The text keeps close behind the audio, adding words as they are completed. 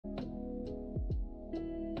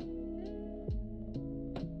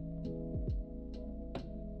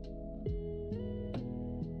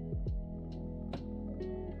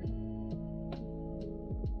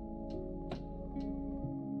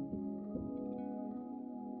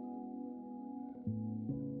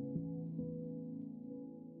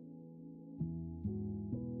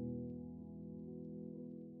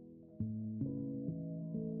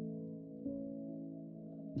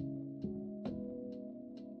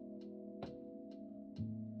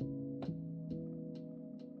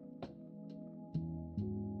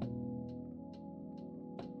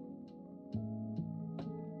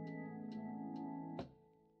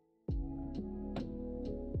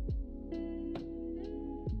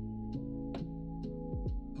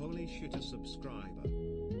sure to subscribe.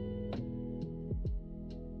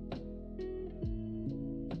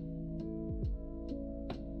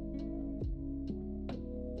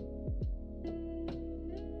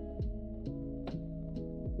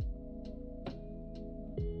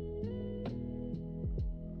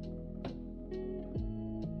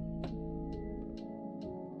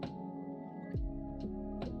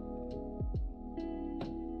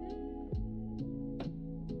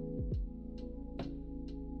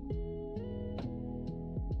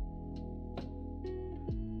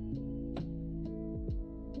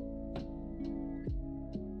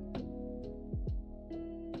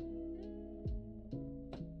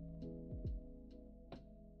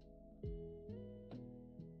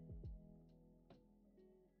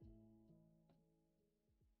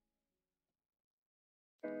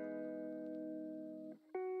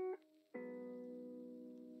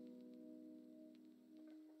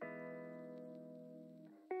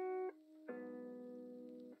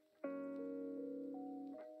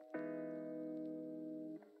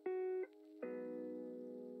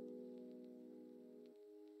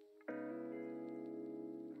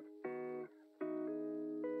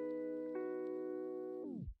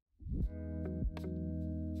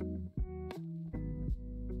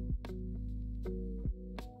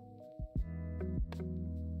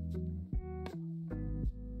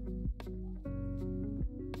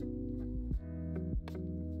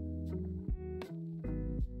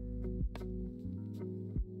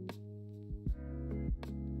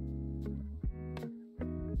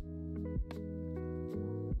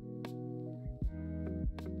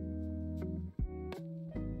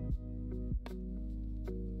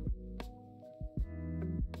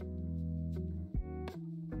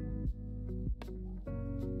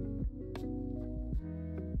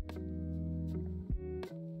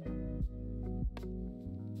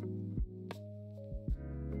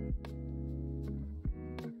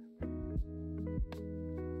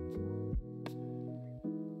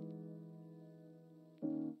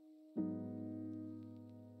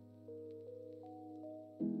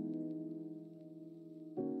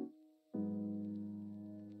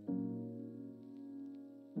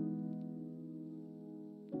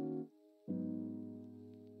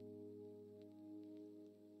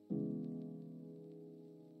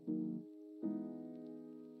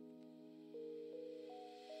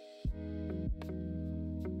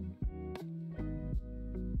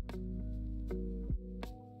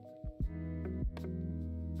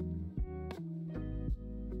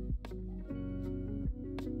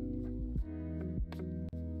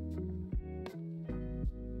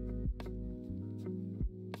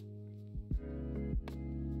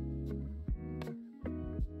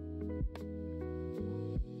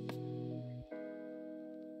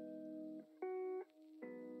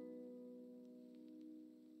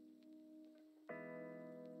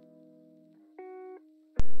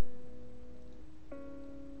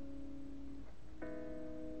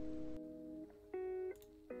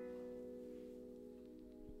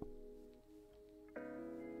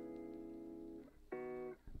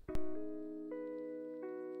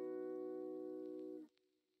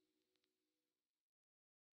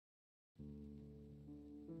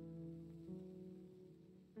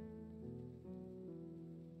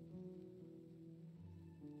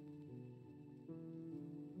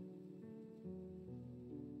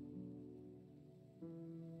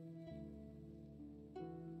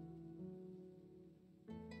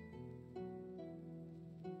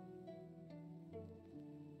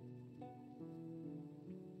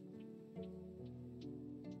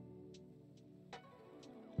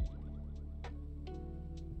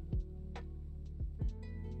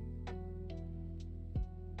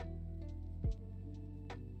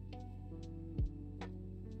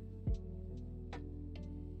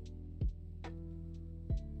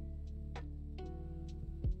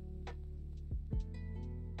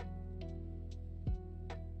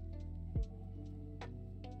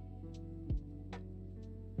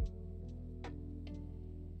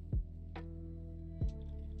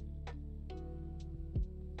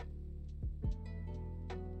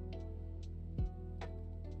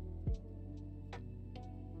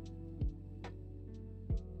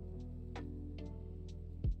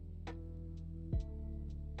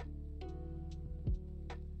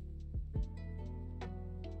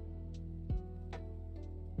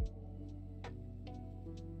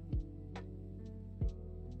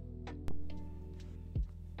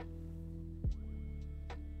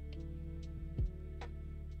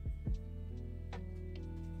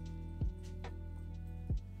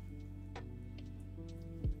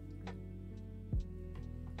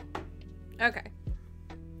 Okay.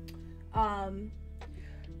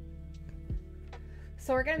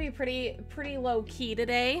 So we're gonna be pretty low key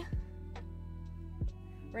today.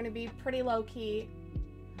 We're gonna be pretty low key.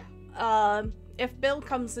 If Bill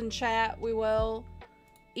comes in chat, we will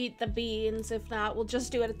eat the beans. If not, we'll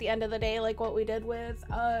just do it at the end of the day, like what we did with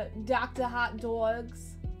Dr. Hot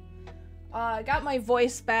Dogs. I got my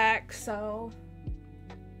voice back, so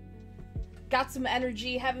got some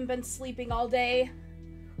energy. Haven't been sleeping all day,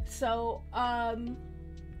 so I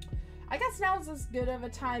guess now is as good of a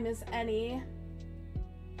time as any.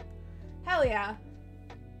 Hell yeah.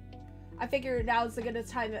 I figured now is as good a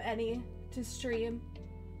time as any to stream.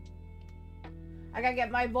 I gotta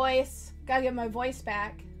get my voice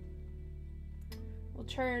back. We'll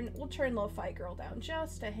turn Lo-Fi Girl down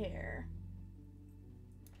just a hair.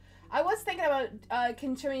 I was thinking about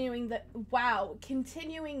continuing the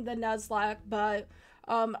Nuzlocke, but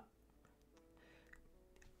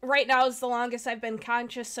right now is the longest I've been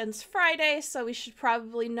conscious since Friday, so we should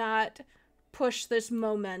probably not push this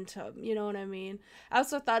momentum, you know what I mean? I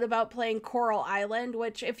also thought about playing Coral Island,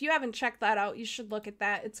 which if you haven't checked that out, you should look at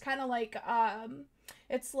that. It's kind of like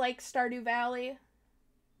it's like Stardew Valley.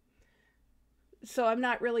 So I'm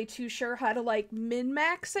not really too sure how to like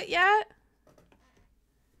min-max it yet.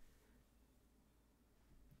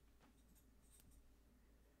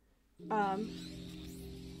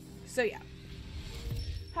 So yeah.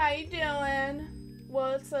 How you doing?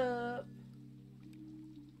 What's up?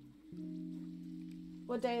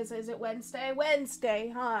 What day is it? Is it Wednesday?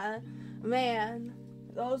 Wednesday, huh? Man,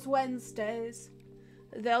 those Wednesdays,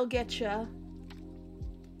 they'll get ya.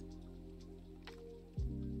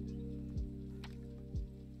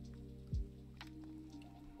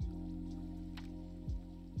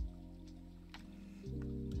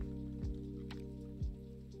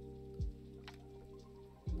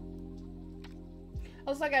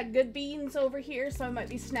 Also, I got good beans over here, so I might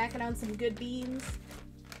be snacking on some good beans.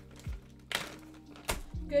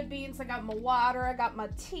 Good beans. I got my water. I got my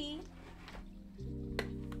tea.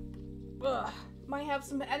 Ugh. Might have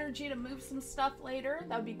some energy to move some stuff later.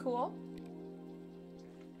 That'd be cool.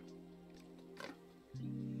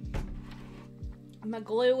 My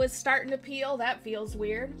glue is starting to peel. That feels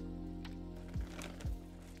weird.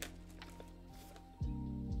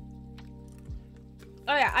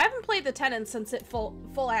 Oh yeah, I haven't played the Tenant since it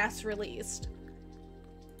full ass released.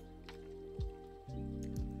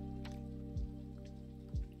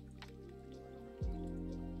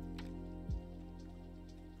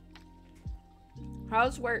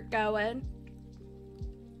 How's work going?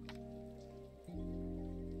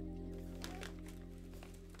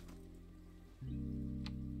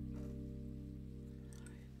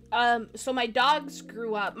 So my dogs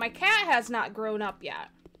grew up. My cat has not grown up yet.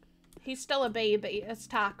 He's still a baby. It's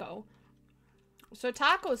Taco. So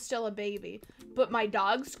Taco's still a baby. But my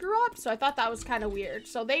dogs grew up, so I thought that was kind of weird.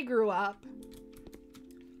 So they grew up.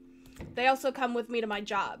 They also come with me to my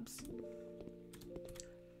jobs.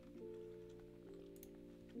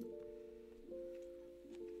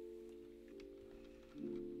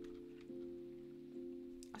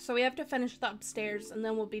 So we have to finish the upstairs, and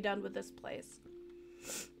then we'll be done with this place.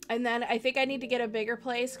 And then I think I need to get a bigger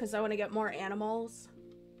place, because I want to get more animals.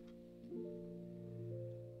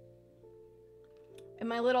 And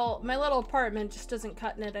my little apartment just isn't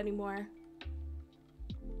cutting it anymore.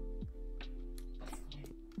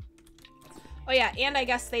 Oh yeah, and I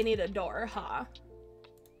guess they need a door, huh?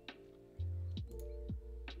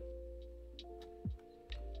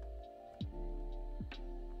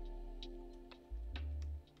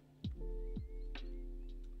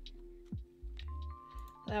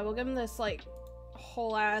 Yeah, we'll give him this like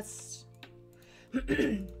whole ass give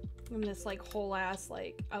him this like whole ass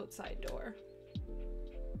like outside door.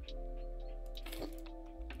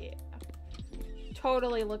 Yeah.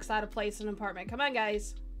 Totally looks out of place in an apartment. Come on,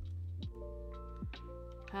 guys.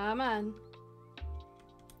 Come on.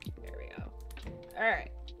 There we go.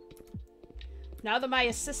 Alright. Now that my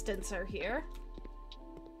assistants are here,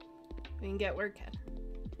 we can get working.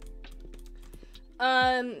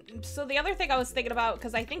 So the other thing I was thinking about,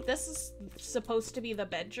 because I think this is supposed to be the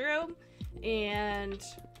bedroom, and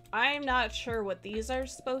I'm not sure what these are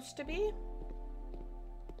supposed to be.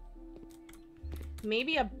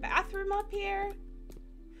 Maybe a bathroom up here?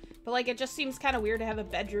 But, like, it just seems kind of weird to have a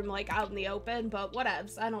bedroom, like, out in the open, but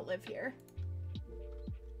whatevs. I don't live here.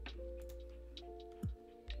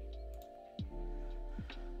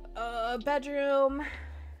 Bedroom.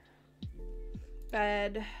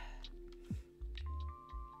 Bed.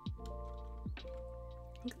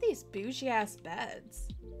 Look at these bougie-ass beds.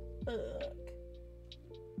 Ugh.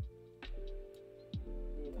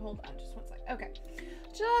 Hold on, just one sec. Okay.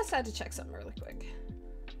 Just had to check something really quick.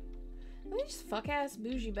 Look at these fuck-ass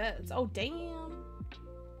bougie beds. Oh, damn.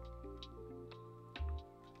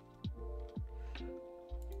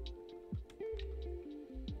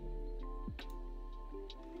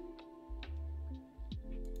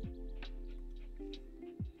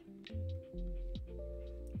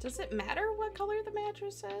 Does it matter what color the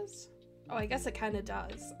mattress is? Oh, I guess it kind of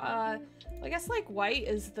does. I guess like white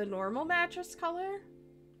is the normal mattress color.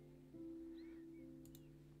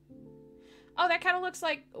 Oh, that kind of looks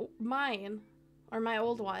like mine. Or my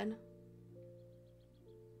old one.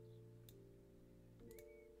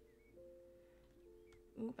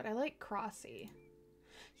 Ooh, but I like Crossy.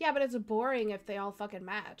 Yeah, but it's boring if they all fucking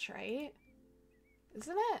match, right?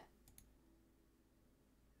 Isn't it?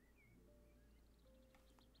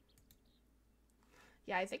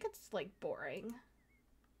 Yeah, I think it's like boring.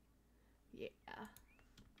 Yeah.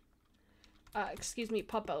 Excuse me,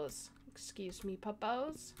 puppos. Excuse me,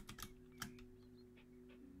 puppos.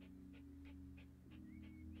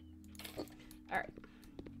 Alright.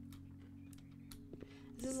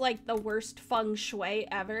 This is like the worst feng shui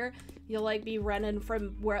ever. You'll like be running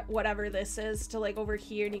from whatever this is to like over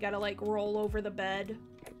here and you gotta like roll over the bed.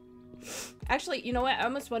 Actually, you know what? I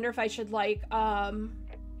almost wonder if I should like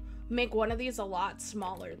make one of these a lot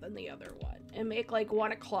smaller than the other one and make like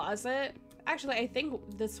one a closet. Actually, I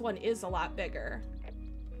think this one is a lot bigger.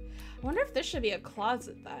 I wonder if this should be a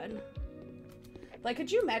closet then. Like,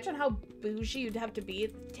 could you imagine how bougie you'd have to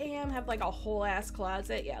be? Damn, have like a whole ass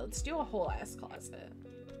closet. Yeah, let's do a whole ass closet.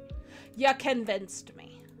 You convinced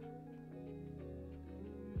me.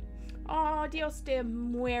 Oh, Dios de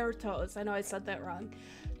Muertos. I know I said that wrong.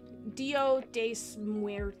 Dio de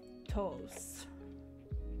Muertos.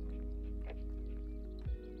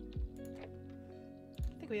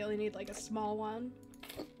 I think we only need like a small one.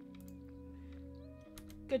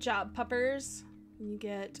 Good job, puppers. You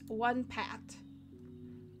get one pat.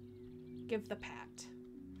 Give the pat.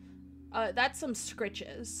 That's some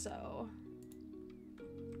scritches, so.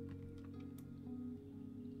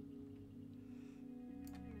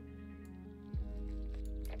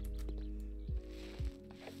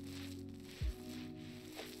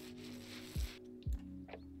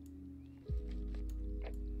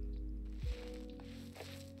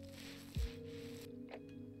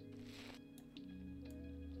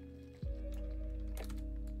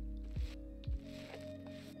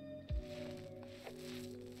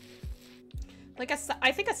 Like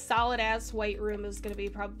I think a solid ass white room is gonna be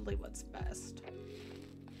probably what's best.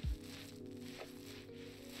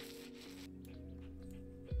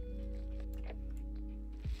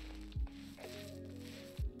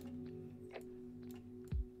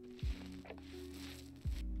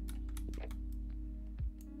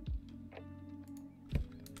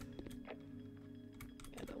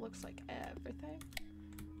 Yeah, that looks like everything.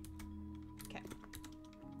 Okay.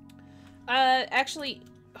 Actually,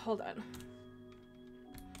 hold on.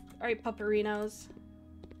 All right, pupperinos.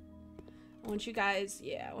 I want you guys,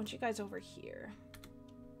 yeah, I want you guys over here.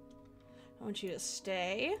 I want you to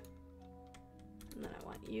stay. And then I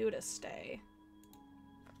want you to stay.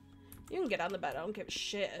 You can get on the bed, I don't give a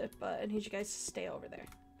shit, but I need you guys to stay over there.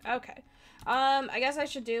 Okay. I guess I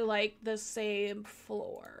should do, like, the same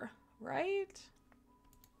floor, right?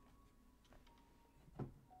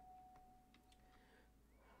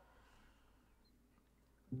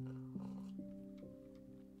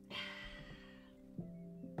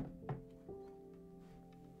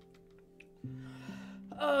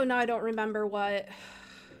 Oh, no, I don't remember what.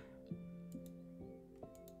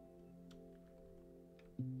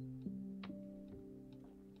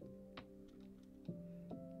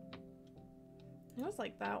 It was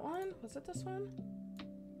like that one. Was it this one?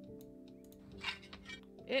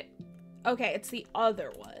 Okay, it's the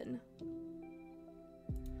other one.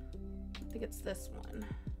 I think it's this one.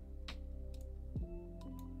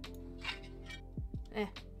 Eh.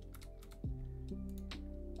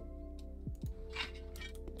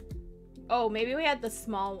 Oh, maybe we had the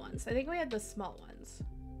small ones. I think we had the small ones.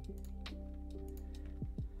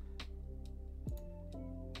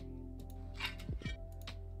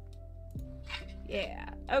 Yeah,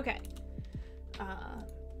 okay.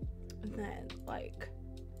 And then, like,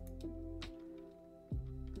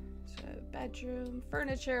 so bedroom,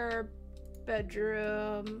 furniture,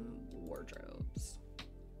 bedroom, wardrobes.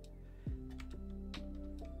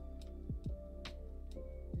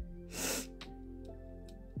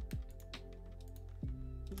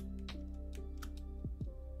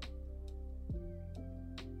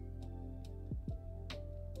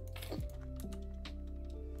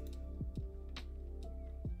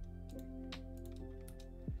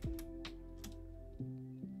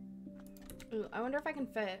 Ooh, I wonder if I can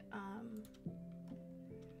fit,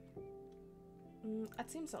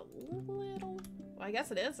 that seems a little, well, I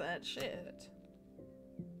guess it isn't, shit.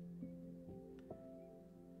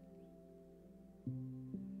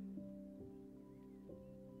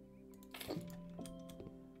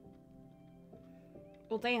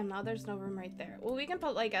 Well, damn, now there's no room right there. Well, we can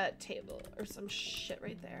put like a table or some shit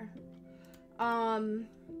right there.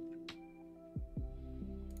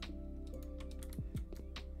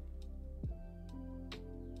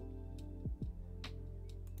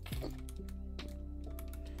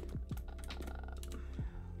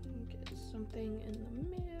 Get something in the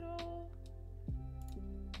middle.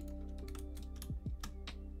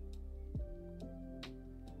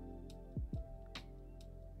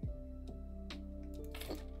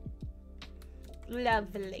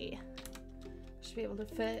 Lovely. Should be able to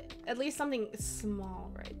fit at least something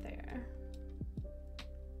small right there.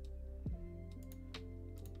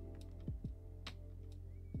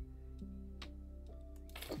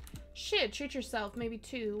 Shit, treat yourself. Maybe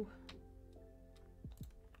 2.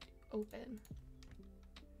 Open.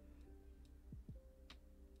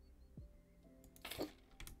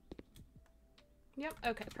 Yep,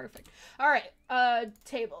 okay, perfect. All right,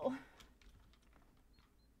 table.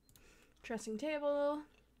 Dressing table.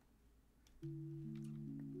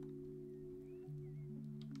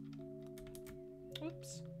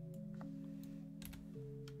 Oops.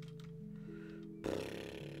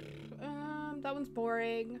 That one's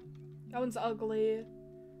boring. That one's ugly.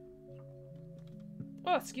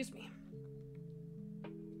 Oh, excuse me.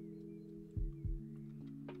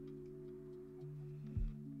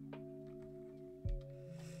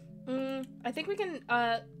 I think we can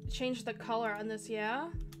change the color on this, yeah?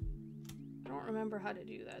 I don't remember how to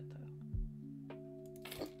do that though.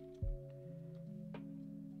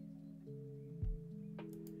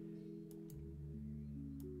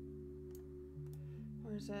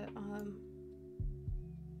 Or is it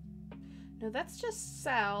no, that's just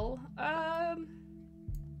sell. I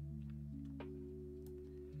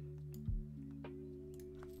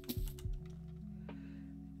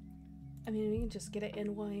mean, we can just get it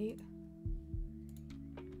in white.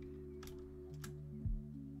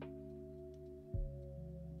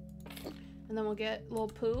 And then we'll get a little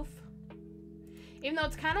poof. Even though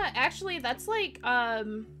it's kind of, actually, that's like,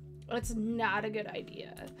 it's not a good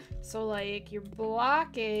idea. So, like, you're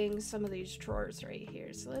blocking some of these drawers right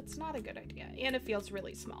here. So that's not a good idea. And it feels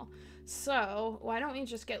really small. So, why don't we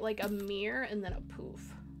just get, like, a mirror and then a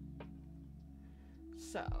poof?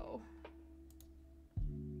 So...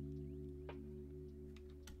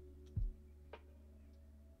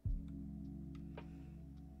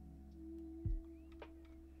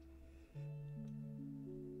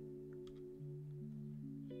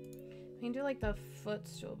 we can do like the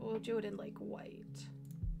footstool, but we'll do it in like white.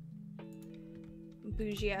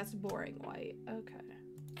 Bougie ass boring white. Okay.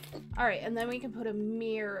 Alright, and then we can put a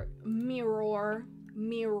mirror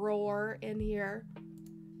in here.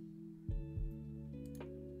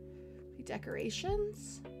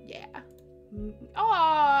 Decorations? Yeah.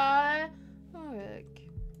 Aww. Look.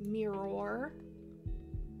 Mirror.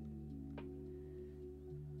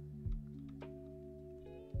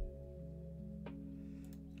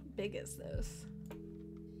 Big is this?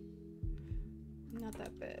 Not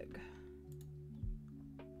that big.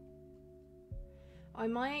 I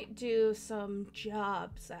might do some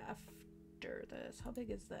jobs after this. How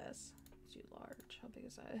big is this? It's too large. How big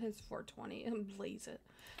is that? It's 420 and blaze it.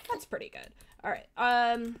 That's pretty good. All right.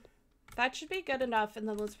 That should be good enough. And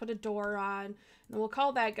then let's put a door on and we'll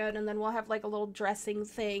call that good. And then we'll have like a little dressing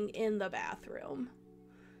thing in the bathroom.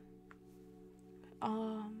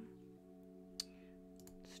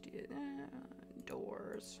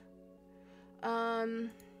 Doors. They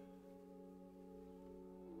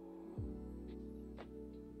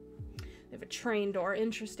have a train door.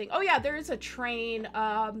 Interesting. Oh yeah, there is a train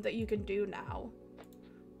that you can do now.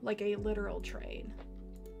 Like a literal train.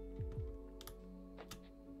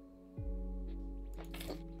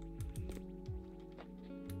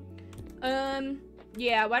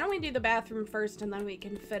 Yeah, why don't we do the bathroom first and then we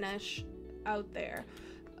can finish out there.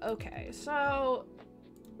 Okay, so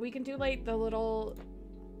we can do like the little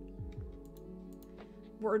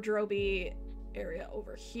wardrobe area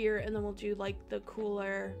over here, and then we'll do like the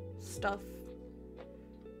cooler stuff.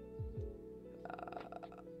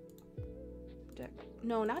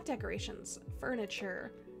 No, not decorations.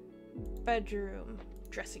 Furniture. Bedroom.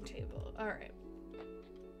 Dressing table. All right.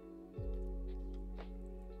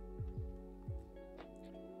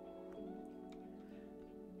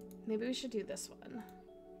 Maybe we should do this one.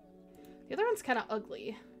 The other one's kind of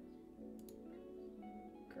ugly.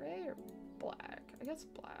 Gray or black? I guess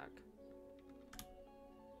black.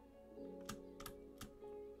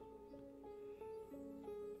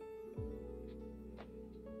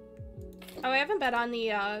 Oh, I haven't been on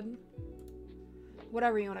the,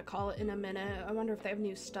 whatever you want to call it in a minute. I wonder if they have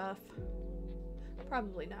new stuff.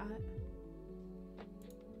 Probably not.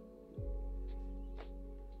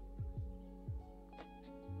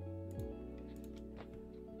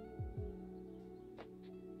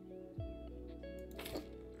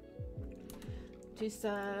 Do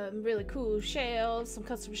some really cool shells, some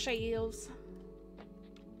custom shells.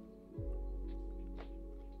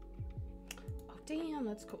 Oh, damn,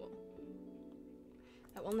 that's cool.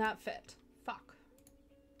 That will not fit. Fuck.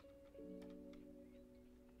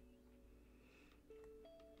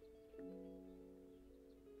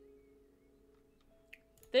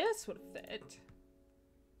 This would fit.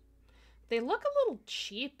 They look a little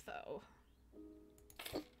cheap, though.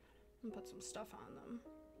 And put some stuff on them.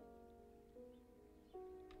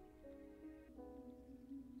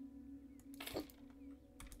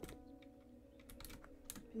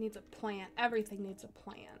 It needs a plant. Everything needs a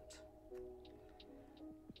plant.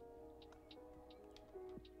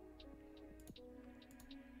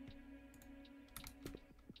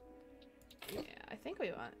 Yeah, I think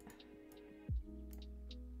we want...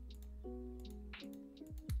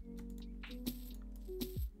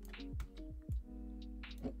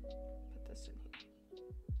 Put this in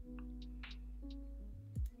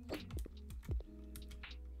here.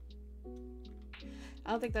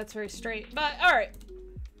 I don't think that's very straight, but alright.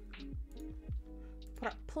 Put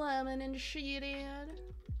our plumbing and shit in.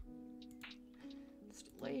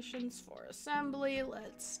 Installations for assembly.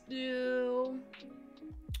 Let's do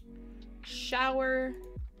shower.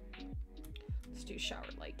 Let's do shower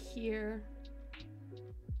like here.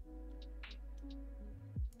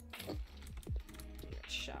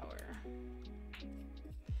 Shower.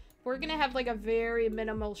 We're gonna have like a very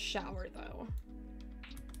minimal shower though.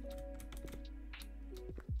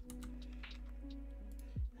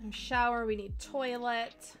 Shower, we need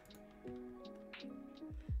toilet.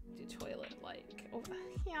 Do toilet like over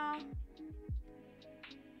here.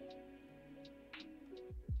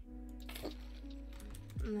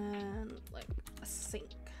 And then like a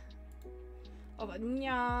sink over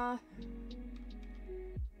here.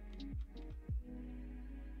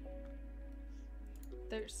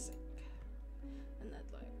 There's sink. And then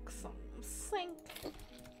like some sink.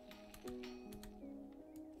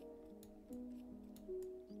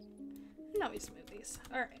 No smoothies.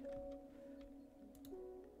 Alright.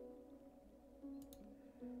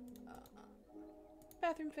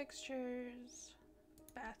 Bathroom fixtures.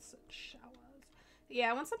 Baths and showers. Yeah,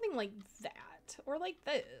 I want something like that. Or like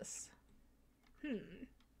this.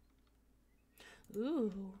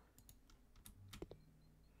 Ooh.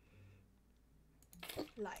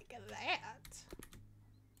 Like that.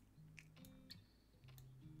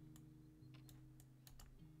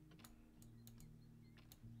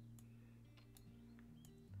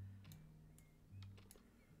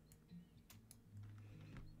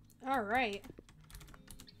 All right.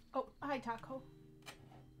 Oh, hi, Taco.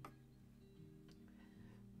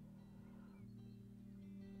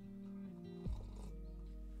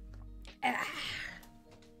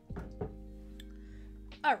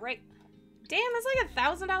 All right. Damn, that's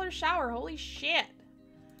like $1,000 shower. Holy shit.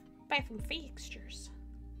 Bathroom fixtures.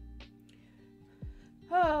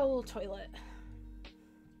 Oh, little toilet.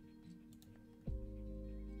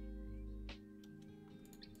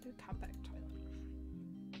 Do compact toilet.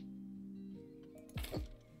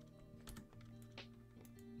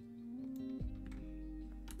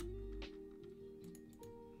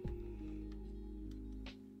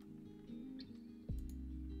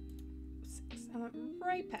 I went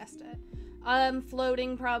right past it.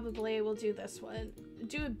 Floating probably. We'll do this one.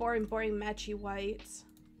 Do it boring, matchy whites.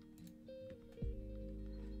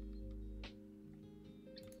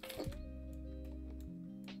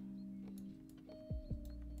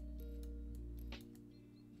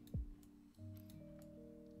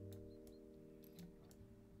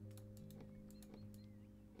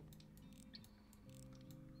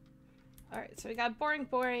 Alright, so we got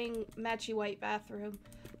boring, matchy white bathroom.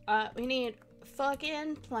 We need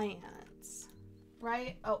fucking plants.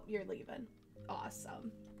 Right? Oh, you're leaving.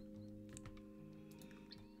 Awesome.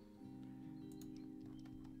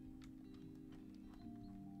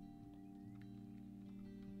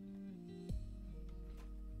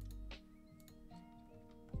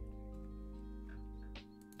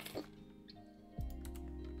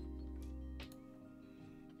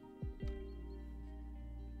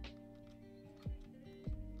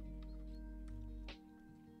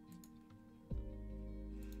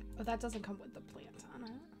 Oh, that doesn't come with the plant on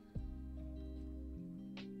it.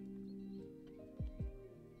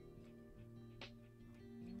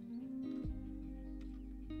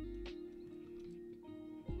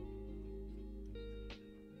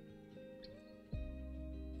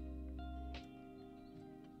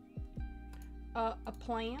 A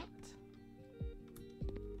plant.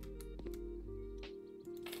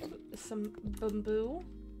 Some bamboo.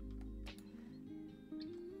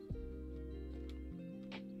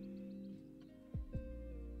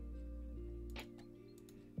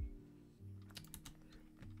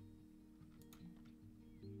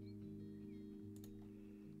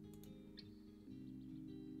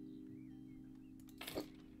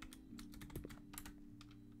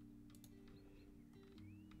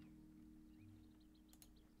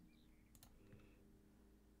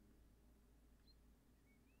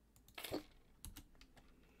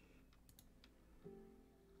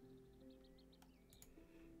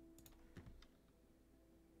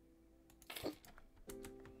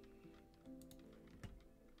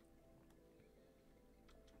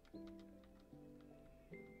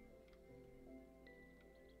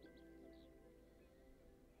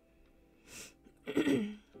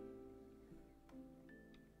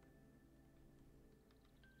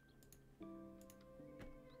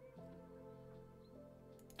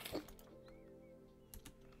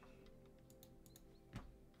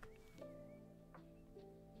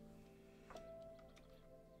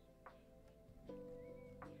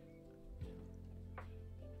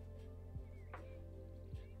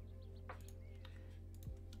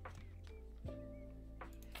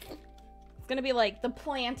 Gonna be like the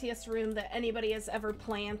plantiest room that anybody has ever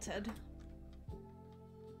planted.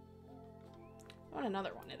 I want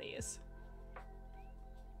another one of these.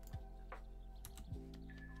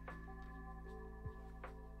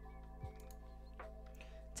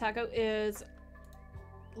 Taco is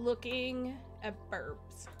looking at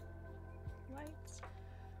burbs. Lights.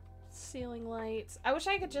 Ceiling lights. I wish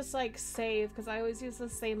I could just like save because I always use the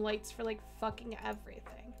same lights for like fucking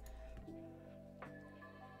everything.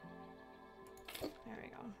 There we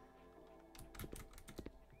go.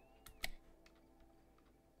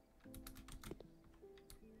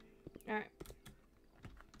 Alright.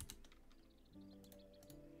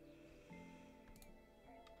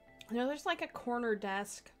 I know there's like a corner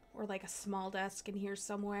desk or like a small desk in here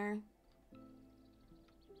somewhere.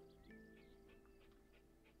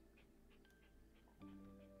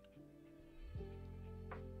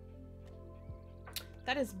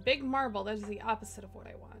 That is big marble. That is the opposite of what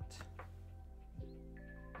I want.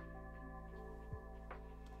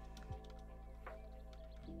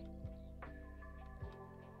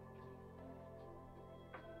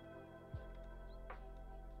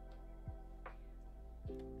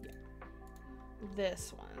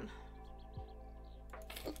 This one.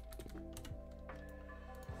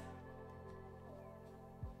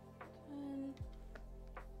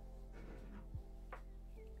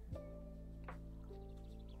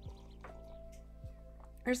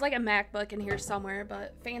 There's like a MacBook in here somewhere,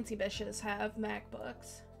 but fancy bitches have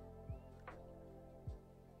MacBooks.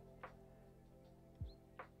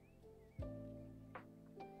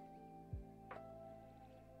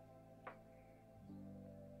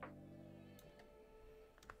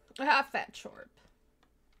 Ah, Fat Chorp.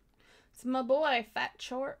 It's my boy, Fat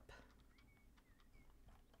Chorp.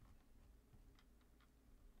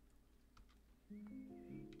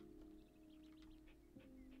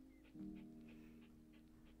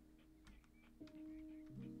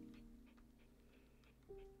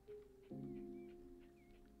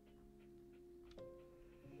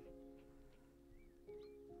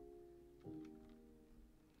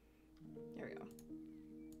 There we go.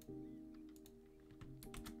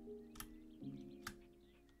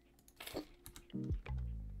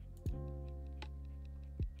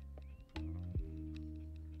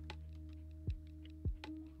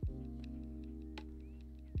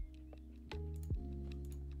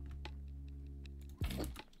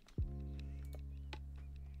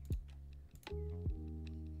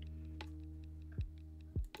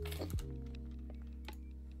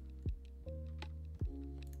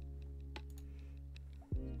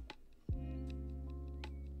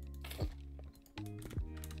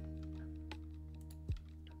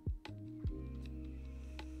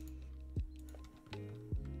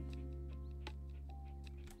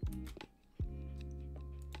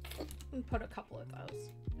 And put a couple of those.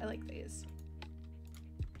 I like these.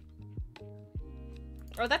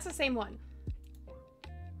 Oh, that's the same one.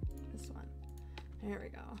 This one. There we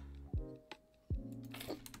go.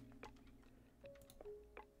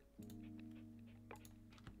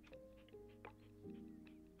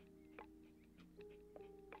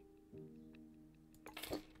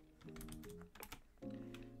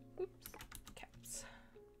 Oops. Caps.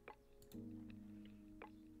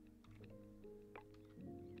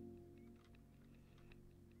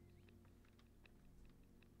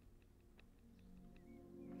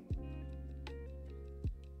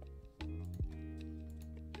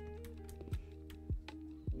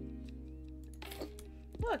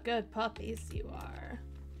 What good puppies you are.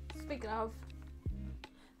 Speaking of,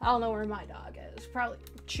 I don't know where my dog is. Probably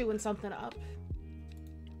chewing something up.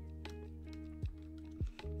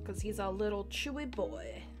 Because he's a little chewy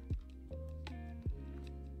boy.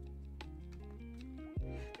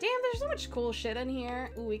 Damn, there's so much cool shit in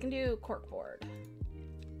here. Ooh, we can do corkboard.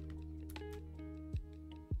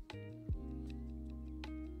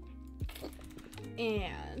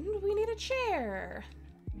 And we need a chair.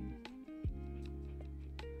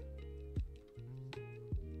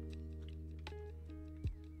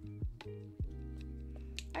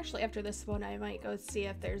 Actually, after this one, I might go see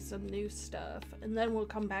if there's some new stuff, and then we'll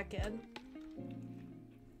come back in.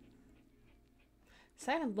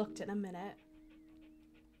 So I haven't looked in a minute.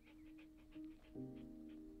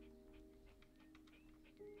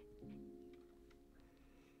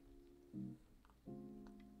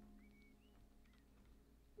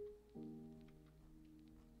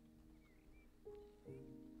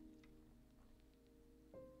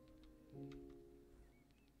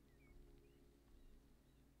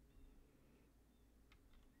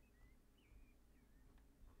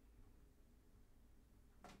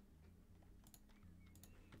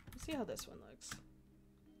 Let's see how this one looks.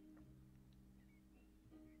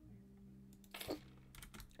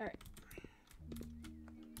 All right.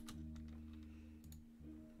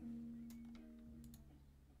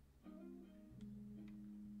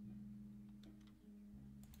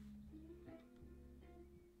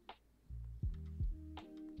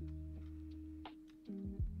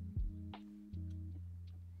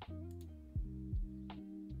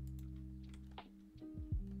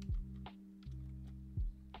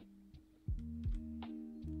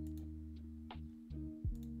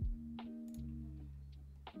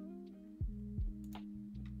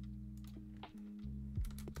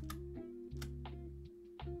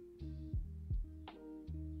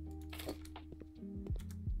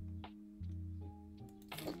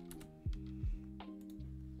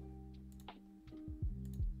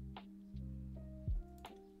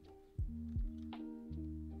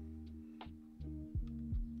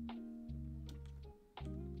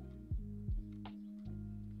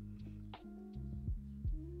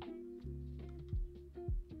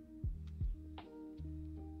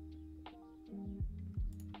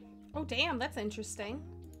 Oh, damn, that's interesting.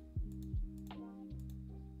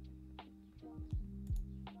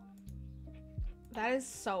 That is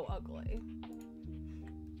so ugly.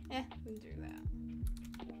 We can do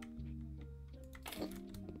that.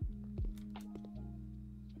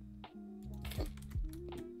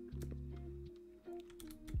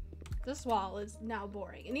 This wall is now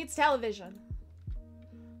boring. It needs television.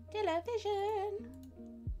 Television.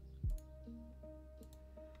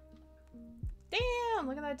 Damn,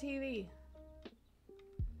 look at that TV.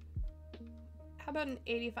 How about an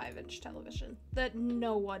 85-inch television that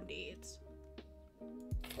no one needs?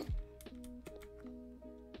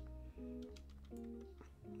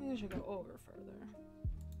 I should go over further.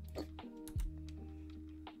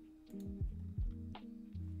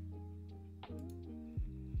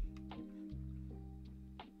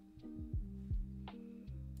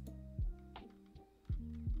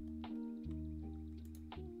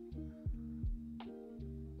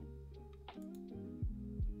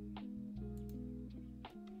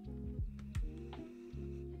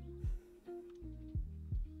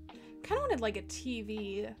 Kind of wanted like a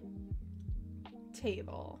TV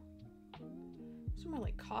table. It's more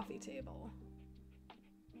like coffee table.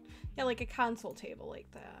 Yeah, like a console table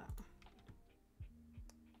like that.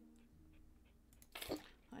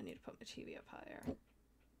 I need to put my TV up higher.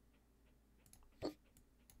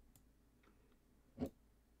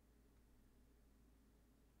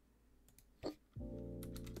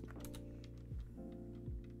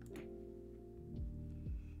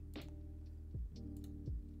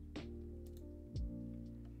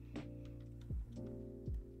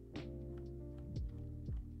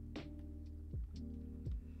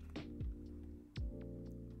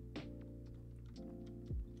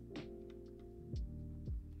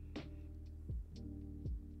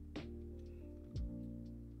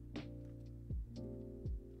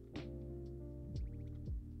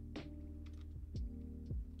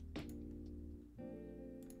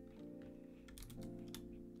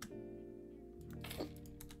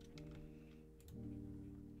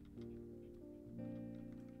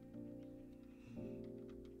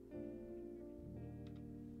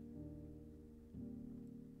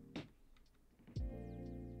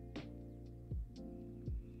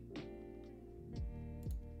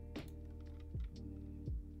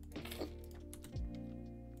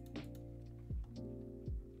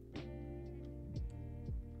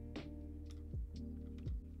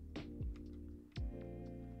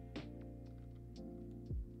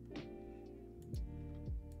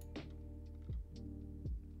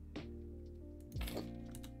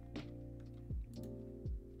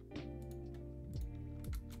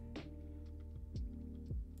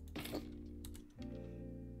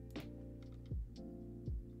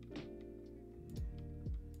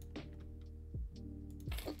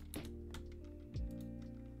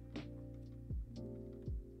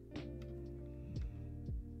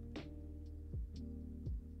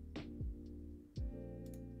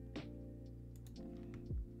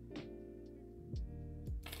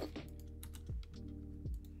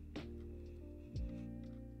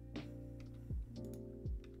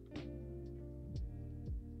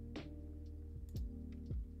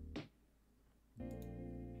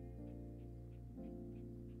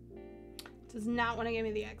 Does not want to give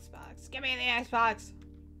me the Xbox. Give me the Xbox.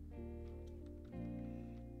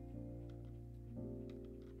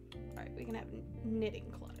 Alright, we can have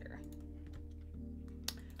knitting clutter.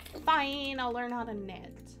 Fine, I'll learn how to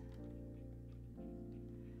knit.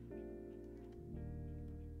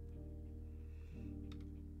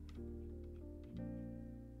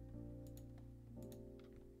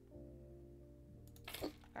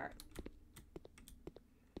 Alright.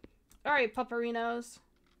 Alright, pupperinos.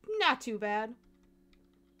 Not too bad.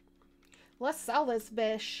 Let's sell this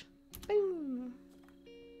bish. Boom.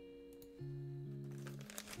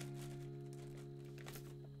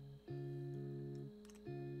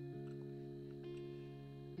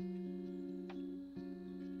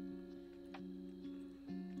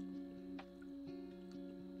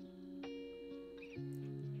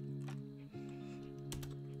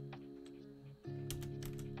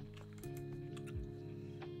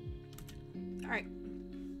 All right.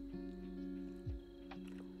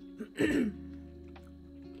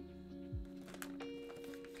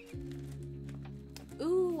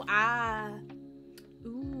 Ooh, ah.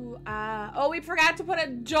 Ooh, ah. Oh, we forgot to put a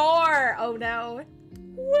door. Oh, no.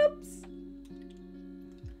 Whoops.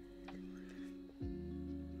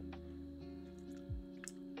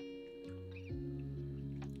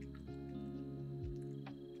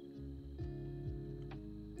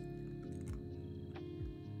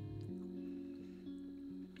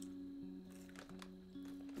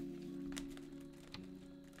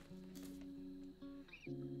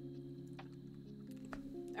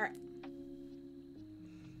 All right.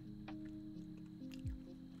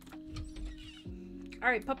 All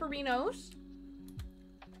right, pupperinos.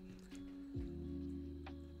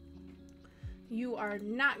 You are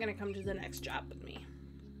not going to come to the next job with me.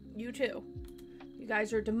 You too. You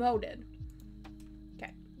guys are demoted.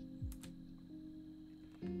 Okay.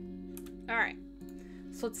 All right.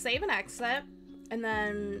 So let's save and exit and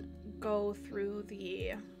then go through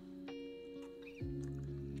the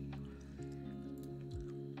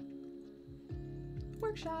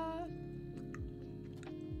workshop.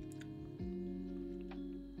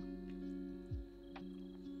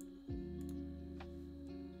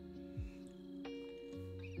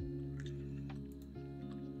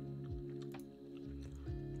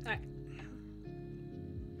 All right.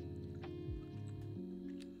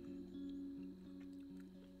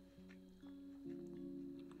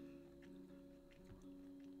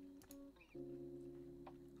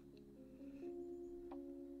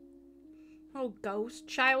 Oh, ghost.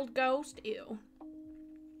 Child ghost. Ew.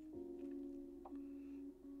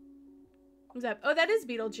 What's that? Oh, that is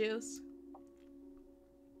Beetlejuice.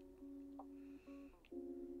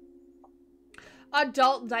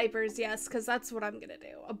 Adult diapers, yes, because that's what I'm gonna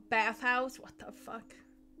do. A bathhouse? What the fuck?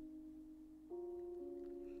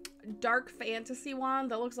 Dark fantasy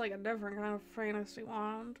wand? That looks like a different kind of fantasy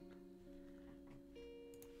wand.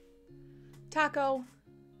 Taco.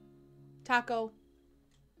 Taco.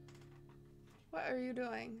 What are you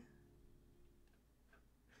doing?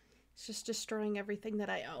 It's just destroying everything that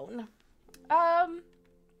I own.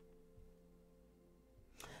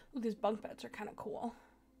 Ooh, these bunk beds are kind of cool.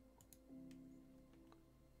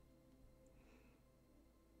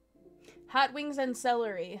 Hot wings and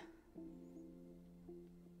celery.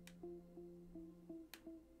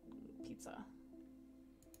 Pizza.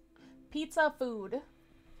 Pizza food.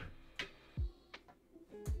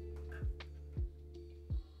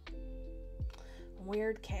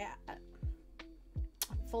 Weird cat.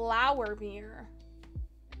 Flower mirror.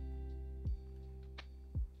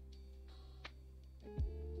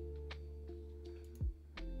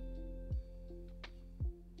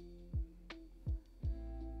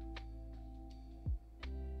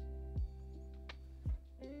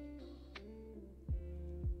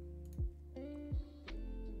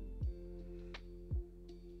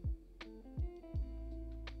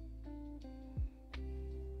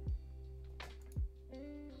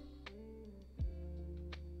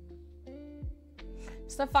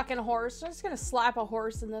 It's the fucking horse. I'm just gonna slap a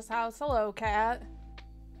horse in this house. Hello, cat.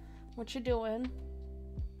 What you doing?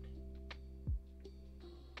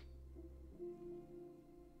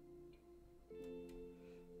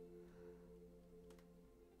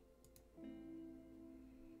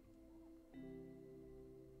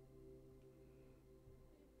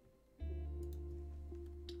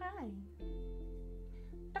 Hi.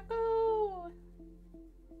 Taco!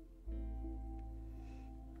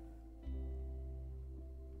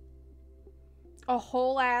 A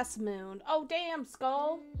whole ass moon. Oh, damn,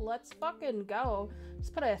 skull. Let's fucking go.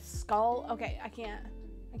 Just put a skull. Okay, I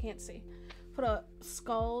can't see. Put a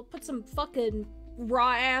skull. Put some fucking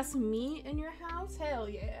raw ass meat in your house. Hell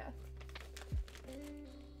yeah.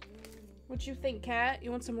 What you think, cat? You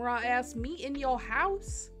want some raw ass meat in your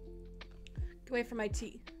house? Get away from my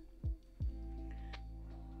tea.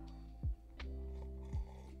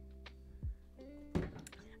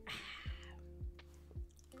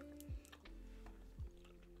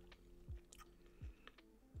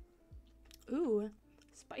 Ooh,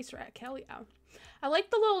 spice rack, hell yeah. I like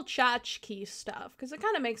the little tchotchke stuff because it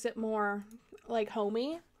kind of makes it more like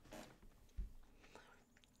homey.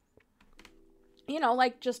 You know,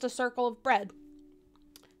 like just a circle of bread.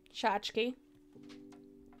 Tchotchke.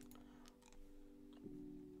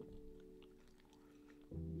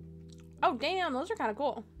 Oh, damn, those are kind of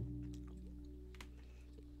cool.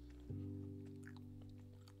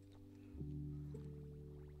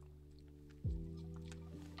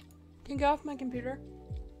 Can you get off my computer?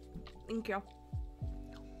 Thank you.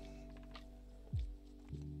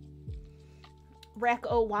 Rack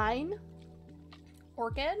o' wine.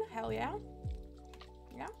 Orchid. Hell yeah.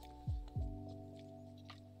 Yeah.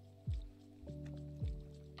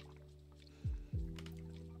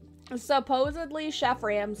 Supposedly Chef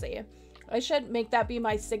Ramsay. I should make that be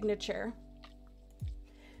my signature.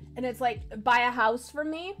 And it's like, buy a house for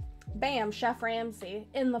me. Bam, Chef Ramsay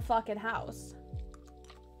in the fucking house.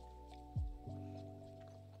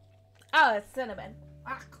 Oh, it's cinnamon.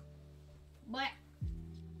 Ah. Blech.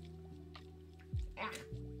 Ah.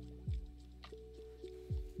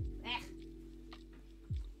 Ah.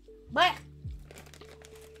 Blech.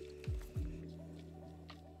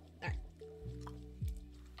 Alright.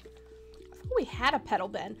 I thought we had a pedal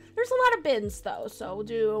bin. There's a lot of bins though, so we'll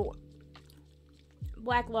do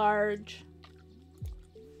black large.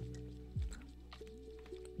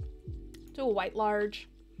 Do a white large.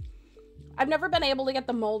 I've never been able to get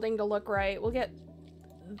the molding to look right. We'll get...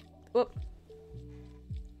 Whoop.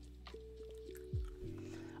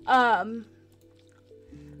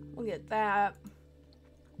 We'll get that.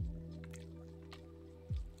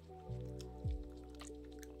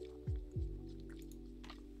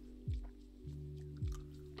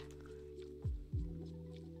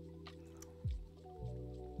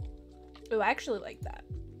 Oh, I actually like that.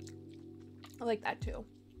 I like that too.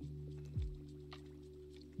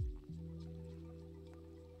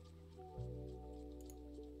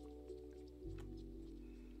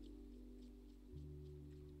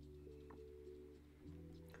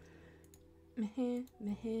 Meh,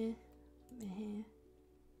 meh, meh.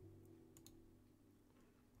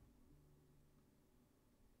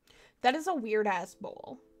 That is a weird ass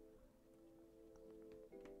bowl.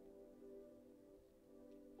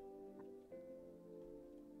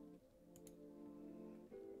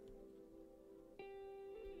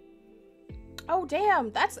 Oh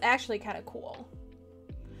damn, that's actually kind of cool.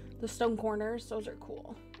 The stone corners, those are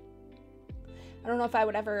cool. I don't know if I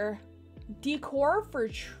would ever decor for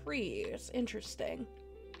trees. Interesting.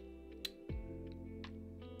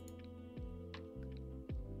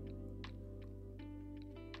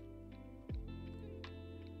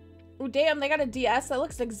 Oh damn, they got a DS that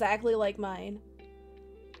looks exactly like mine.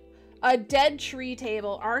 A dead tree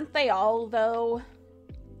table. Aren't they all though?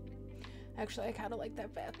 Actually, I kind of like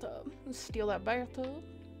that bathtub. Let's steal that bathtub.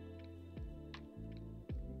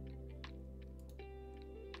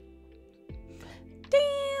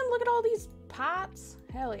 Damn, look at all these pots.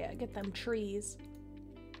 Hell yeah, get them trees.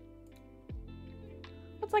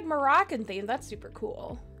 It's like Moroccan themed. That's super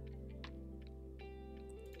cool.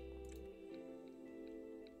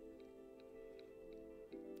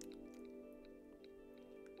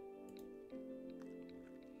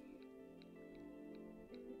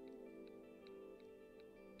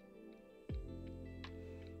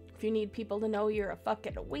 If you need people to know you're a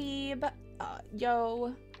fucking weeb,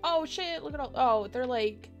 yo. Oh shit, look at all, oh, they're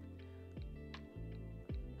like,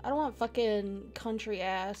 I don't want fucking country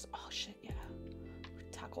ass. Oh shit, yeah.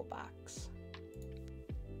 Taco box.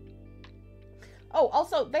 Oh,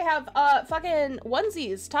 also, they have, fucking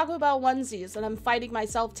onesies, Taco Bell onesies, and I'm fighting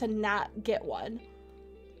myself to not get one.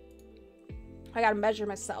 I gotta measure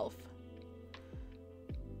myself.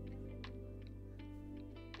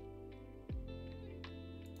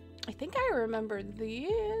 I think I remember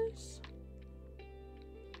these.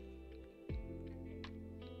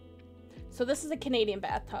 So this is a Canadian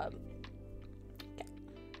bathtub. Okay.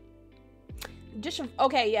 Dish of,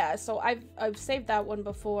 okay, yeah, so I've saved that one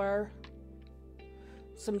before.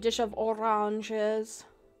 Some dish of oranges.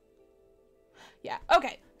 Yeah,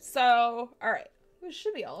 okay. So, all right. This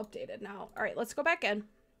should be all updated now. All right, let's go back in.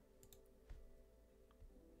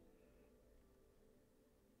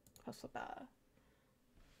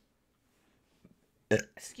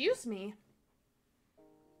 Excuse me.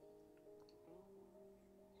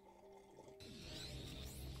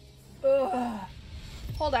 Ugh.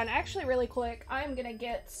 Hold on, actually really quick, I'm gonna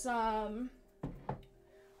get some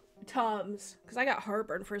Tums, because I got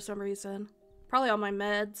heartburn for some reason. Probably on my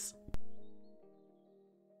meds.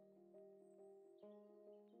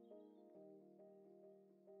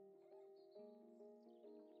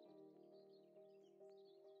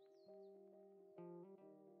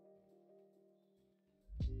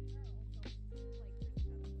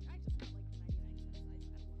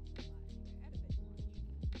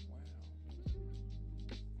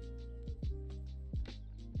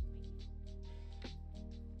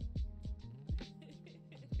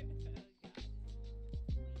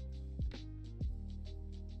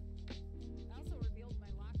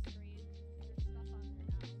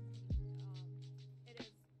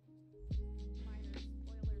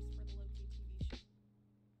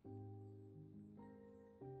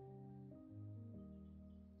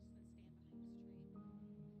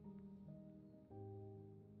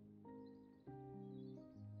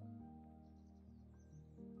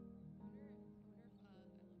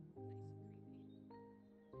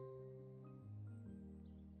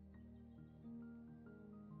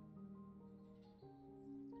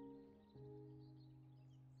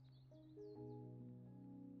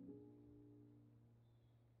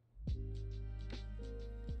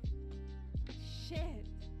 Shit.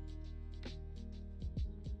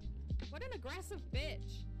 What an aggressive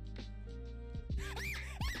bitch.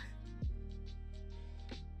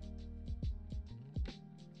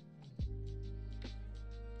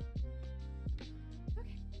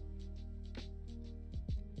 Okay.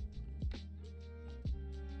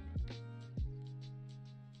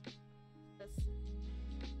 This.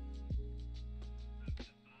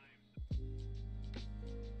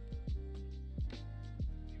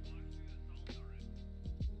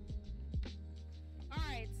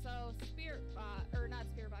 Alright, so or not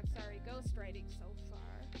Spearbox, sorry, Ghost Writing so far.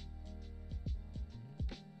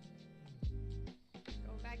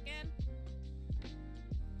 Going back in.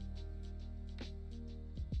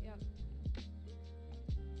 Yep.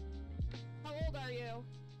 How old are you?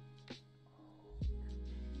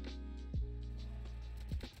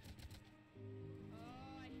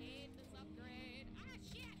 Oh, I hate this upgrade. Ah,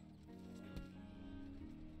 shit!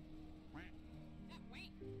 Ah,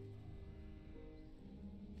 wait.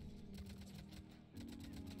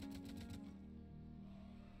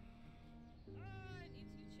 Oh, it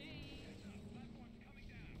needs to change.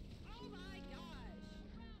 Oh my gosh!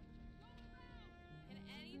 Can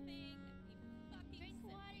anything be fucking Drink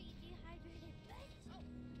simple? water, you dehydrated bitch. Oh.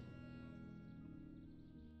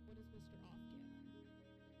 What is Mr. Offgammon?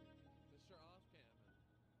 Mr. Offgammon.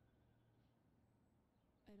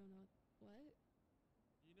 I don't know. What?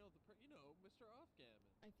 You know Mr. Offgammon.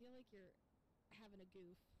 I feel like you're having a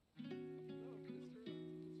goof. No, Mr. Offgammon.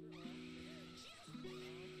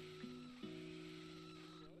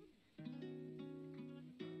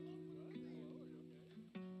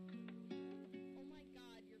 Oh my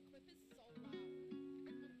god, your clip is so loud.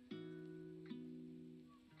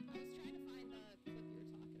 I was trying to find the clip you were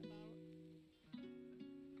talking about.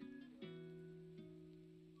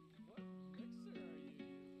 What mixer are you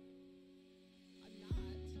using? I'm not.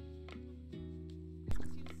 I just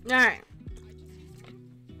used Alright.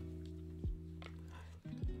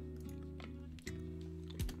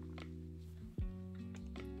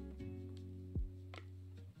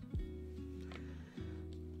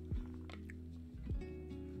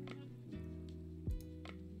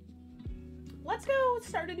 Let's go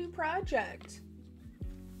start a new project.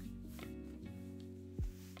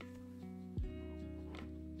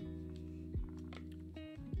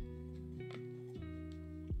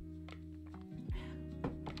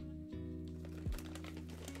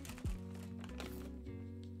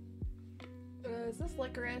 Is this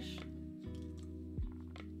licorice?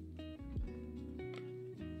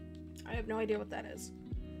 I have no idea what that is.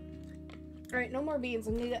 Alright, no more beans.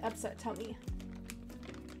 I need an upset tummy.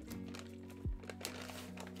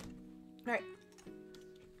 Alright.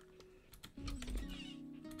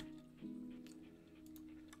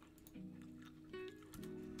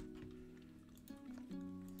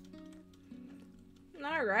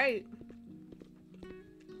 Alright.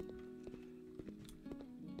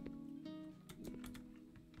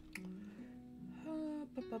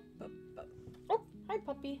 Oh, hi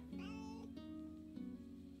puppy.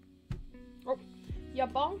 Oh, you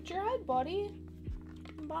bonked your head, buddy.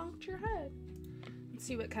 Bonked your head. Let's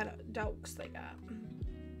see what kind of dogs they got.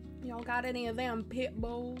 Y'all got any of them pit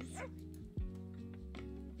bulls?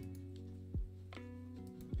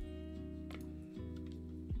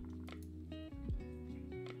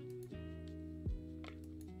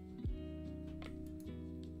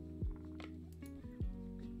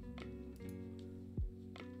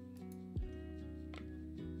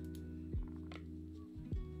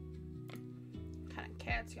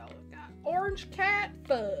 cats y'all have got? Orange cat?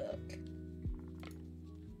 Fuck.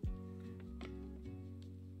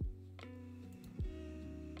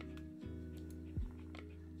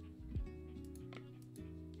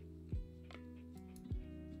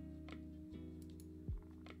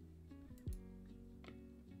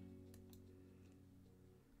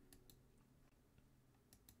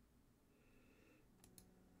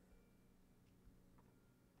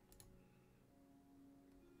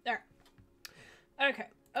 There. Okay.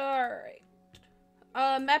 Alright.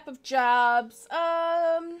 Map of jobs.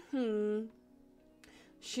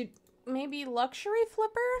 Should maybe luxury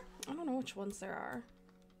flipper? I don't know which ones there are.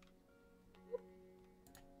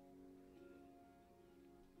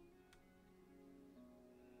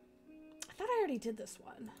 I thought I already did this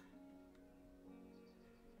one.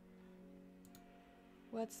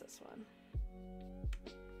 What's this one?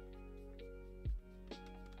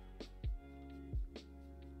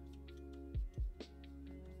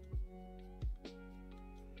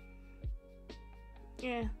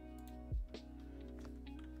 Yeah.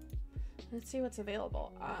 Let's see what's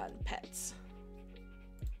available on pets.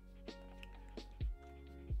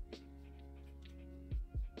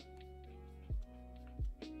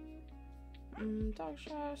 Dog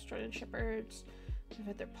show, Strutted Shepherds. I've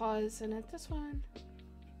had their paws in it. This one.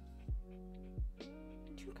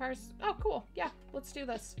 2 cars. Oh, cool. Yeah, let's do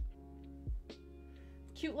this.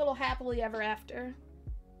 Cute little happily ever after.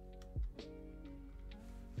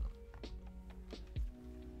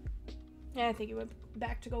 Yeah, I think he went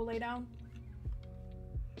back to go lay down.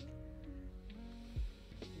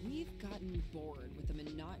 We've gotten bored with the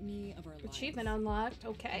monotony of our lives. Achievement unlocked.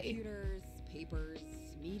 Okay. Computers, papers,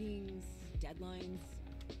 meetings, deadlines.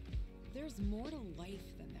 There's more to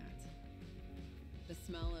life than that. The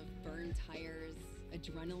smell of burned tires,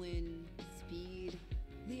 adrenaline, speed,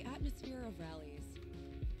 the atmosphere of rallies,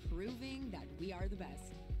 proving that we are the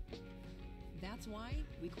best. That's why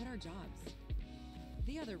we quit our jobs.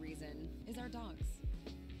 The other reason is our dogs.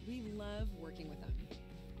 We love working with them.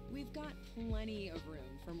 We've got plenty of room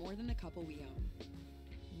for more than the couple we own.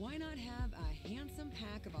 Why not have a handsome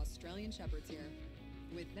pack of Australian Shepherds here?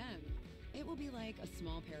 With them, it will be like a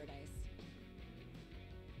small paradise.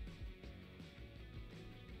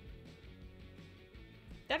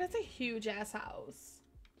 That is a huge ass house.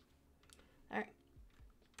 All right.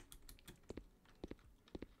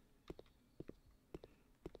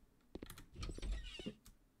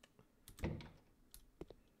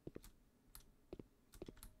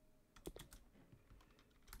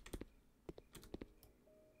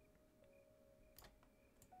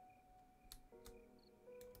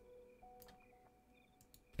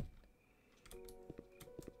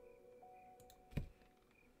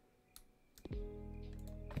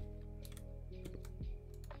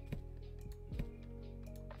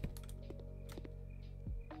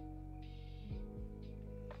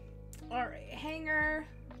 Alright, hanger.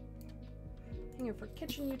 Hanger for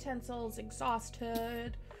kitchen utensils, exhaust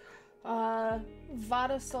hood,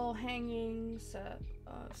 Vadasol hangings,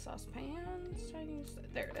 saucepans, hangings.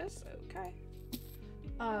 There it is, okay.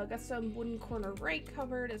 Got some wooden corner rake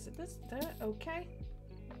covered. Is it this? That? Okay.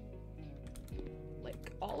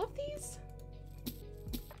 Like all of these?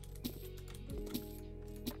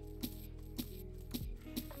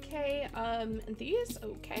 Okay, and these?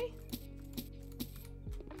 Okay.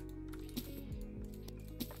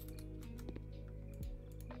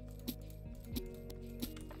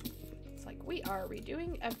 We are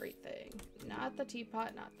redoing everything. Not the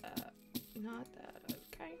teapot, not that. Not that,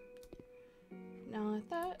 okay. Not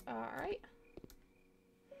that, alright.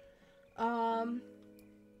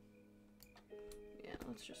 Yeah,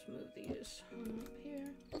 let's just move these up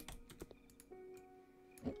here.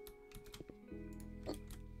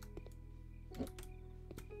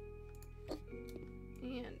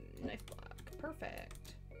 And knife block,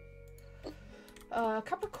 perfect.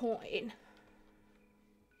 Copper coin.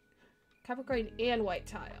 Copper coin and white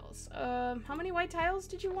tiles. How many white tiles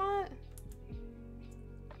did you want?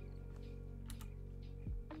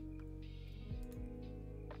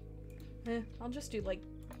 I'll just do like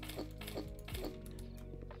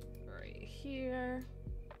right here.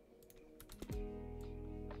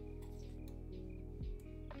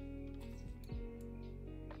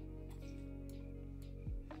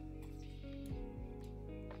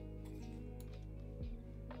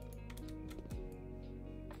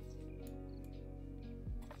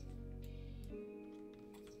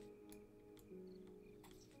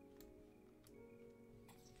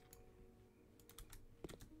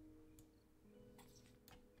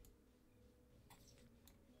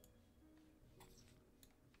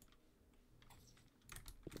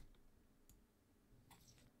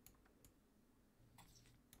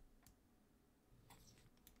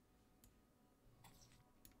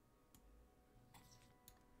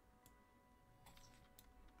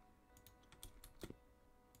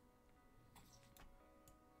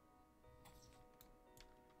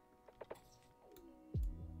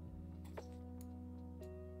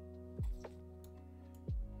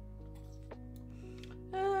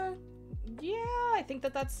 I think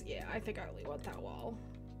that's, yeah, I think I only want that wall.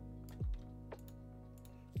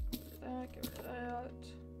 Get rid of that, get rid of that.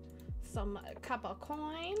 Some copper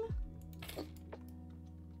coin.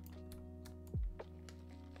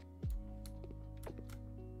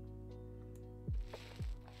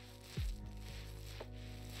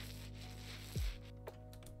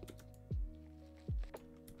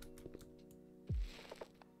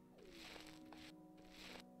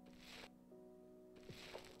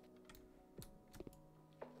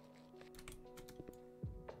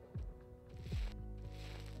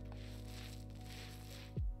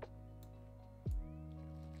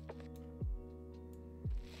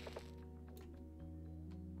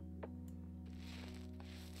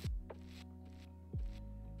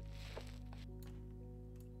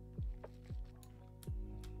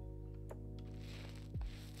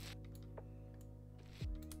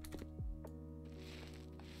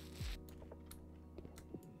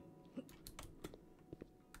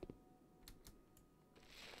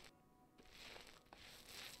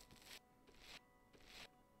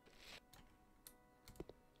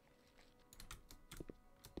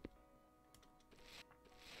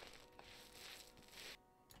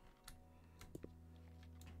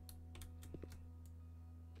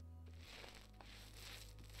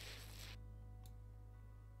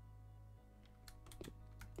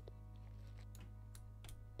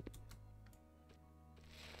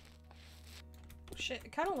 Shit,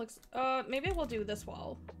 it kind of looks, maybe we'll do this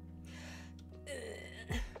wall.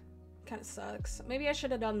 Kind of sucks. Maybe I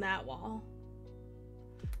should have done that wall.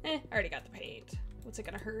 I already got the paint. What's it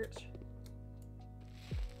gonna hurt?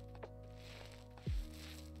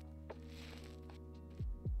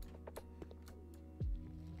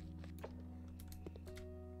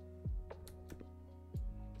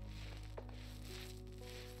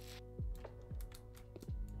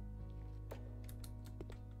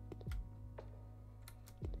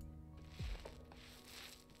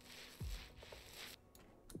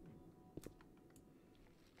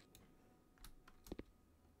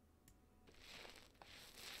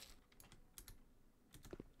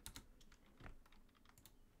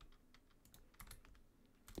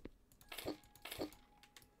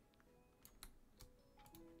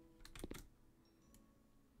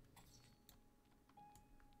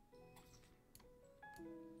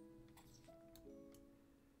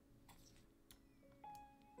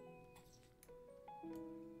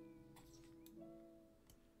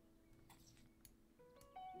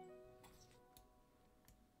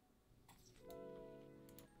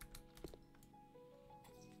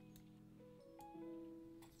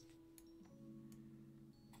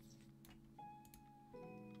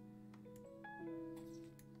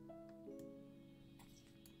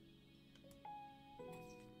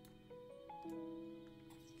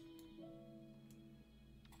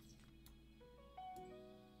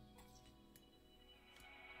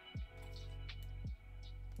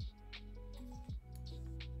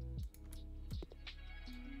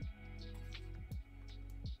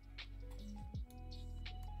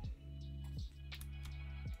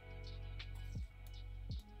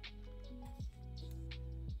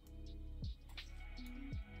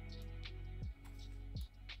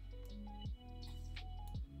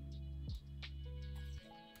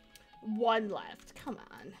 One left. Come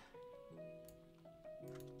on.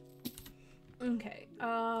 Okay.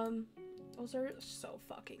 Those are so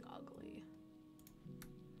fucking ugly.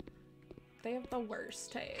 They have the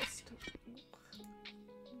worst taste.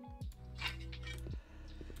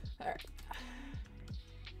 Alright.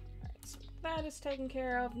 Alright, so that is taken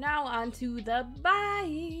care of. Now on to the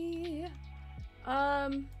bye.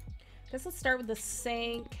 Guess let's start with the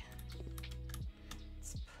sink.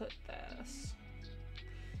 Let's put this.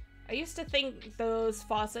 I used to think those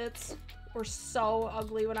faucets were so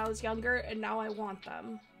ugly when I was younger, and now I want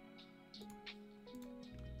them.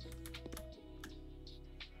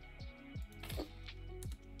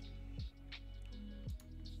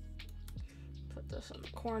 Put this in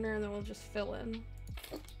the corner, and then we'll just fill in.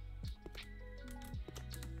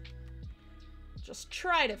 Just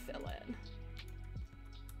try to fill in.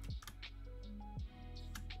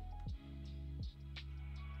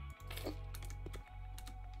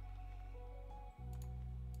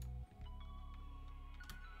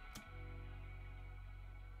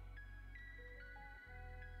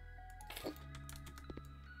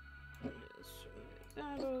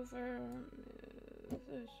 That over, move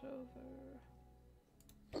this over.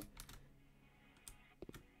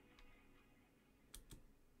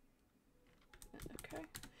 Okay.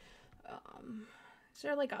 Is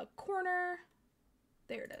there like a corner?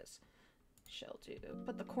 There it is. Shall do.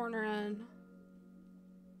 Put the corner in.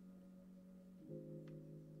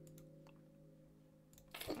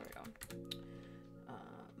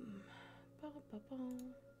 Ba-ba-ba.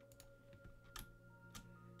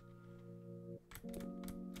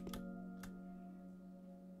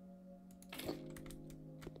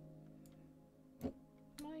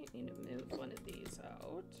 Might need to move one of these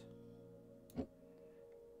out.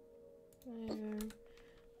 There.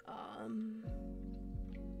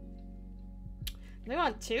 They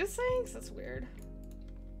want two sinks? That's weird.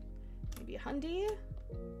 Maybe Hundy?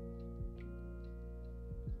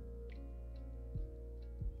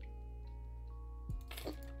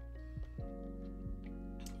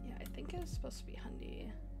 Yeah, I think it was supposed to be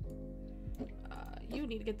Hundy. You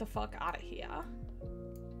need to get the fuck out of here.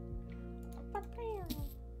 Okay.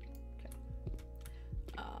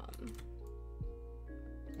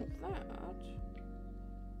 That.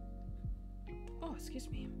 Oh, excuse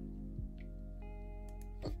me.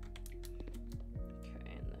 Okay,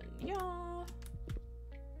 and then yeah.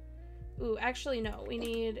 Ooh, actually no, we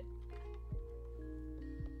need.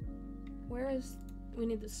 Where is? We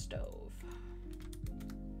need the stove.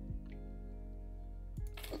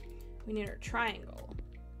 We need our triangle.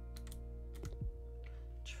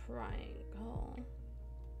 Triangle.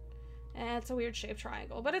 Eh, it's a weird shaped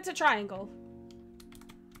triangle, but it's a triangle.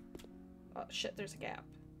 Oh shit, there's a gap.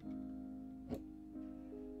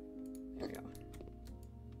 There we go.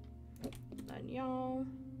 Then y'all.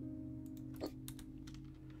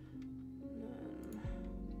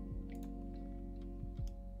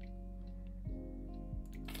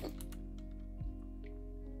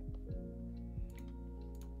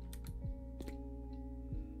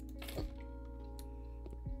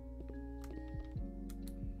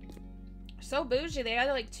 So bougie, they had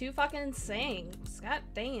like 2 fucking sinks. God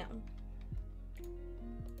damn.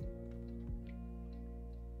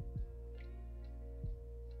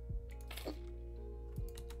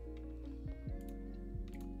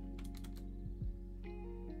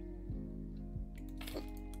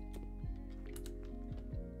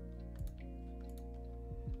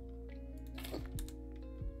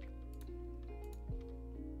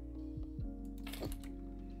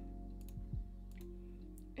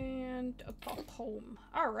 Home.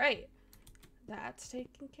 All right, that's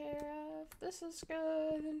taken care of. This is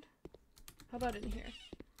good. How about in here?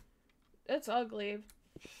 It's ugly.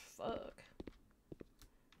 Fuck.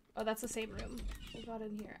 Oh, that's the same room. What about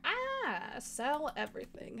in here? Ah, sell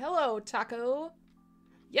everything. Hello, Taco.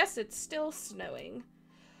 Yes, it's still snowing.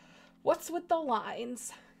 What's with the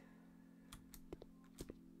lines?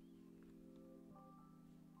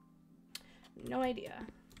 No idea.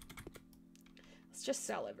 Just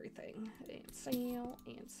sell everything and sell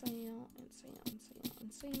and sell and sell and sell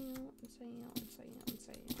and sell and sell and sell and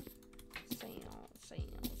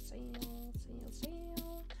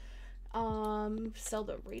sell. Sell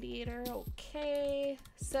the radiator. Okay,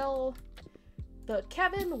 sell the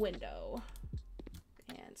Kevin window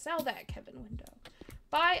and sell that Kevin window.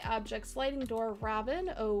 Buy object sliding door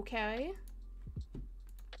Robin. Okay.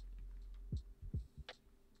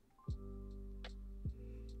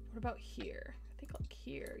 What about here? Like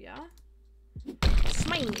here, yeah?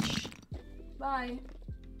 Smash! Bye.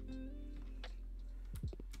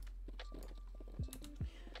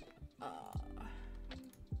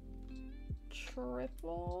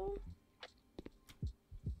 Triple.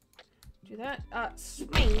 Do that.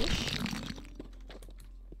 Smash.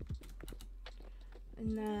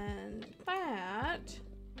 And then that.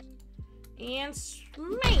 And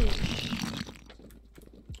smash.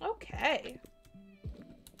 Okay.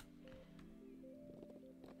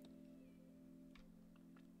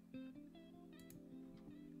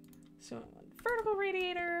 So vertical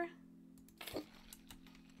radiator,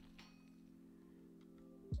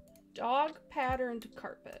 dog patterned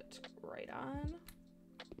carpet, right on.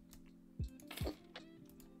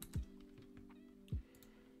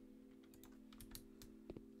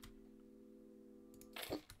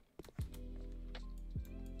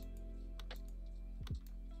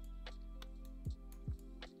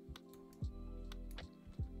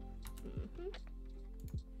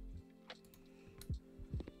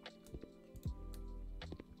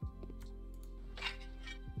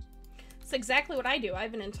 It's exactly what I do. I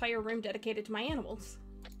have an entire room dedicated to my animals.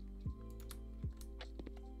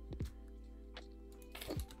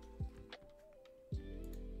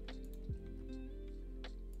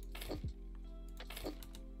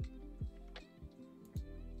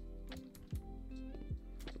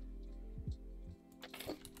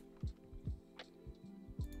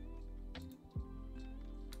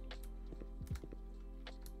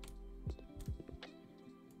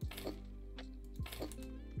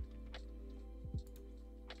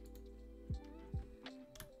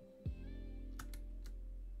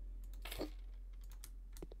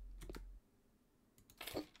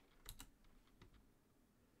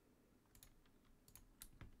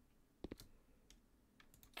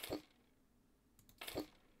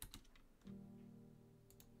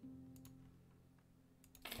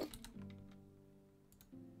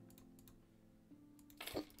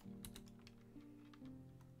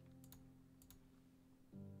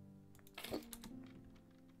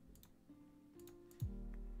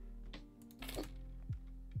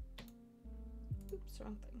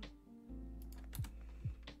 wrong thing.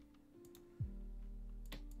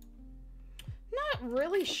 Not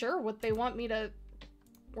really sure what they want me to,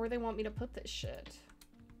 where they want me to put this shit.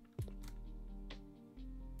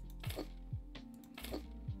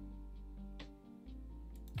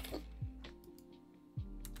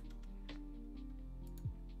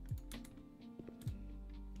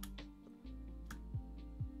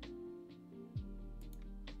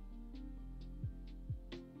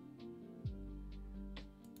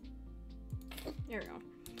 There we go.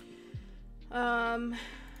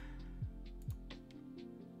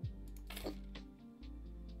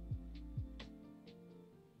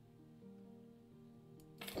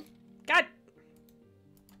 God.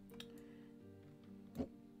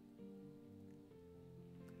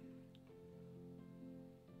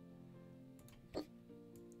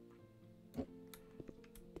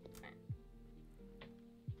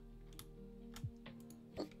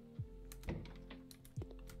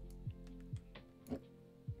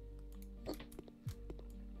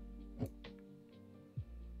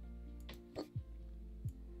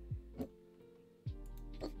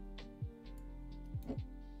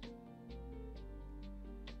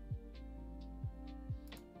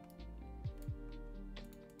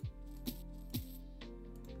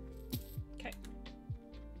 Okay.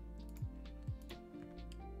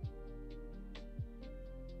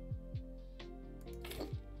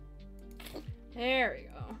 There we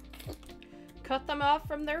go. Cut them off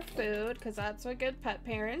from their food, because that's what good pet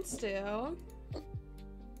parents do.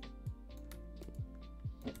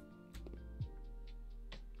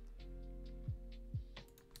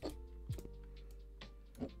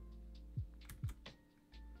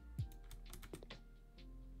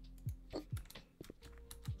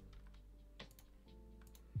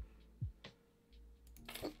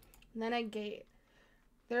 And then a gate.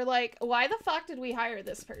 They're like, why the fuck did we hire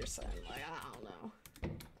this person? Like, I don't know.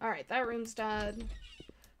 Alright, that room's done.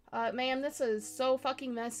 Ma'am, this is so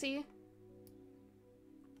fucking messy.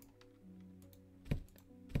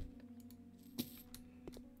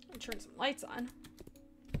 I'll turn some lights on.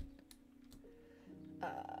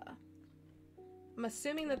 I'm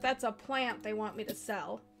assuming that that's a plant they want me to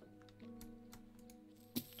sell.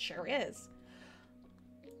 Sure is.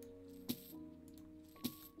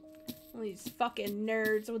 All these fucking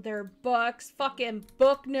nerds with their books. Fucking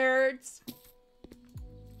book nerds.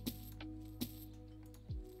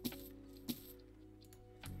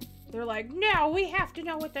 They're like, no, we have to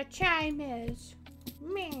know what the chime is.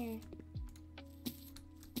 Meh.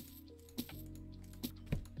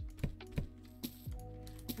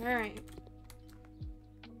 Alright.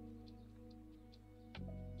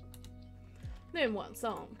 Then want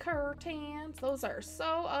some curtains. Those are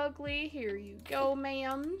so ugly. Here you go,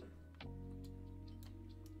 ma'am.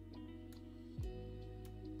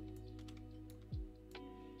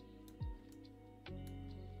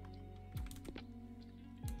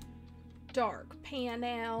 Dark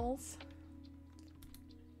panels.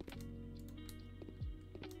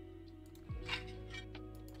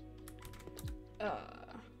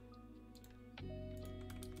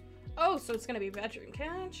 Oh, so it's gonna be bedroom.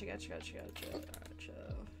 Gotcha.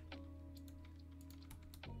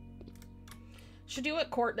 Should do what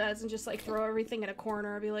Court does and just like throw everything in a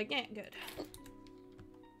corner and be like, yeah, good.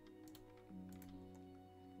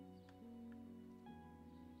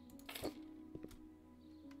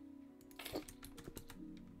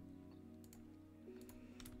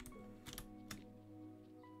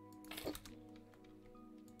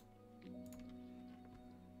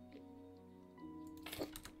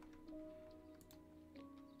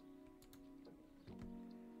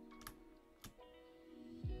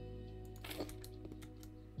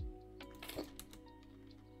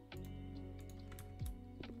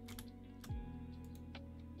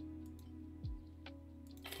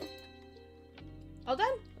 All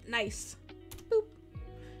done? Nice. Boop.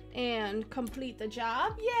 And complete the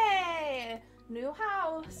job. Yay! New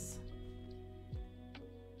house.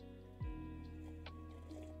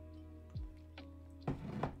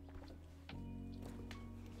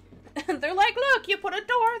 They're like, look, you put a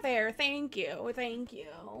door there. Thank you. Thank you.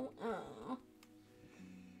 Oh.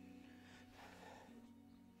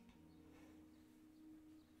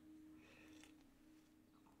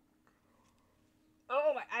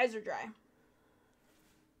 Oh, my eyes are dry.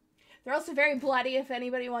 They're also very bloody if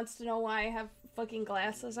anybody wants to know why I have fucking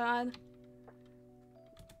glasses on.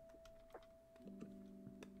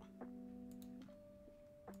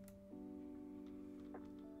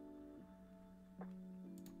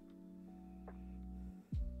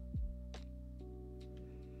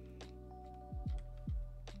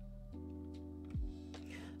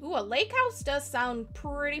 Ooh, a lake house does sound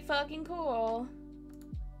pretty fucking cool.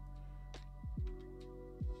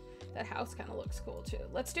 That house kind of looks cool too.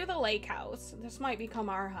 Let's do the lake house. This might become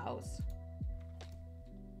our house.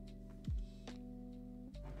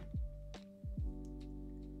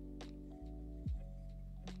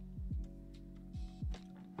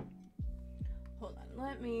 Hold on,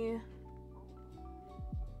 let me...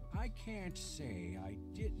 I can't say I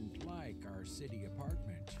didn't like our city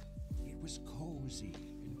apartment. It was cozy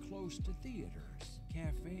and close to theaters,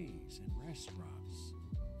 cafes, and restaurants.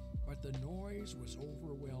 But the noise was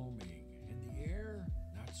overwhelming, and the air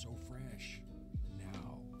not so fresh.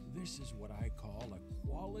 Now, this is what I call a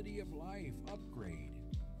quality of life upgrade.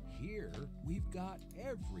 Here, we've got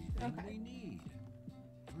everything we need.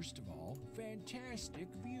 First of all, fantastic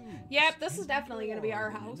views. Yep, this is And definitely gonna be our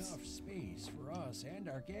more than house. Enough space for us and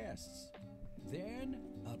our guests. Then,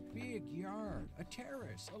 a big yard, a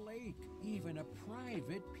terrace, a lake, even a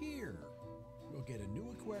private pier. We'll get a new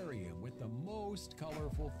aquarium with the most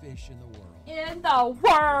colorful fish in the world. In the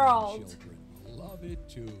world! Children will love it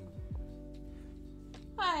too.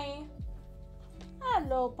 Hi.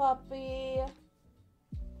 Hello, puppy.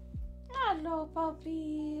 Hello,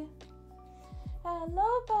 puppy.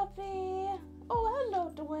 Hello, puppy. Oh, hello,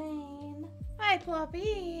 Dwayne. Hi,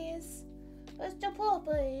 puppies. Mr.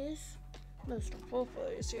 Puppies. Mr.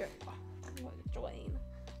 Puppies, here. Look at Dwayne.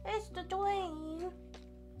 It's the Dwayne.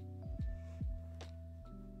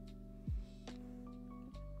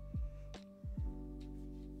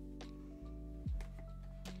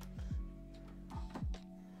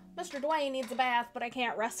 Mr. Dwayne needs a bath, but I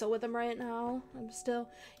can't wrestle with him right now. I'm still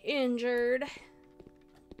injured.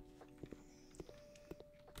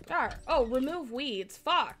 Alright. Oh, remove weeds.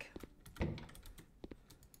 Fuck.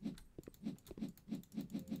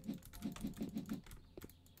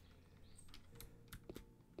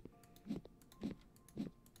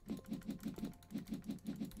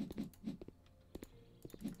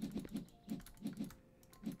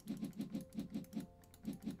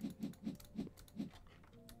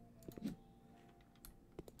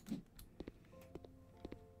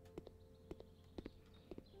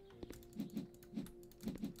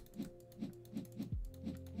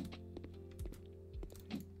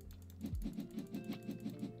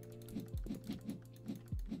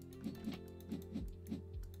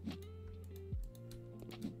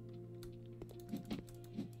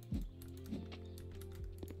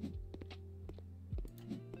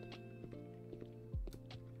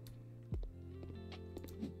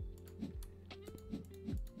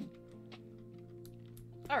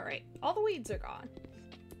 Alright, all the weeds are gone.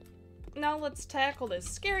 Now let's tackle this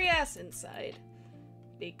scary ass inside.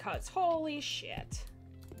 Because holy shit.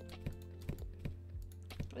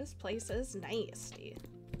 This place is nasty.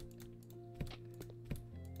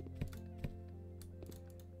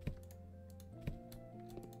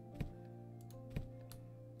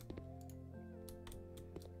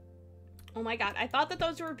 Oh my god, I thought that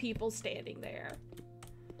those were people standing there.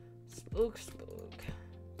 Spook, spook.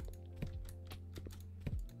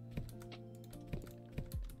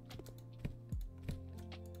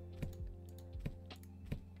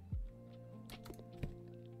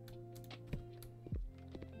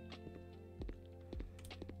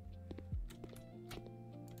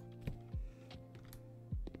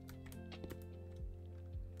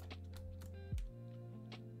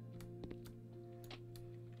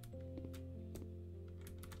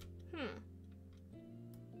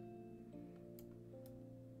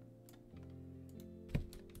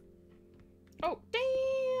 Oh,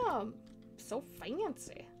 damn! So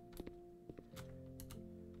fancy.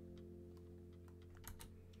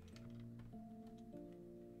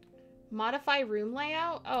 Modify room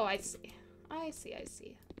layout? Oh, I see. I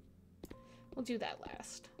see. We'll do that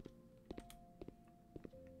last.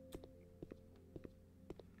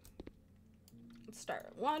 Let's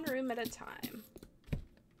start one room at a time.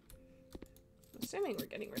 I'm assuming we're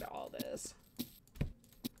getting rid of all this.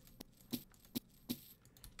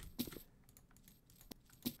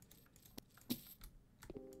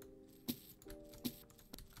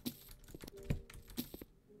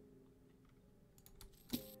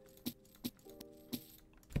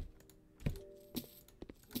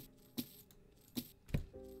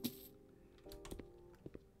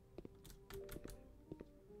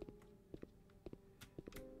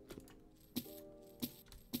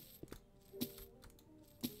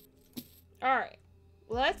 Alright,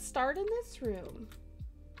 let's start in this room.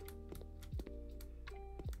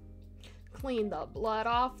 Clean the blood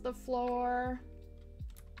off the floor.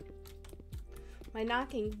 Am I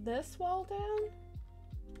knocking this wall down?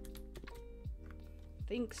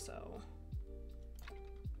 Think so.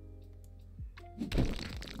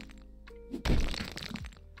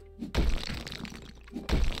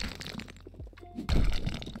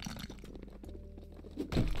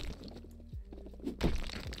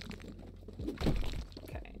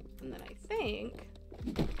 think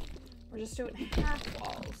we're just doing half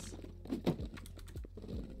walls.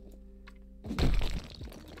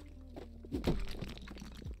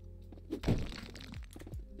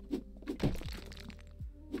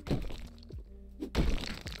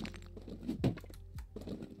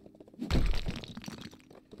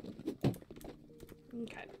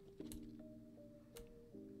 Okay.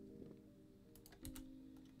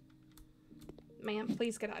 Man,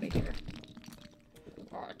 please get out of here.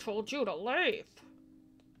 Oh, I told you to leave.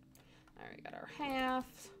 Alright, we got our half.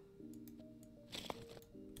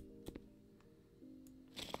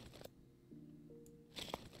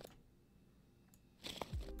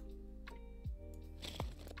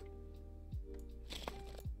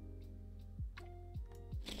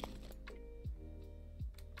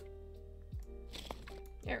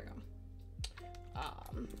 There we go.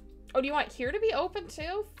 Oh, do you want here to be open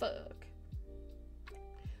too? Fuck.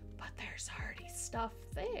 But there's already stuff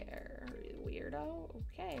there, weirdo.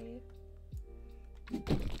 Okay.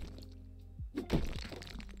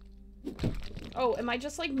 Oh, am I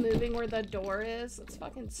just like moving where the door is? That's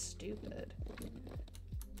fucking stupid.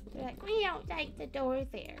 They're like, we don't like the door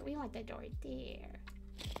there. We want the door there.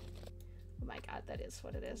 Oh my god, that is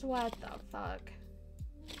what it is. What the fuck?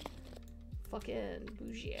 Fucking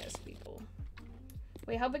bougie ass people.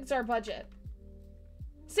 Wait, how big's our budget?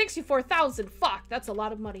 64,000. Fuck, that's a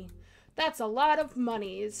lot of money. That's a lot of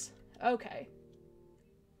monies. Okay.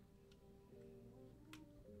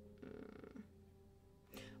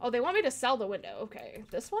 Oh, they want me to sell the window. Okay,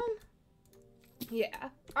 this one? Yeah.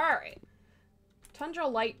 Alright. Tundra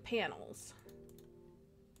light panels.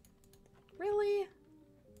 Really?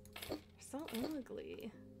 They're so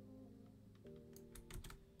ugly.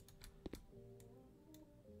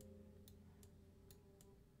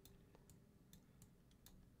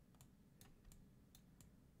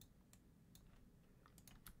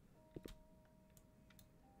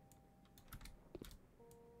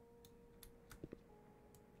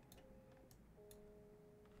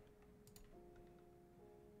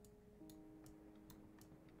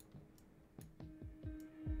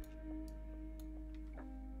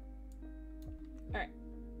 Alright.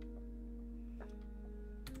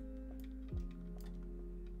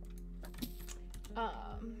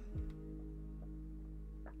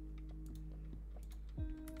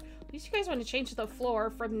 At least you guys want to change the floor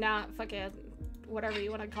from not fucking whatever you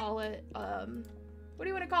want to call it. What do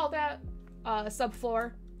you want to call that?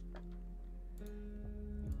 Subfloor.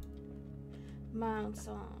 Mount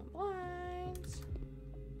some blinds.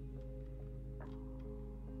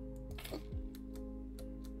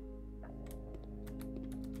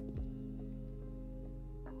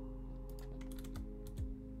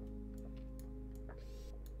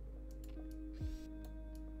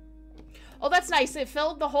 Oh, that's nice. It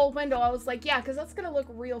filled the whole window. I was like, yeah, because that's going to look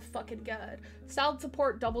real fucking good. Solid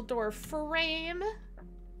support double door frame.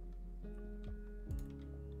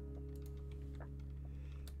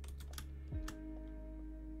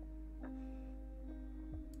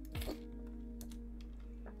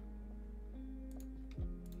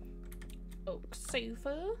 Oak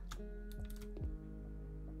sofa.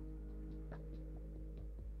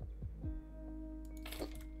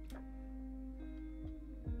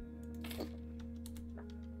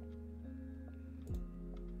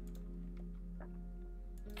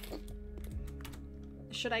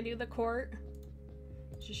 Should I do the court?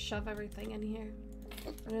 Just shove everything in here.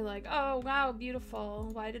 And they're like, oh wow,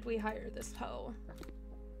 beautiful. Why did we hire this hoe?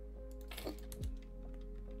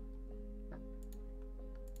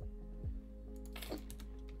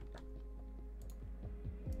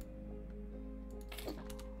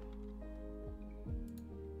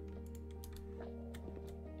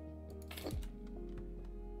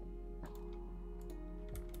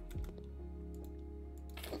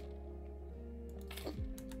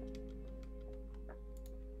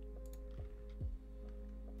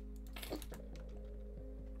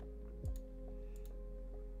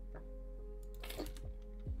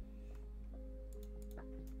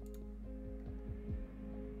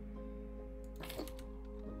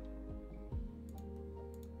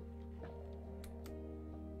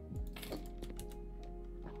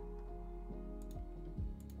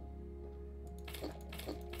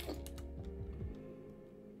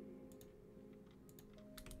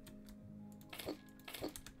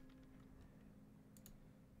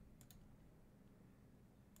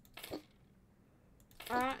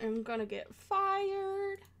 I am gonna get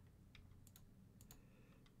fired.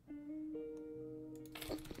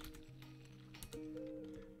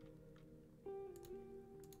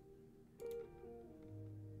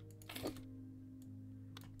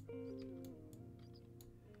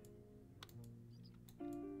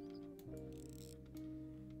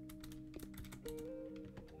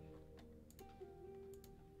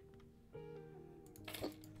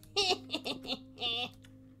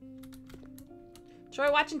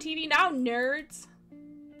 Enjoy watching TV now, nerds.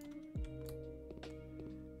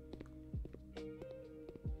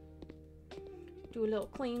 Do a little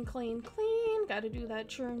clean, clean, clean. Gotta do that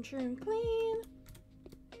churn, churn, clean.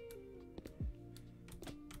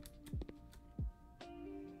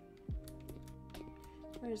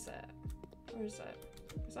 Where's that? Where's that?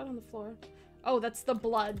 Is that on the floor? Oh, that's the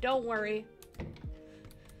blood. Don't worry.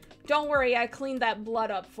 Don't worry, I cleaned that blood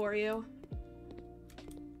up for you.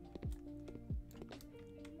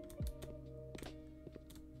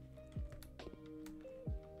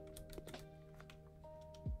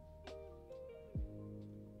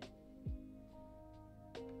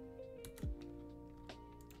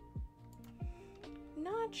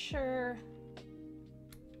 Not sure.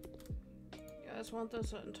 You guys want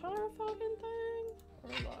this entire fucking thing? Or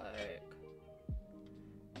like...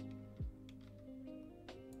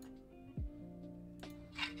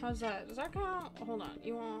 How's that? Does that count? Hold on.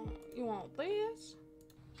 You want this?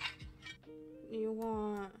 You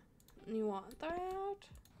want that?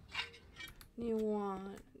 You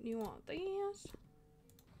want this?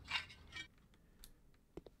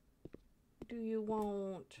 Do you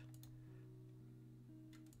want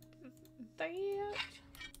that?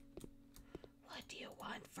 What do you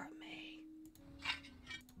want from me?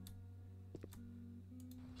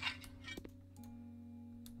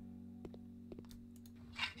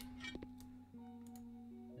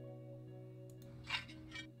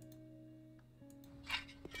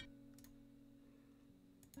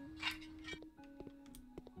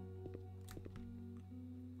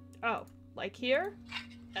 Oh, like here?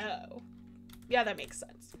 Oh. Yeah, that makes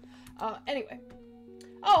sense. Anyway.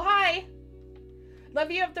 Oh, hi! Love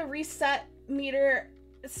you have the reset meter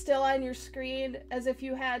still on your screen as if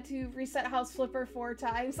you had to reset House Flipper 4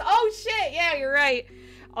 times. Oh, shit! Yeah, you're right.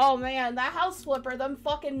 Oh, man, that House Flipper, them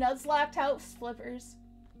fucking Nuzlocke House Flippers.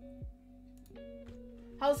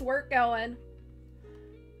 How's work going?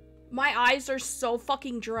 My eyes are so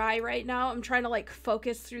fucking dry right now. I'm trying to, like,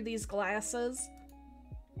 focus through these glasses.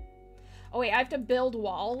 Oh, wait, I have to build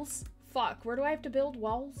walls? Fuck, where do I have to build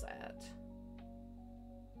walls at?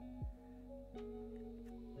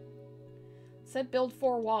 It said build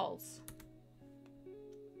 4 walls.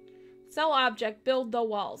 Sell object, build the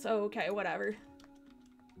walls. Oh, okay, whatever.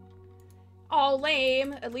 Oh,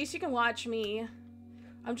 lame. At least you can watch me.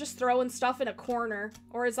 I'm just throwing stuff in a corner.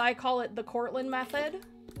 Or as I call it, the Cortland method.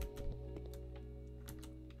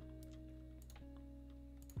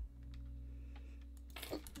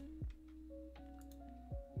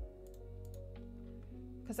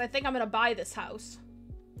 Because I think I'm going to buy this house.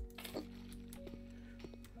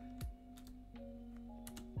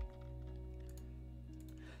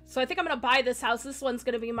 So I think I'm going to buy this house. This one's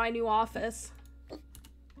going to be my new office.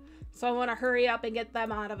 So I want to hurry up and get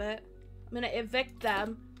them out of it. I'm going to evict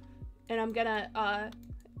them. And I'm going to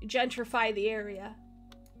gentrify the area.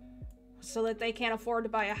 So that they can't afford to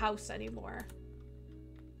buy a house anymore.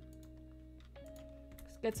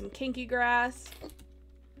 Let's get some kinky grass.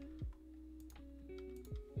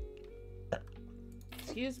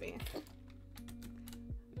 Excuse me.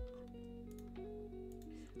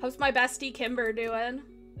 How's my bestie Kimber doing?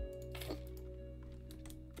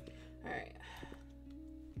 Alright.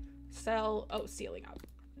 Sell. Oh, ceiling up.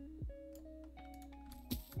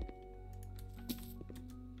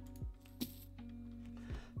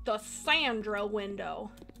 The Sandra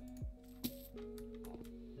window.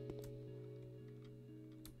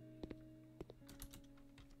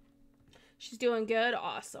 She's doing good.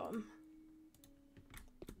 Awesome.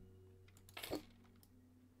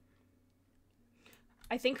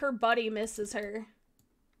 I think her buddy misses her.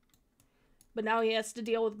 But now he has to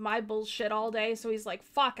deal with my bullshit all day, so he's like,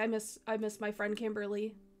 fuck, I miss my friend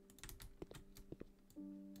Kimberly.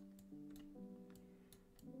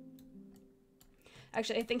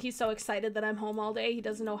 Actually, I think he's so excited that I'm home all day, he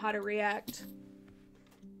doesn't know how to react.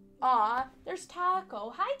 Aw, there's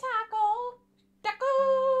Taco. Hi, Taco!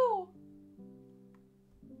 Taco!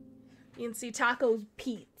 You can see Taco's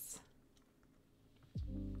Pete's.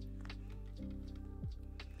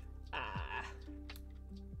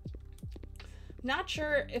 Not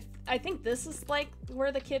sure if... I think this is, like,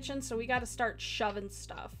 where the kitchen, so we gotta start shoving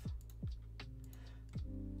stuff.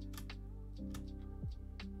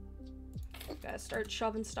 Gotta start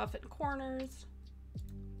shoving stuff in corners.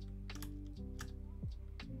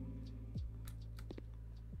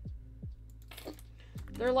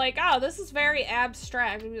 They're like, oh, this is very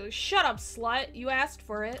abstract. And we're like, shut up, slut. You asked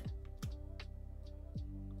for it.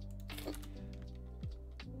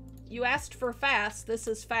 You asked for fast. This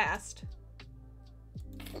is fast.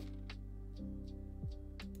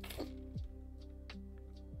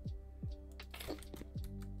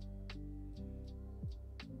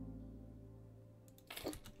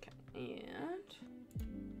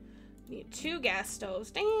 Need 2 gas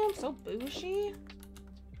stoves. Damn, so bougie.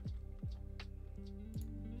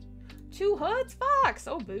 2 hoods? Fuck,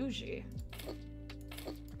 so bougie.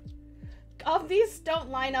 These don't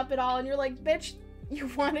line up at all, and you're like, bitch, you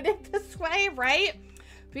wanted it this way, right?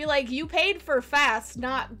 Be like, you paid for fast,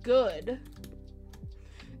 not good.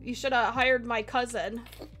 You should have hired my cousin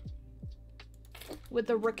with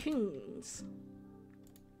the raccoons.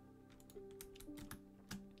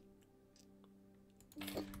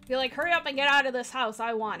 Be like, hurry up and get out of this house.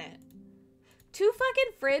 I want it. 2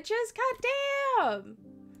 fucking fridges? God damn.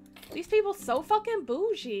 These people so fucking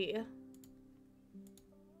bougie.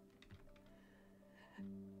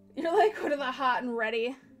 You're like, what are the hot and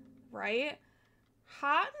ready? Right?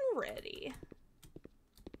 Hot and ready.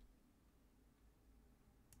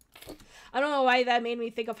 I don't know why that made me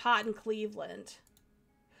think of Hot in Cleveland.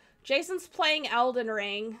 Jason's playing Elden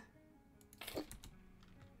Ring.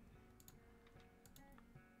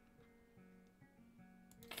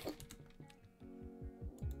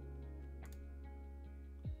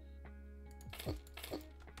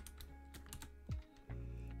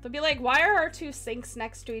 They'll be like, why are our 2 sinks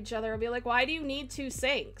next to each other? I'll be like, why do you need 2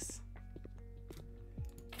 sinks?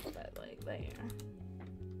 But like, there.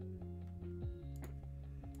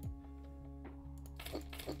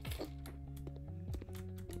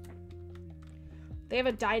 They have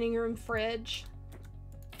a dining room fridge.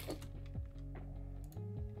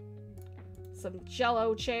 Some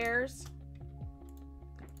Jello chairs.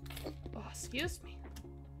 Oh, excuse me.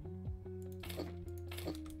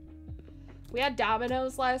 We had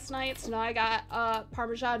Domino's last night, so now I got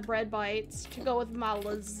Parmesan bread bites to go with my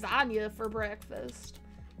lasagna for breakfast.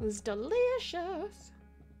 It was delicious.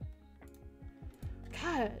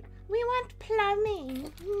 God, we want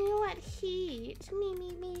plumbing. We want heat. Me,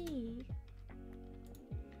 me, me.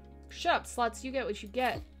 Shut up, sluts. You get what you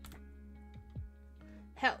get.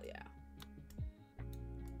 Hell yeah.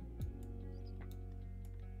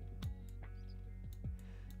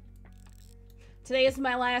 Today is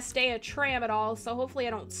my last day of Tramadol, so hopefully I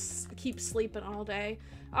don't keep sleeping all day.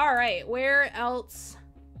 Alright, where else?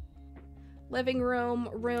 Living room,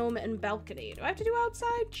 room, and balcony. Do I have to do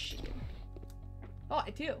outside? Shit. Oh, I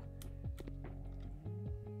do.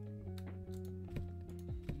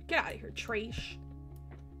 Get out of here, Trash.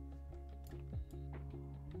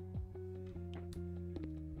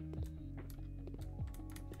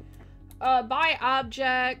 Buy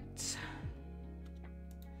object.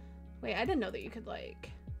 Wait, I didn't know that you could,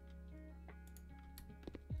 like...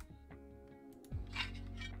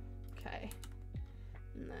 Okay.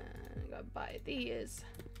 And then I gotta buy these.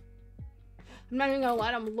 I'm not even gonna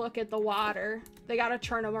let them look at the water. They gotta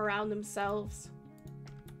turn them around themselves.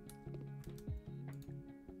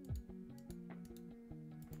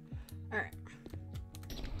 Alright.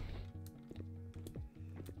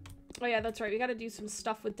 Oh yeah, that's right. We gotta do some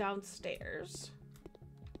stuff with downstairs.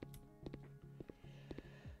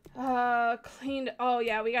 Cleaned. Oh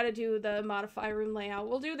yeah, we gotta do the modify room layout.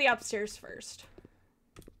 We'll do the upstairs first.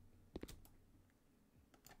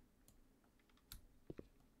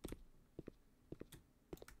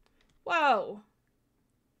 Whoa.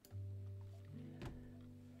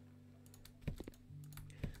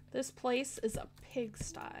 This place is a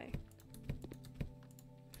pigsty.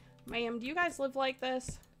 Ma'am, do you guys live like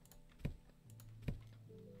this?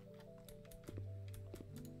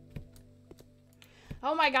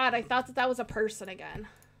 Oh my god, I thought that that was a person again.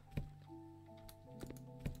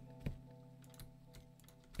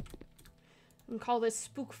 And call this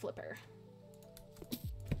Spook Flipper.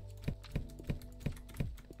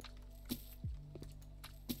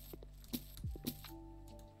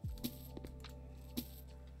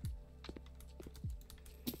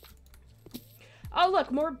 Oh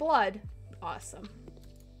look, more blood. Awesome.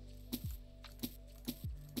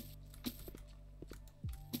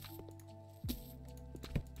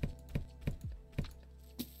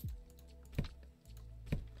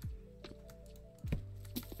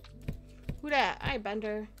 Who dat? Hi,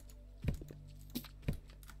 Bender.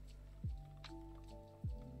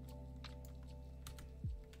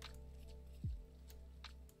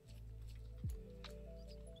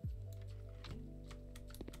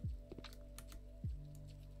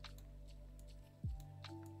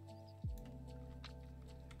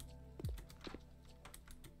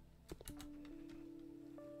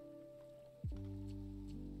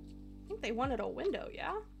 I think they wanted a window,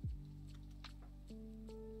 yeah?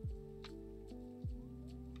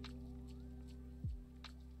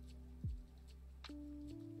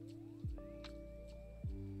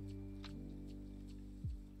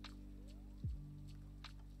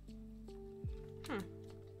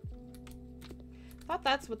 Thought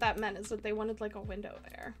that's what that meant, is that they wanted like a window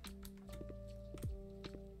there.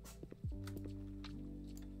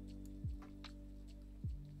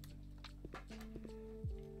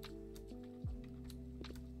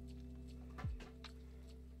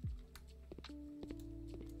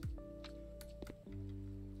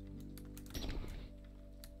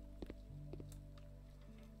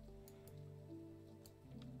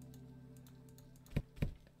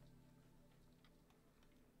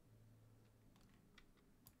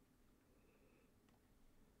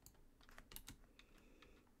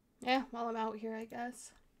 Yeah, while I'm out here, I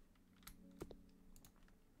guess.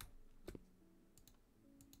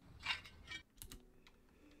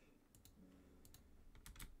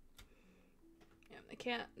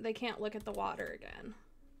 Yeah, they can't look at the water again.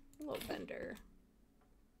 Little bender.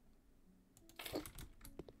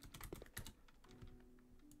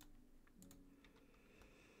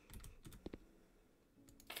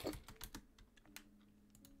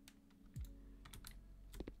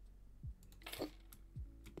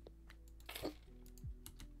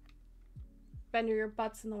 Bender, your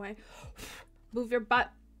butt's in the way. Move your butt.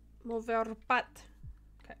 Move your butt.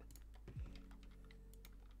 Okay.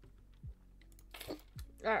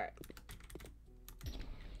 Alright.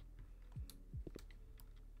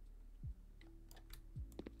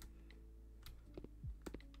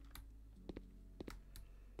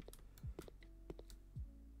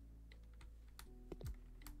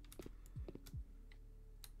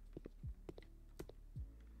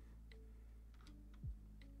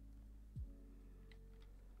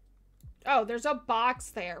 Oh, there's a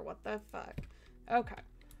box there. What the fuck? Okay.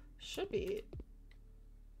 Should be.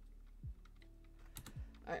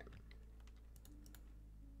 Alright.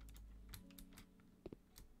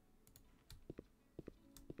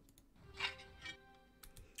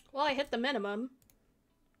 Well, I hit the minimum.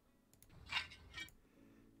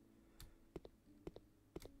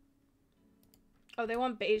 Oh, they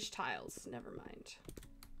want beige tiles. Never mind.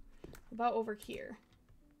 What about over here?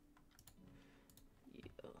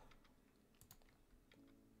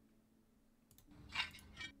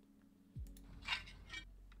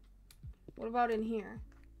 What about in here?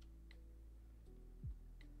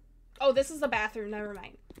 Oh, this is the bathroom. Never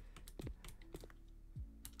mind.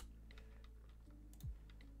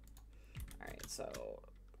 Alright, so...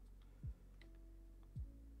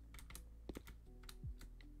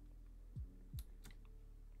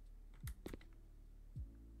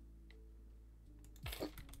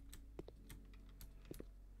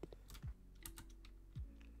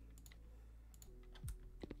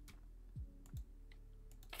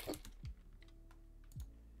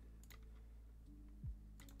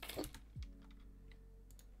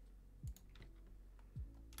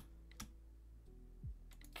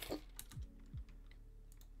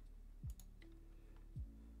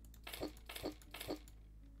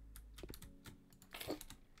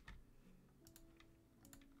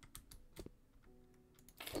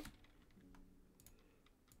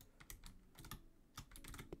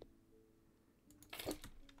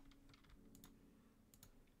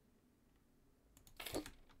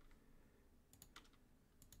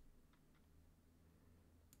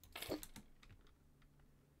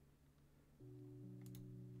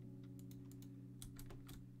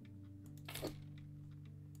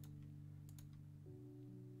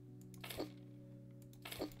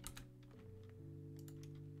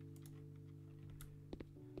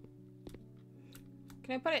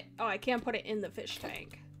 Can I put it? Oh, I can't put it in the fish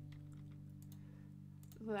tank.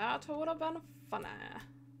 That would have been funny.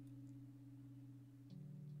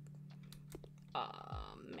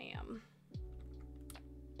 Ma'am.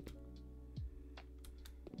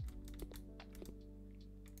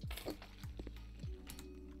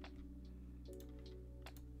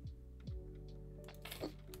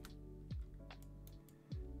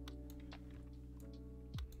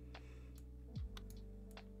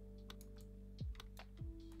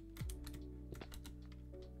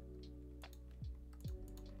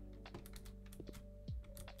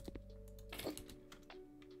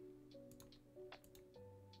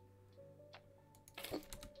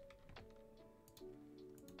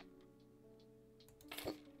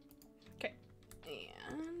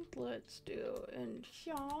 Let's do in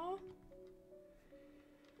here.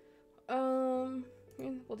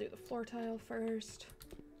 We'll do the floor tile first.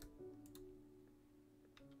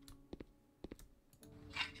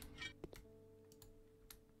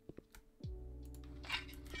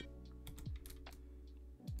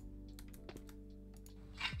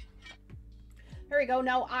 There we go.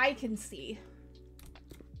 Now I can see.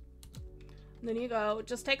 And then you go,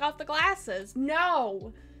 just take off the glasses.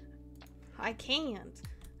 No, I can't.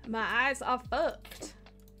 My eyes are fucked.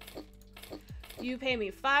 You pay me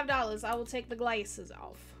 $5, I will take the glasses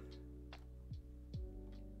off.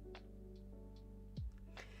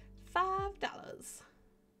 $5.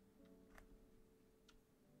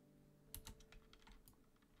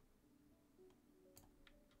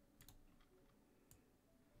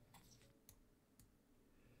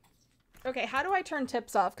 Okay, how do I turn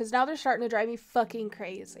tips off? Because now they're starting to drive me fucking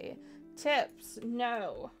crazy. Tips,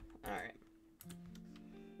 no. All right.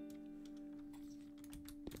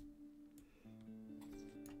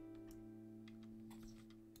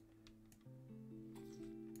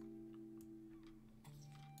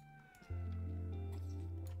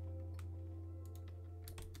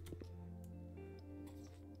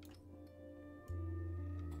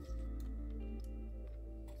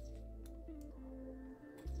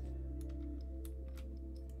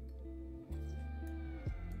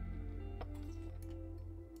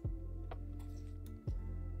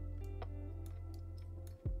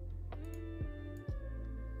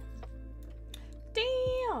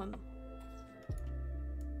 Damn.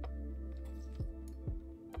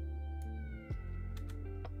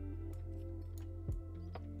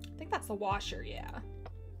 I think that's the washer, yeah.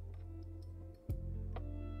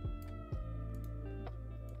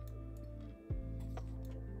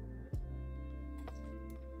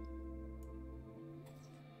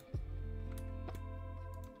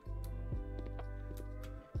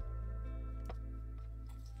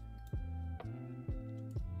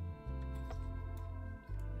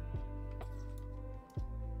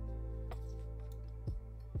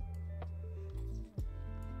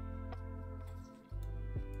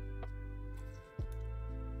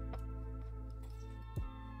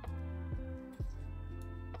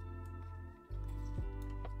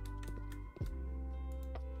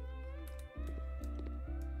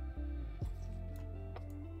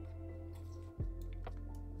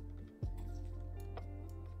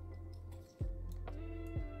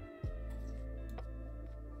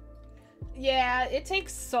 Yeah, it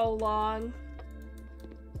takes so long.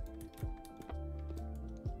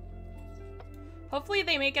 Hopefully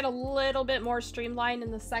they make it a little bit more streamlined in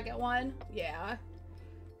the second one. Yeah.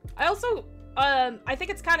 I also, I think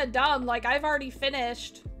it's kind of dumb. Like, I've already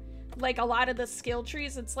finished, like, a lot of the skill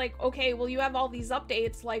trees. It's like, okay, well, you have all these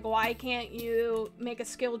updates. Like, why can't you make a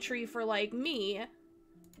skill tree for, like, me?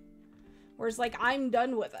 Whereas, like, I'm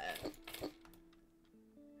done with it.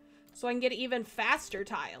 So I can get even faster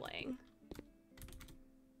tiling.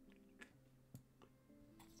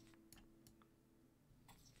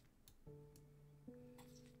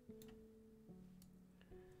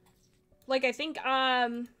 Like, I think,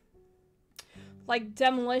 like,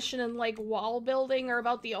 demolition and, like, wall building are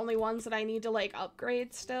about the only ones that I need to, like,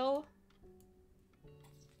 upgrade still.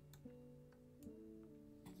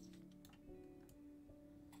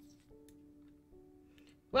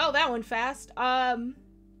 Well, that went fast. What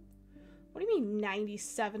do you mean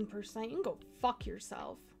 97%? You can go fuck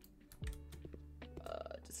yourself.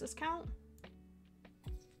 Does this count?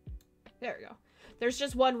 There we go. There's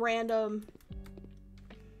just one random...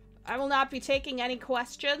 I will not be taking any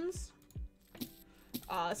questions.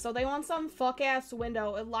 So they want some fuck-ass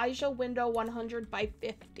window. Elijah window 100 by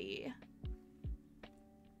 50.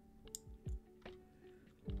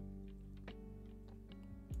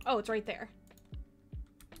 Oh, it's right there.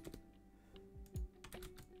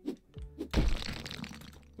 There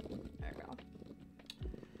we go.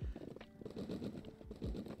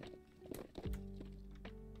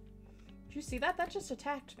 Did you see that? That just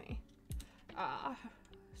attacked me.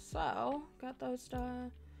 So, got those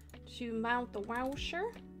to mount the washer,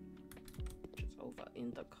 which is over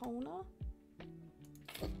in the corner.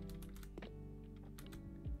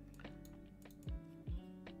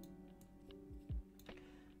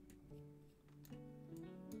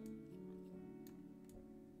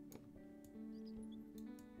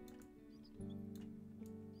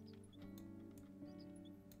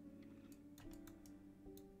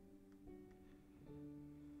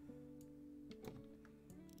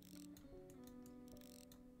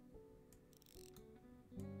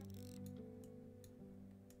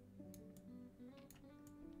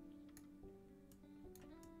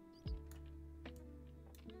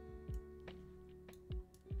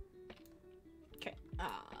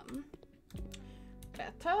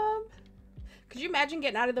 Bathtub? Could you imagine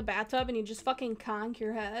getting out of the bathtub and you just fucking conk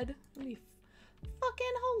your head? That'd be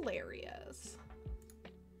fucking hilarious.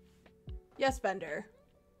 Yes, Bender.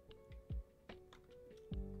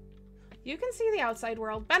 You can see the outside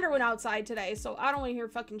world. Bender went outside today, so I don't want to hear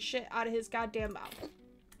fucking shit out of his goddamn mouth.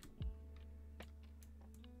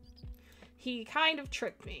 He kind of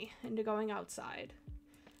tricked me into going outside.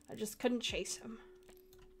 I just couldn't chase him.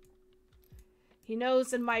 He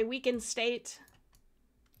knows in my weakened state,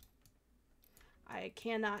 I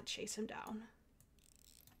cannot chase him down.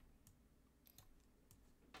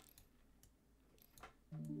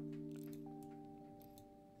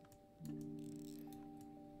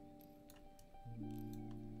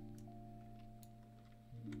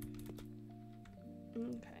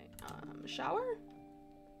 Okay, shower?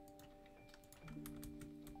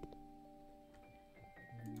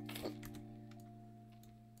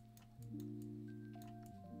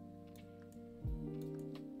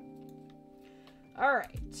 All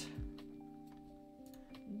right.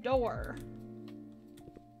 Door.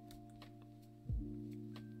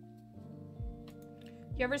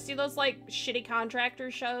 You ever see those, like, shitty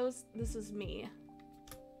contractor shows? This is me.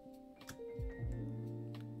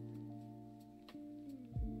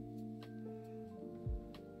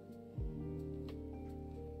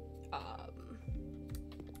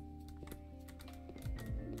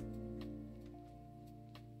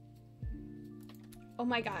 Oh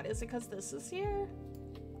my god, is it because this is here?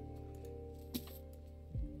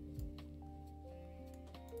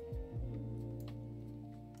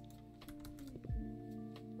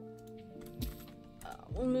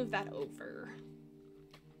 we'll move that over.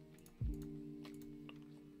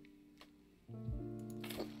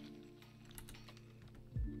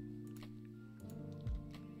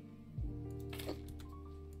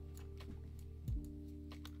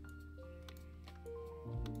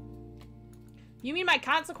 You mean my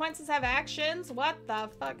consequences have actions? What the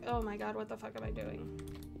fuck? Oh my god, what the fuck am I doing?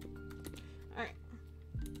 Alright.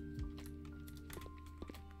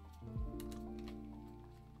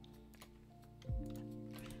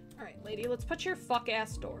 Alright, lady, let's put your fuck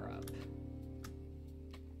ass door up.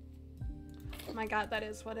 Oh my god, that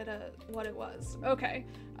is what it was. Okay.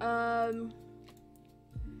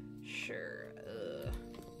 Sure.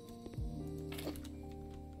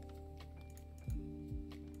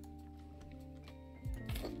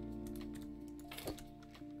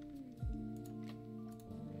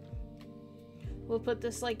 We'll put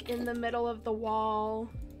this like in the middle of the wall.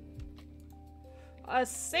 A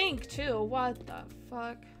sink too. What the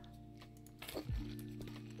fuck?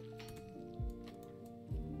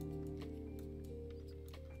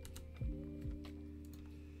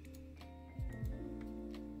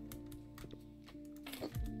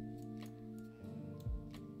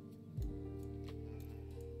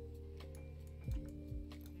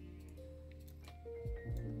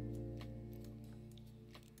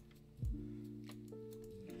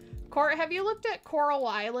 Have you looked at Coral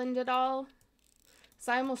Island at all?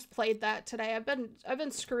 So I almost played that today. I've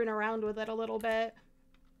been screwing around with it a little bit.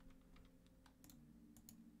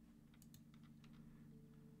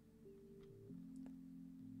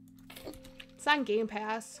 It's on Game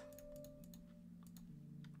Pass.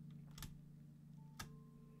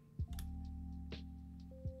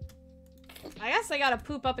 I guess I gotta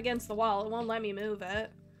poop up against the wall. It won't let me move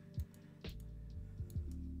it.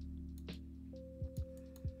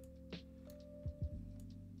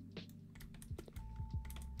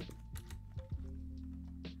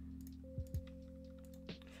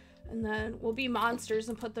 And then we'll be monsters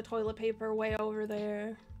and put the toilet paper way over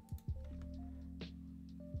there.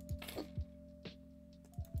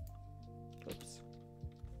 Oops.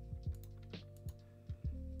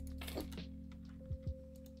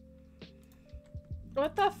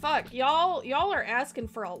 What the fuck? Y'all are asking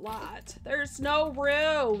for a lot. There's no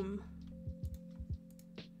room.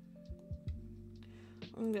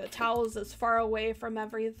 The towels as far away from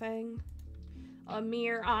everything. A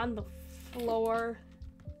mirror on the floor.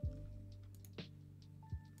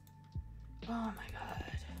 Oh my god.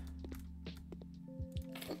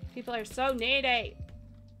 People are so needy.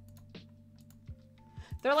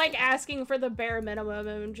 They're like asking for the bare minimum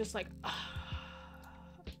and I'm just like,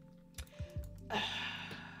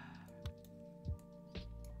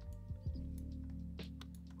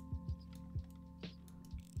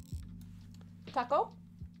 Taco?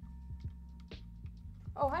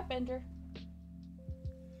 Oh, hi, Bender.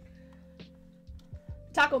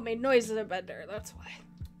 Taco made noises at Bender, that's why.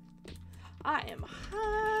 I am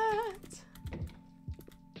hot.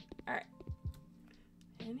 Alright.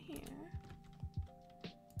 In here.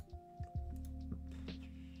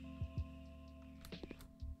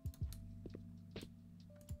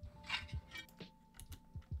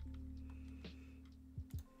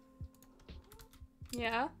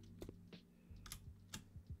 Yeah.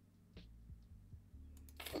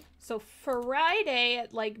 So Friday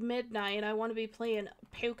at like midnight, I want to be playing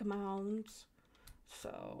Pokemons.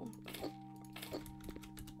 So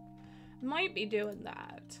might be doing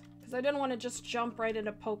that because I didn't want to just jump right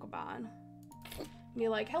into Pokemon. Be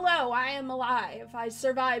like, hello, I am alive. I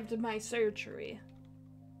survived my surgery.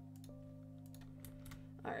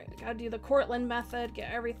 Alright, gotta do the Cortland method,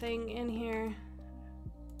 get everything in here.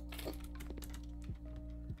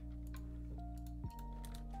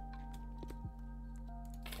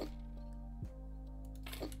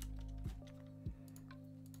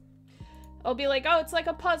 I'll be like, oh, it's like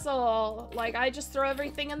a puzzle. Like, I just throw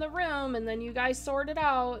everything in the room and then you guys sort it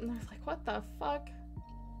out. And they're like, what the fuck?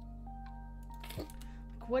 Like,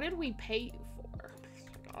 what did we pay you for?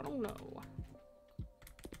 I don't know.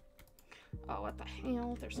 Oh, what the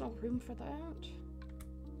hell? There's no room for that.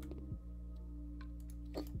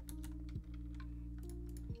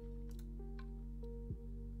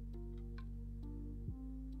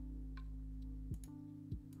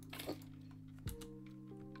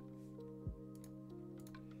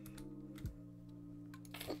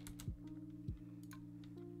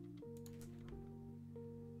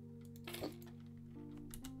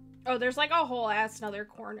 Oh, there's like a whole ass another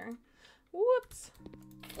corner. Whoops.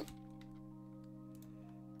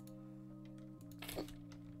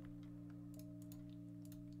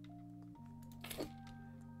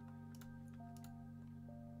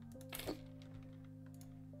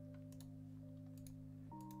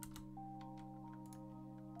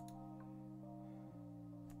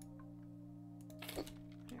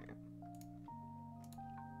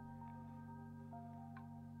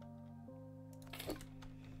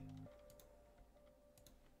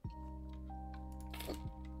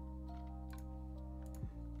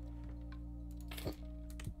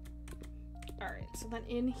 Alright, so then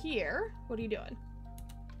in here, what are you doing?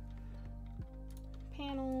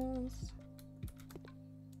 Panels.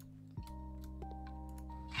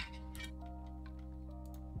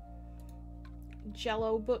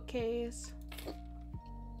 Jello bookcase.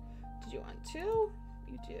 Did you want two?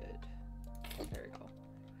 You did. There we go.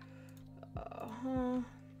 Uh-huh.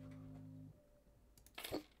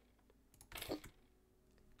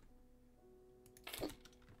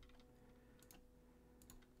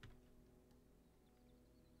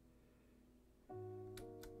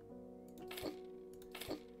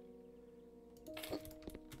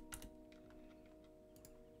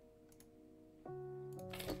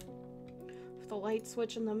 The light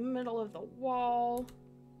switch in the middle of the wall.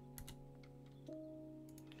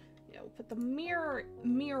 Yeah, we'll put the mirror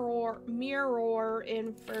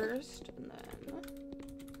in first, and then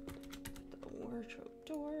the wardrobe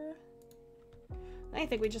door. I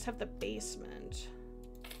think we just have the basement.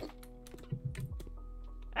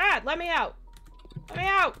 Ah, let me out! Let me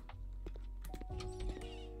out!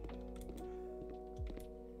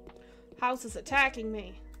 House is attacking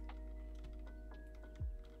me.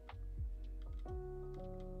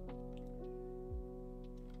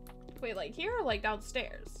 Wait, like here or like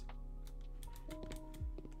downstairs?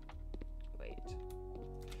 Wait.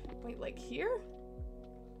 Wait, like here?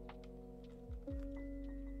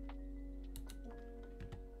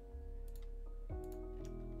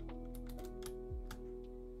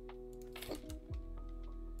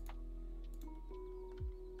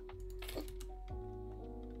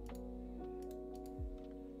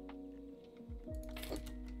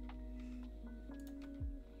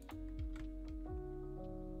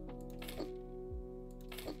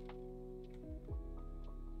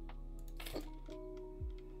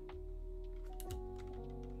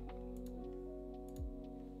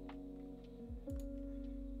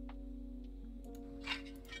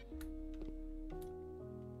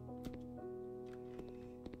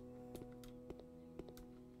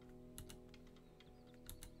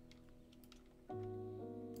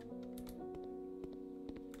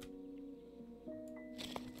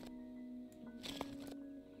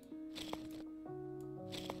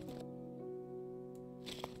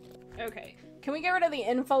 Okay. Can we get rid of the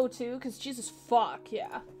info too? Because Jesus fuck,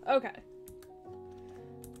 yeah. Okay.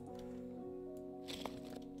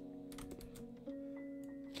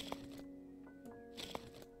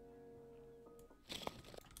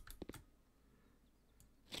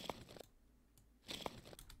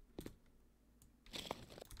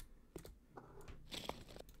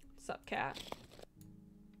 What's up, cat?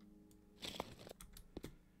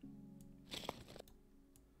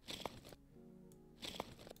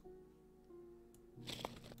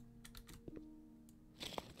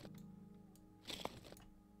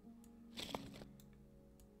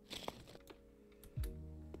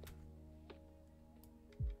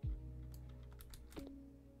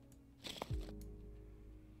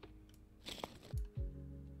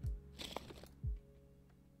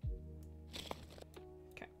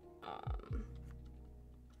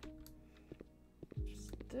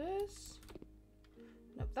 This?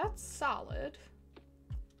 No, that's solid.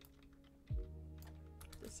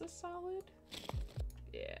 This is solid?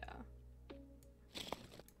 Yeah.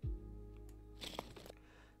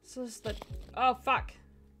 So this is the... Oh, fuck.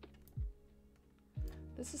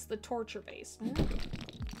 This is the torture basement.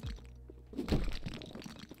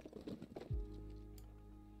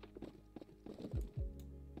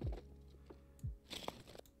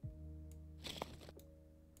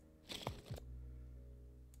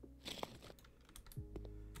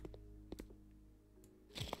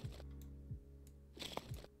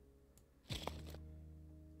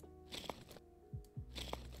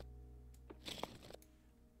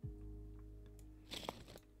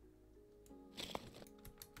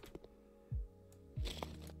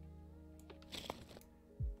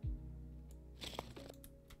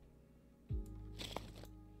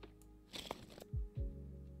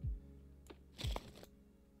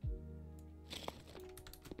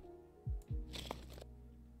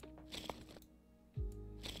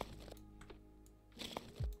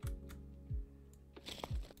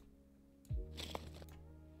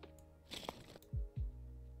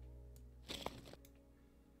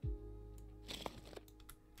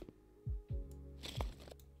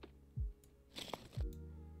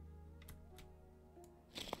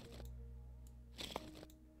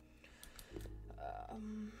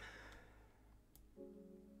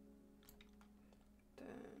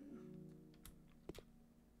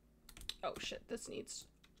 Oh shit, this needs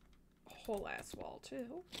a whole ass wall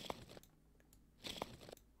too.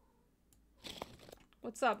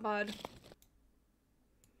 What's up, bud?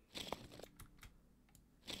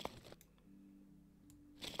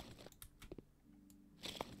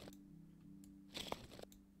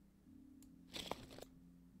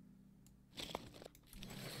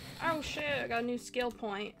 Oh shit, I got a new skill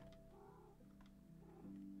point.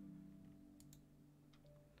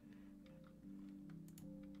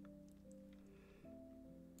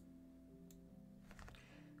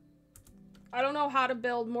 I don't know how to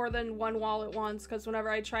build more than one wall at once, because whenever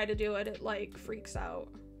I try to do it, it like freaks out.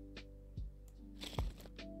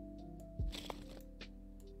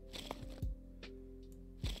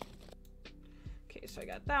 Okay, so I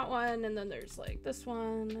got that one, and then there's like this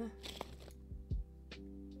one.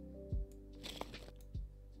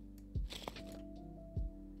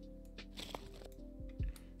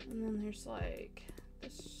 And then there's like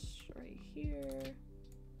this right here.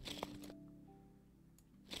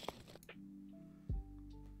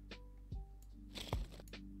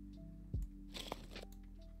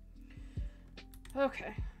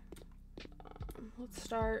 Okay. Let's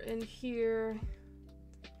start in here.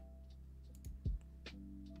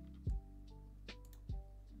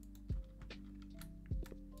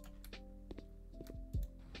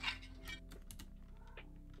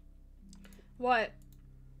 What?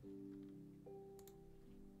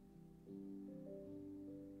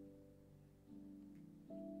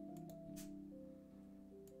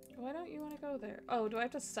 Why don't you want to go there? Oh, do I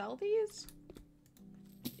have to sell these?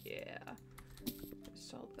 Yeah.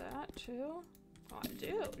 Sell that too? Oh, I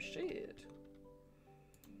do. Shit.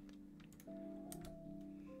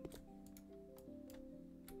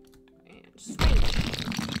 And swing.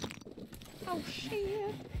 Oh,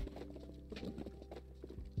 shit.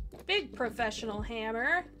 Big professional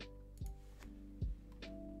hammer.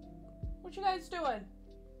 What you guys doing?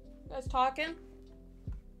 You guys talking?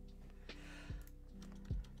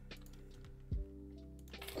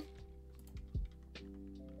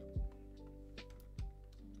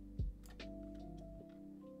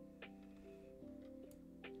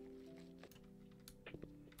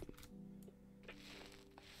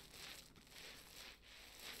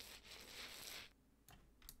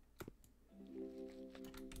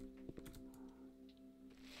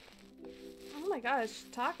 Oh my gosh,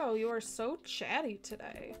 Taco, you are so chatty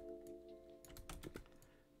today.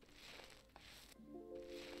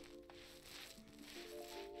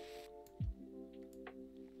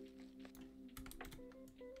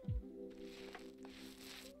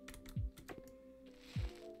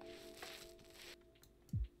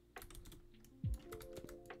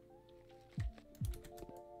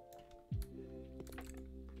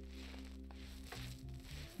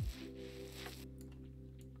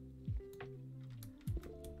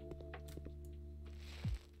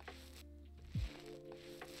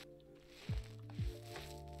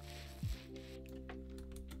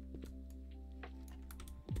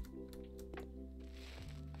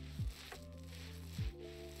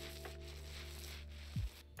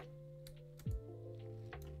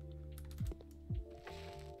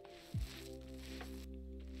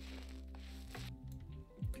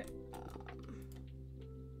 Okay.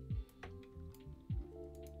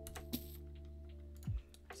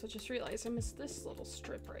 So just realized I missed this little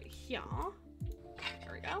strip right here.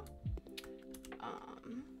 There we go.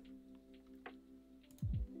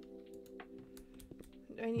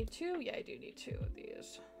 Do I need two? Yeah, I do need two of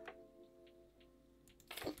these.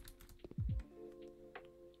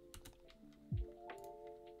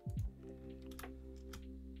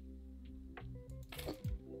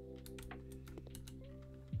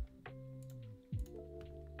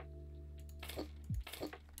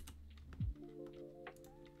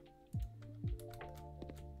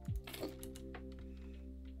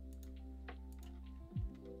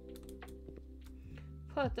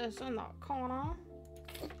 Put this in the corner.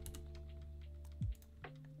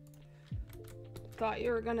 Thought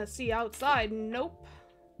you were gonna see outside. Nope.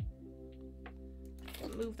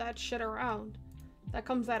 Move that shit around. That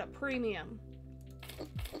comes at a premium.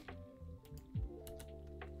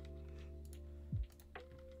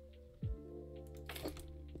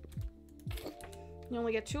 You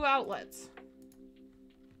only get 2 outlets.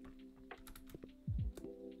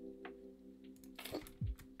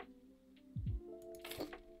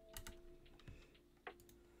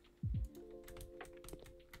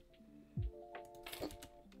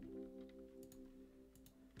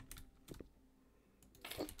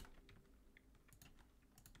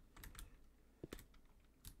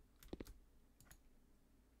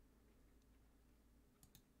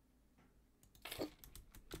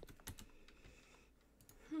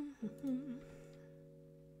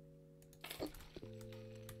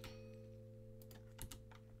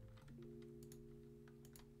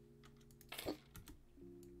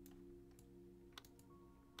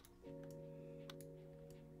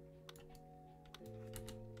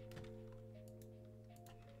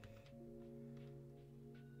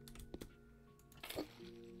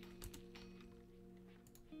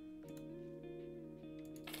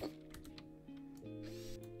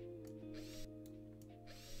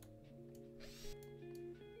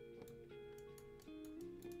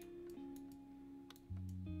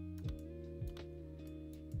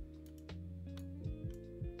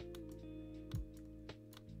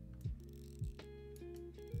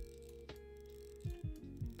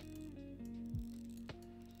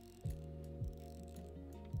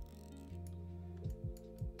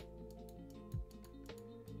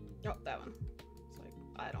 Oh, that one. It's like,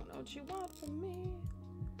 I don't know what you want from me.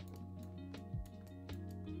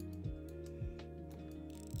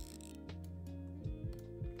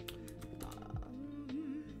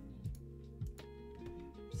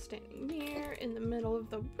 Standing near in the middle of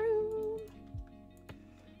the room.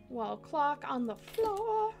 Wall clock on the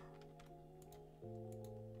floor.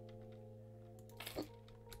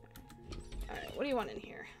 Alright, what do you want in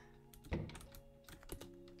here?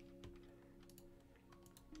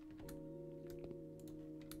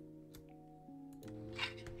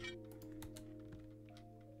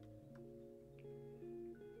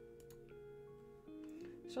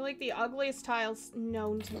 So like the ugliest tiles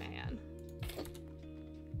known to man.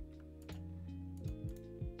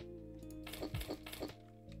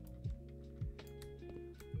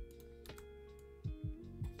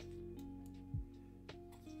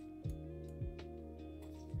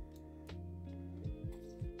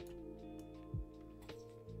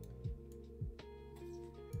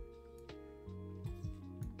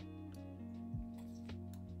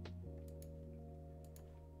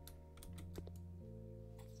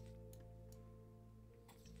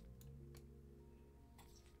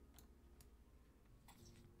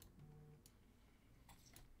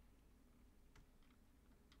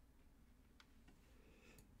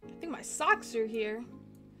 I think my socks are here.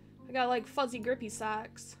 I got like fuzzy grippy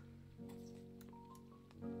socks.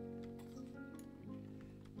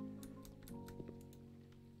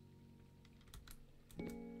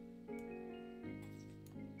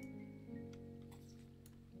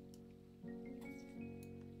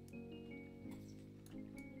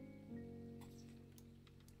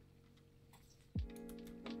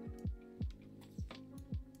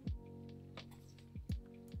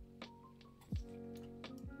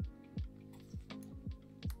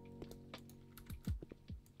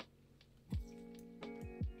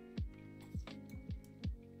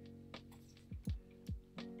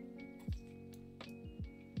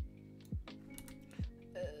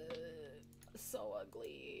 So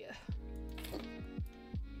ugly.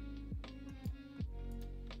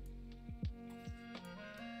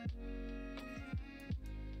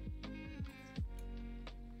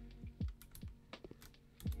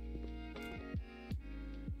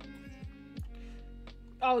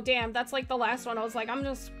 Oh damn, that's like the last one. I was like, I'm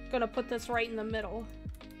just gonna put this right in the middle.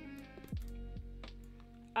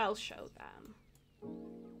 I'll show them.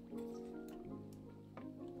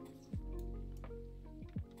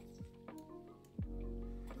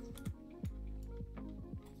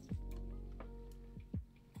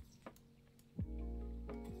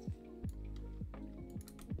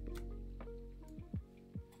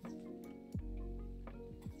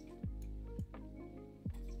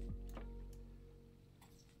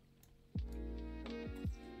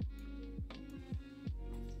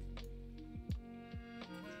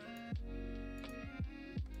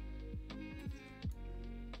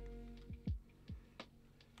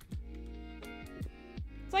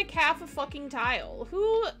 It's like half a fucking tile.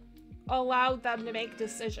 Who allowed them to make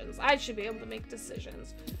decisions? I should be able to make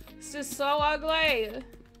decisions. This is so ugly.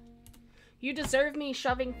 You deserve me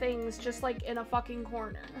shoving things just like in a fucking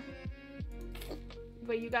corner.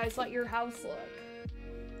 But you guys let your house look.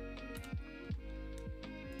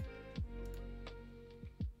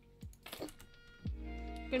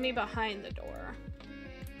 Gonna be behind the door.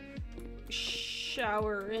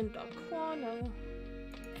 Shower in the corner.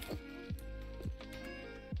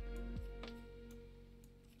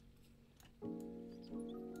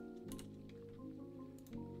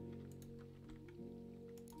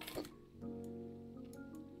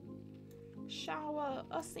 Shower,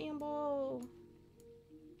 assemble.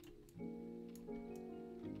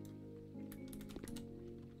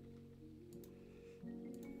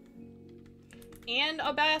 And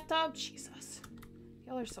a bathtub. Jesus.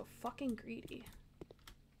 Y'all are so fucking greedy.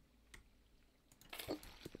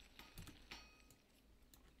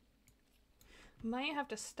 Might have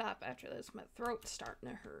to stop after this. My throat's starting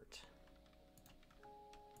to hurt.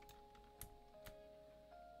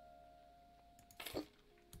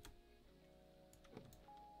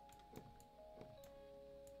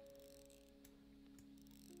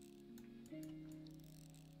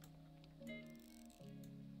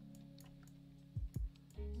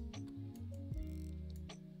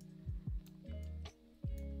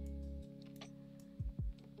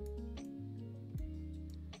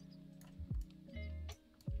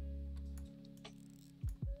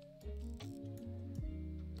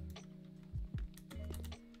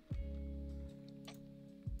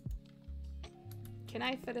 Can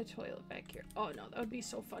I fit a toilet back here? Oh no, that would be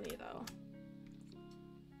so funny though.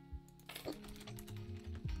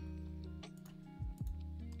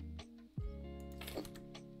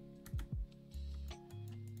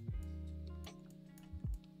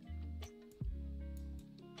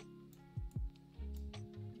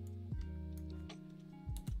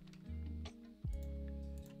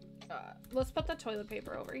 Let's put the toilet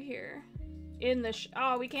paper over here. In the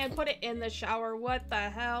oh, we can't put it in the shower. What the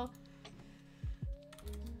hell?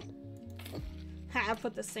 Ha,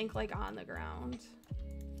 put the sink like on the ground.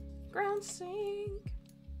 Ground sink.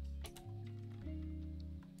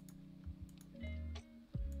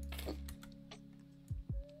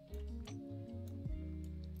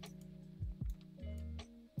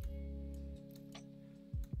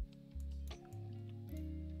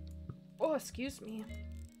 Oh, excuse me.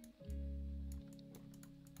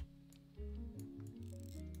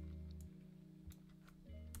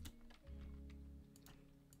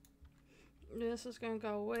 This is gonna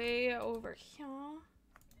go way over here.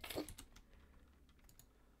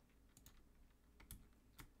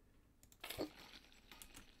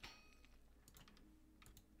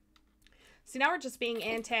 See, now we're just being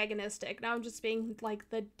antagonistic. Now I'm just being like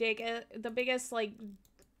the biggest like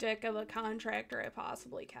dick of a contractor I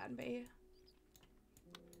possibly can be.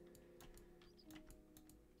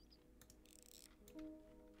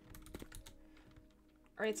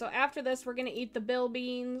 Alright, so after this we're gonna eat the bill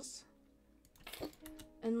beans.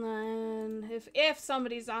 And then if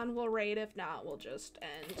somebody's on, we'll raid. If not, we'll just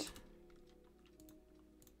end.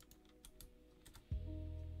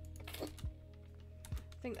 I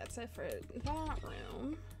think that's it for that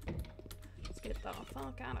room. Let's get the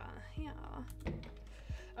fuck out of here.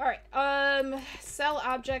 Alright, sell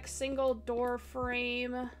object, single door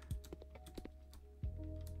frame.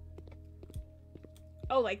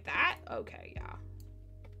 Oh, like that? Okay, yeah.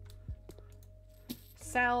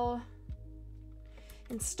 Sell.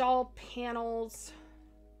 Install panels.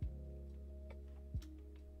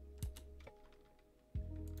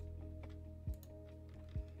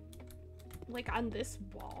 Like on this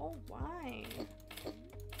wall? Why?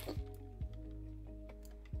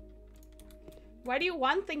 Why do you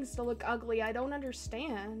want things to look ugly? I don't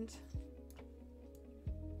understand.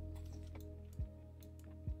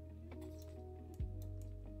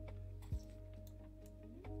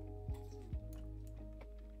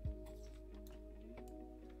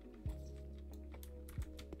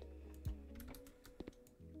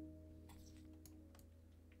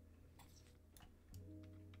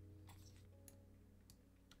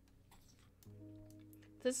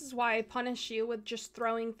 This is why I punish you with just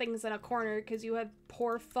throwing things in a corner, because you have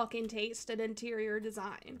poor fucking taste in interior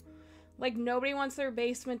design. Like, nobody wants their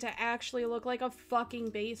basement to actually look like a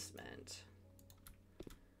fucking basement.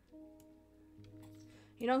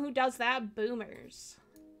 You know who does that? Boomers.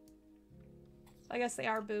 I guess they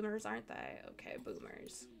are boomers, aren't they? Okay,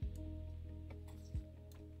 boomers.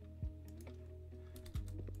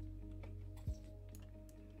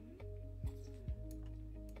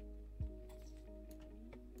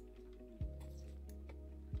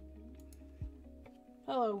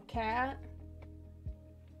 Hello, cat.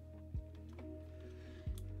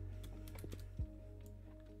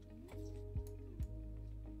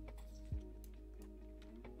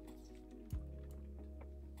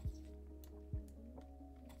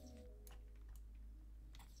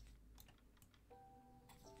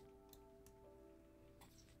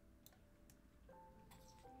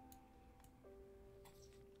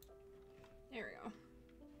 There we go.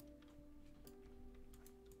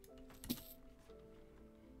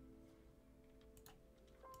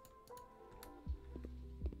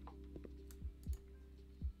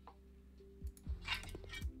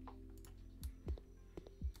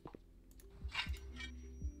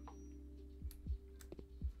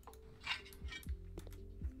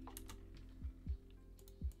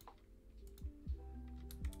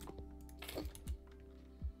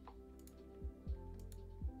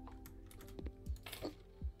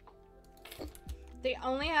 They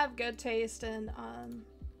only have good taste in,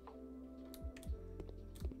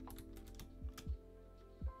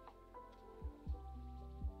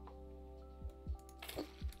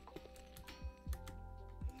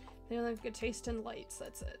 they only have good taste in lights,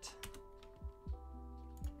 that's it.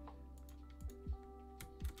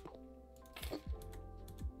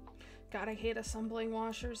 God, I hate assembling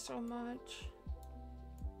washers so much.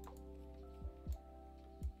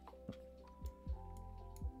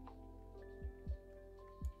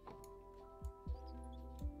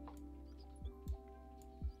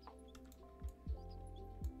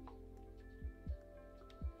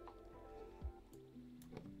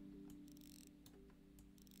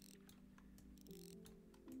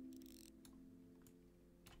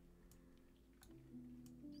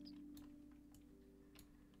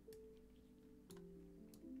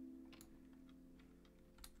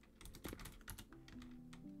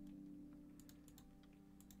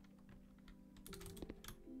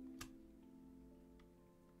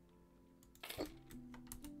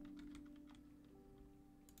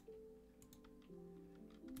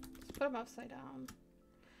 Put him upside down.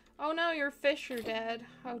 Oh no, your fish are dead.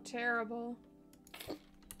 How terrible.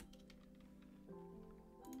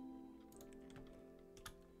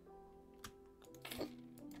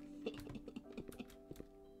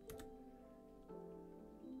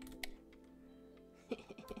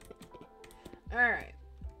 Alright.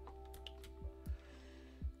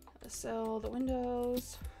 So the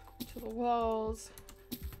windows to the walls.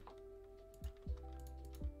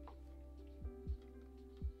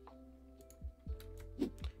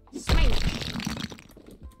 Smash!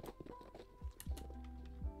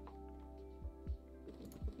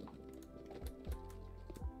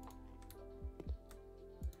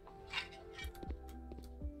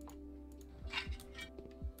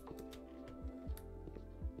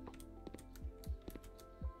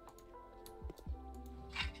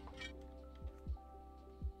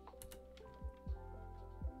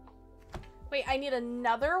 Wait, I need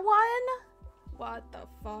another one? What the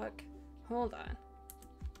fuck? Hold on.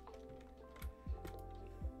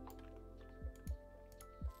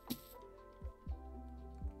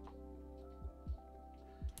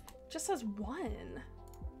 Just says one.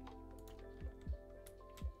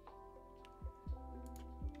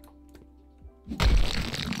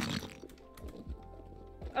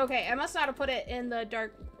 Okay, I must not have put it in the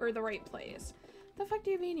dark or the right place. The fuck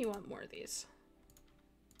do you mean you want more of these?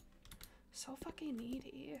 So fucking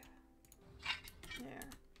needy. There.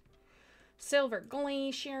 Silver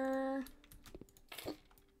Glacier.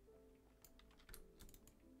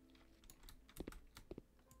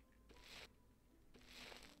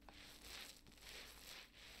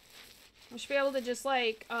 I should be able to just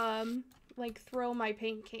like throw my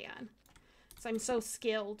paint can. 'Cause I'm so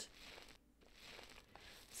skilled.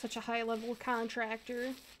 Such a high level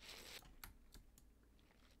contractor.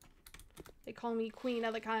 They call me queen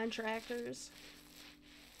of the contractors.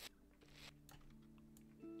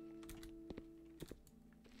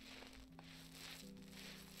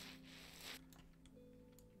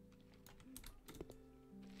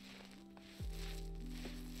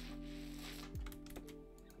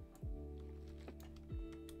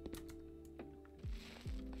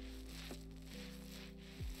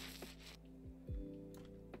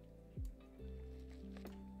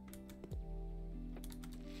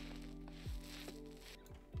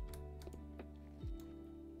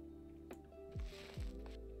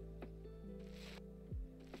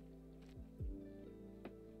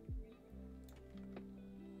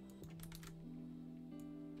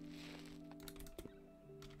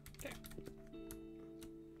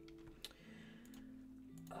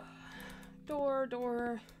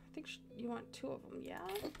 Door. I think you want two of them, yeah?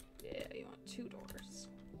 Yeah, you want two doors.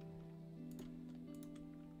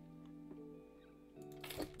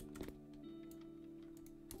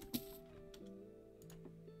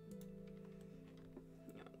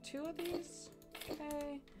 You want two of these?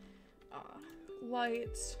 Okay.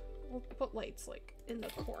 Lights. We'll put lights, like, in the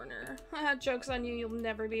corner. Joke's on you, you'll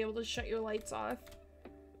never be able to shut your lights off.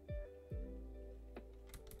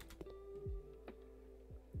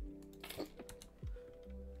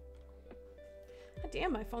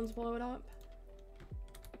 Damn, my phone's blowing up.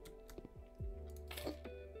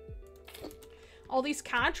 All these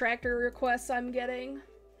contractor requests I'm getting.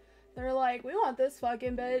 They're like, we want this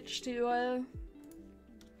fucking bitch to,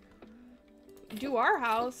 do our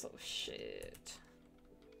house. Oh, shit.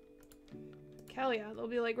 Hell yeah, they'll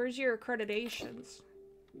be like, where's your accreditations?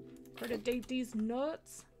 Accreditate these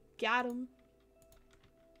nuts. Got 'em.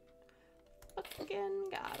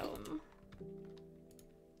 Fucking got 'em.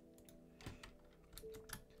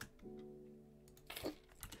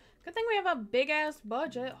 Good thing we have a big ass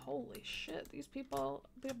budget. Holy shit, these people,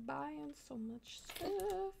 they're buying so much stuff.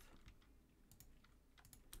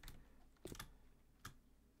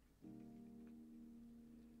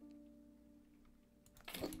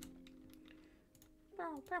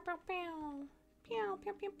 Pew, pew, pew, pew. Pew,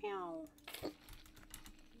 pew, pew, pew.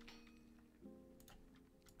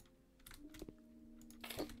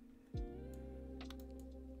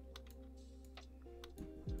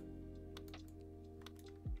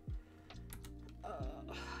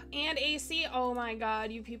 And AC. Oh my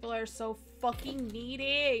god, you people are so fucking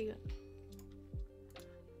needy.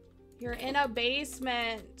 You're in a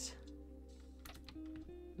basement.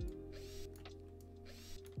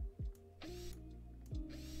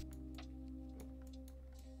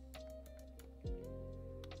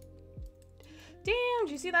 Damn,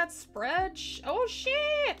 did you see that spread? Oh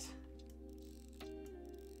shit!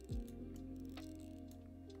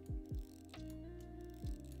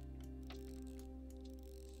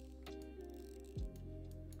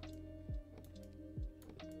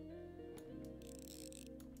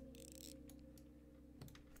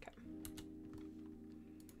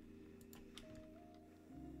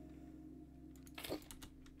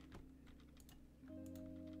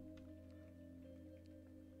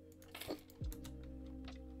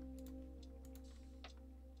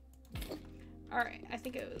 Alright, I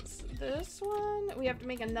think it was this one. We have to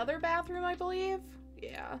make another bathroom, I believe.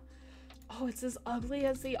 Yeah. Oh, it's as ugly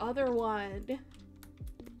as the other one.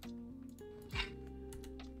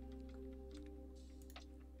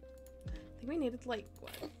 I think we needed like,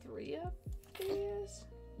 what, 3 of these?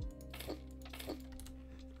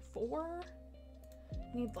 4?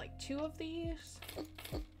 Need like 2 of these.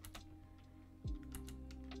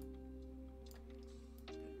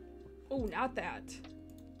 Oh, not that.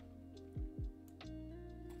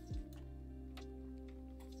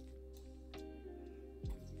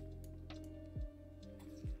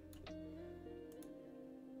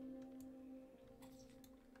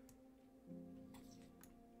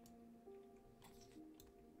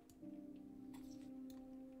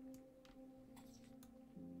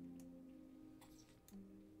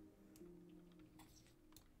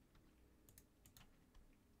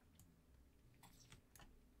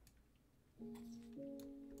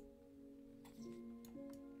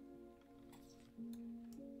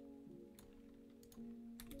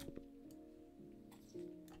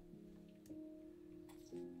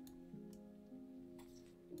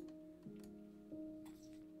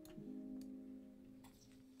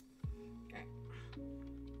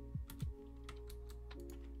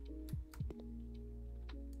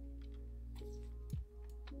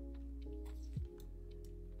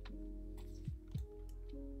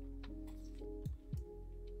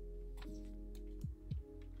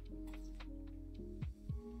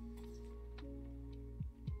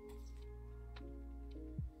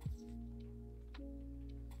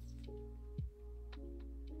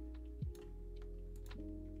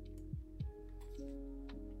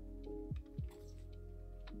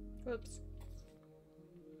 Whoops.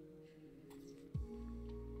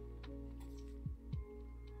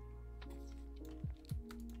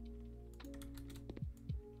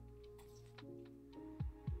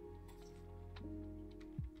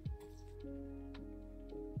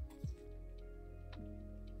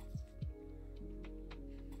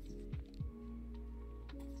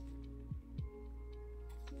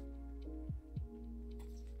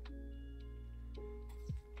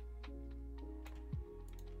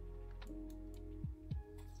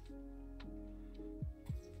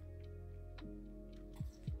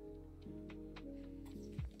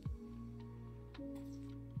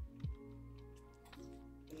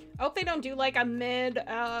 I hope they don't do like a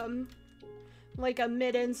mid-install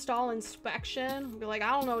inspection. Be like,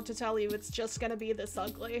 I don't know what to tell you. It's just gonna be this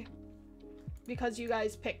ugly. Because you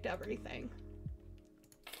guys picked everything.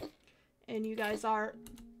 And you guys are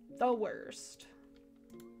the worst.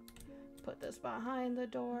 Put this behind the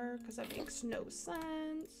door, because that makes no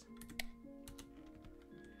sense.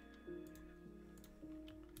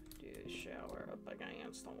 Do shower up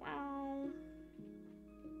against the wall.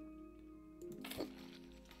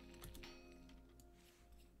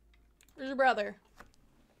 Where's your brother?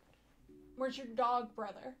 Where's your dog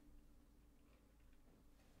brother?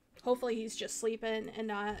 Hopefully he's just sleeping and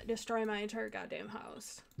not destroying my entire goddamn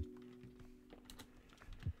house.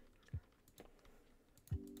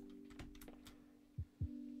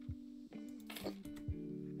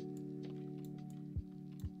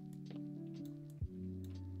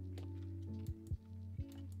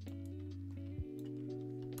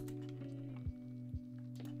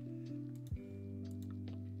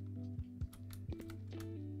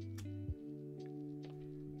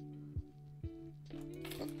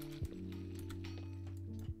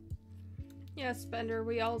 Yes, Bender,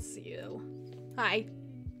 we all see you. Hi.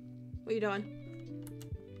 What are you doing?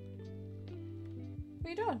 What are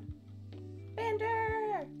you doing?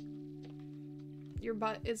 Bender! Your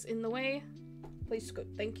butt is in the way. Please scoot.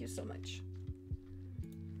 Thank you so much.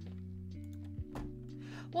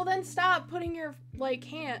 Well, then stop putting your, like,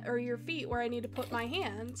 hand or your feet where I need to put my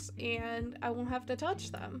hands, and I won't have to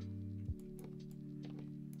touch them.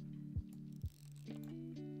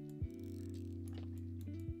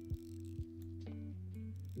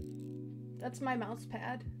 That's my mouse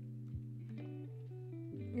pad.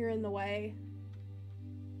 You're in the way.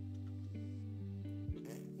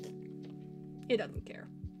 He doesn't care.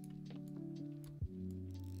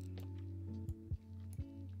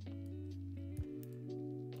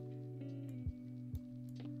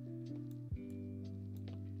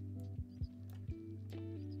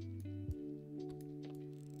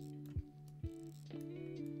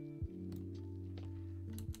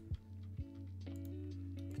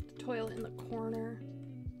 Toilet in the corner.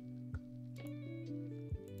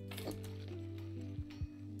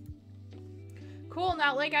 Cool,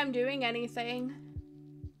 not like I'm doing anything.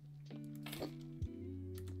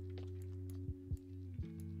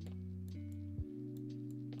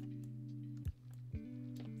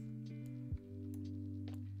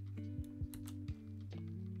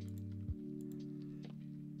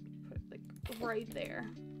 like right there.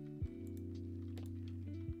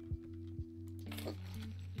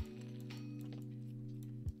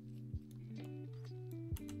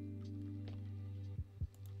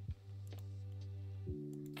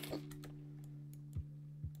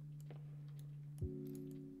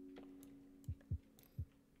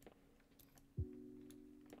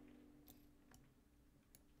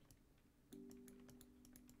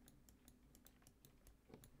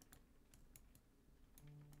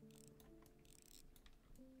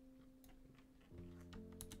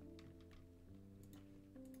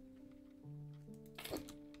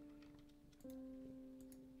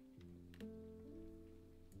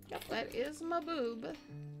 Yep, that is my boob.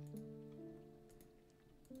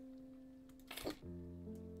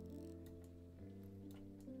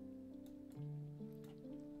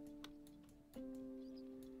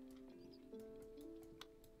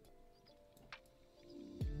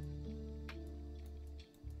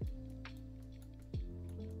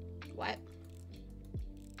 What?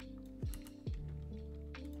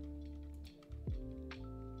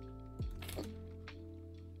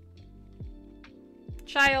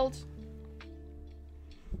 Child.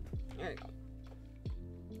 There you go.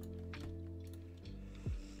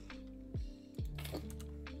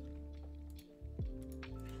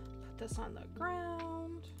 Put this on the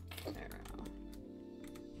ground. There we go.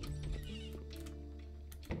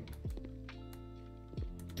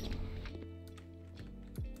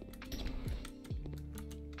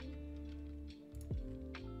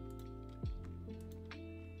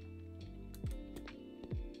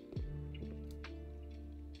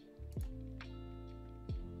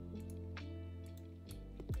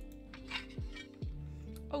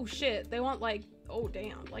 Oh shit, they want like, oh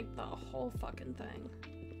damn, like the whole fucking thing.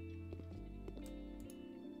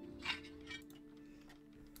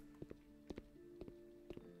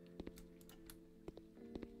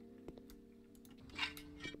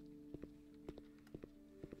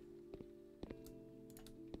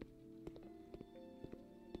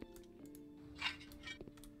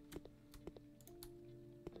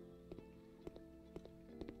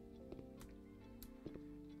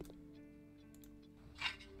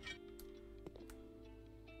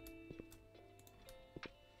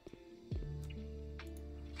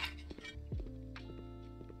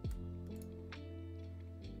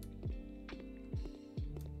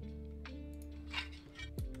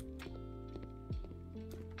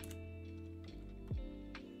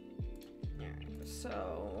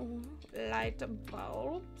 So, light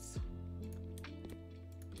bulbs.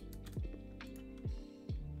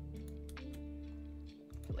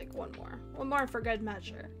 Like one more for good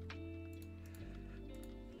measure.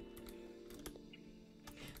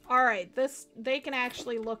 All right, they can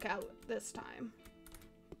actually look out this time,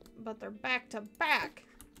 but they're back to back.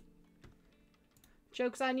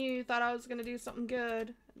 Joke's on you. You thought I was gonna do something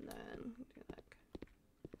good, and then do like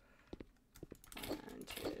 1,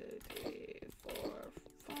 2, 3, 4,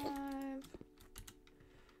 5.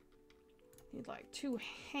 Need like 2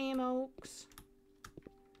 hammocks.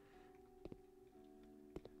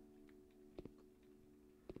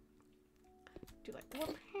 Do like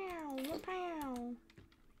whoop pow.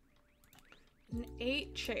 And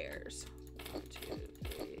 8 chairs. 1, 2,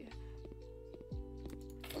 3,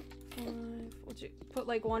 5. We'll put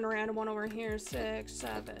like one random one over here. 6,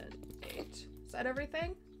 7, 8. Is that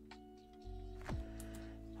everything?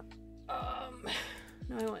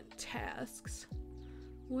 Now I want tasks.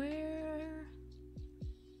 Where?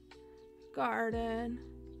 Garden.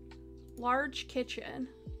 Large kitchen.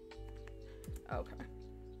 Okay.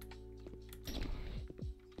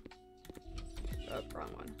 Oh, wrong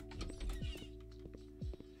one.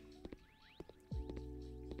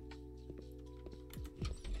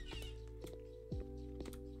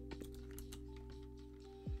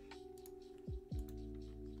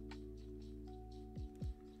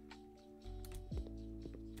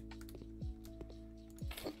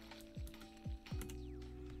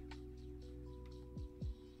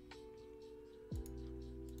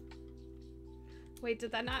 Wait,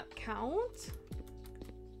 did that not count?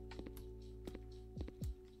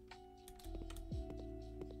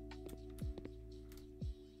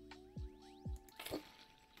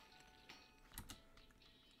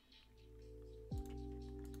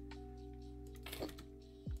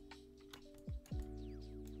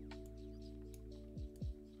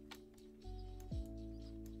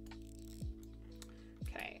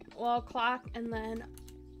 Okay, wall clock and then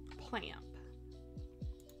lamp.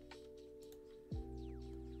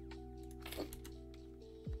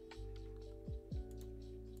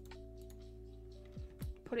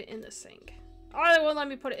 Put it in the sink. Oh, they won't let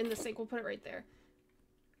me put it in the sink. We'll put it right there.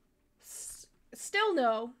 still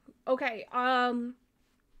no. Okay,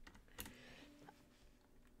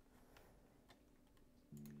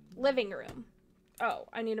 living room. Oh,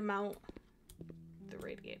 I need to mount the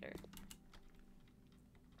radiator.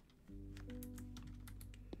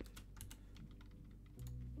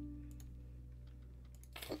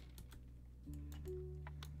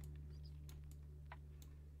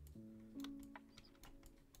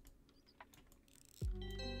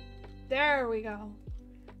 There we go.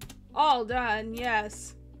 All done,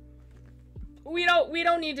 yes. We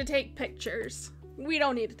don't need to take pictures. We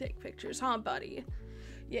don't need to take pictures, huh, buddy?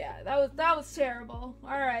 Yeah, that was terrible.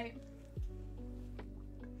 All right.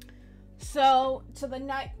 So, to the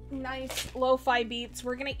nice lo-fi beats,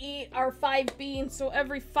 we're gonna eat our 5 beans. So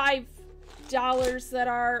every $5 that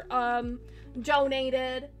are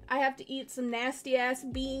donated, I have to eat some nasty ass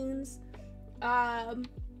beans.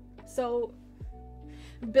 So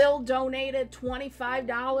Bill donated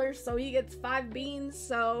 $25, so he gets 5 beans.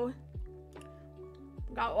 So,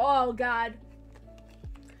 oh god.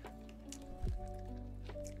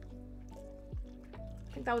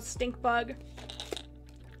 I think that was stink bug.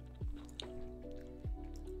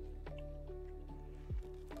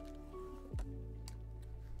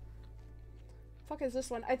 Fuck is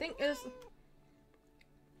this one? I think this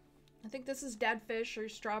is dead fish or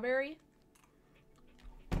strawberry.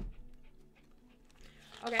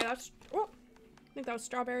 Okay, that's, oh, I think that was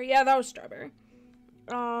strawberry. Yeah, that was strawberry.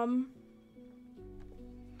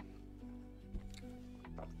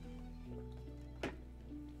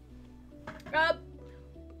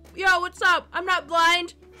 Yo, what's up? I'm not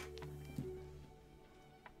blind.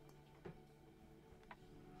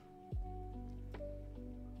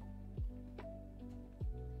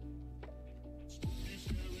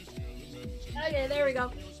 Okay, there we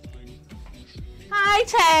go. Hi,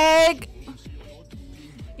 Tag.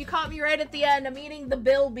 You caught me right at the end. I'm eating the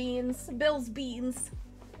Bill's beans.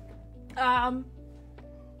 I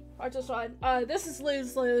just want, this is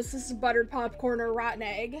lose. This is buttered popcorn or rotten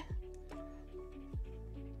egg.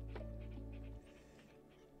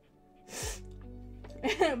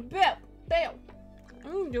 Bill.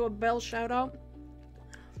 I'm gonna do a Bill shout out.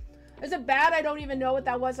 Is it bad? I don't even know what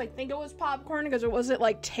that was. I think it was popcorn because it wasn't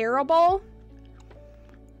like terrible.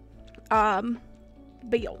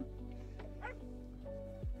 Bill.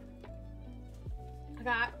 I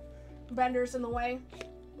got benders in the way.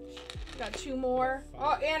 Got 2 more.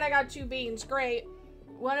 Oh, and I got 2 beans. Great.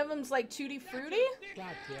 One of them's like Tutti Frutti.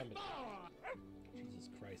 God damn it. Jesus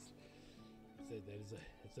Christ.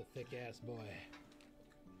 It's a thick ass boy.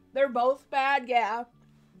 They're both bad, yeah.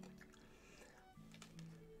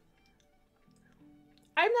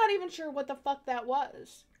 I'm not even sure what the fuck that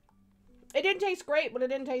was. It didn't taste great, but it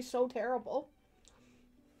didn't taste so terrible.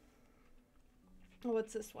 Oh,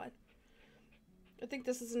 what's this one? I think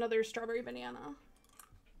this is another strawberry banana.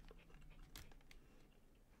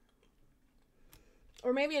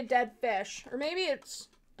 Or maybe a dead fish. Or maybe it's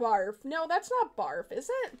barf. No, that's not barf, is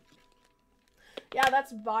it? Yeah,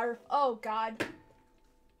 that's barf. Oh, God.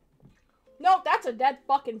 No, that's a dead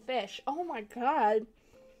fucking fish. Oh, my God.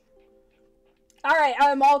 Alright,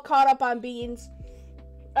 I'm all caught up on beans.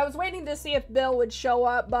 I was waiting to see if Bill would show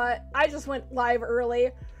up, but I just went live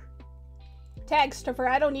early. Tag Stuffer,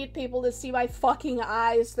 I don't need people to see my fucking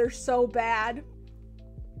eyes. They're so bad.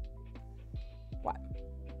 What?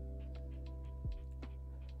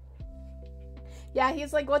 Yeah,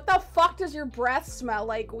 he's like, what the fuck does your breath smell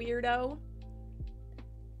like, weirdo?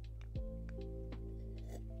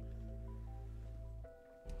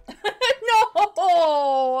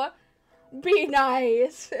 No! Be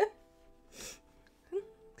nice.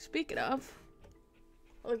 Speaking of,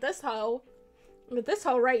 look at this hoe. Look at this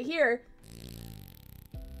hoe right here.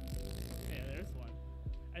 Yeah, there's one.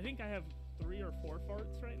 I think I have 3 or 4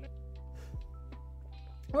 farts right now.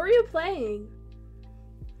 What are you playing?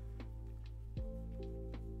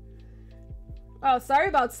 Oh, sorry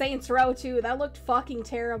about Saints Row 2. That looked fucking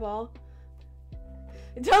terrible.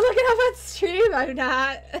 Don't look it up on stream. I'm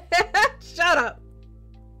not. Shut up.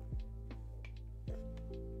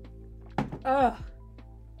 Ugh.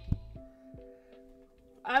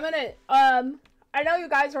 I'm gonna, I know you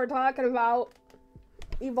guys were talking about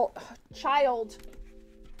Evil Child.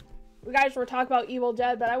 You guys were talking about Evil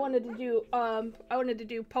Dead, but I wanted to do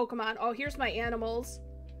Pokemon. Oh, here's my animals.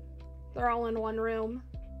 They're all in one room.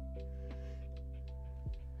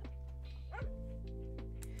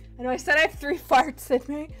 I know I said I have 3 farts in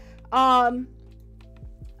me.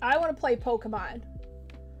 I want to play Pokemon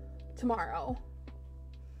tomorrow.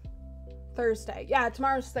 Thursday. Yeah,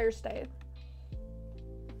 tomorrow's Thursday.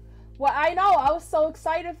 Well, I know. I was so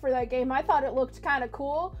excited for that game. I thought it looked kind of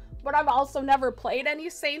cool. but I've also never played any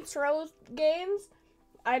Saints Row games.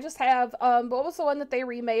 I just have, what was the one that they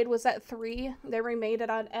remade? Was that 3? They remade it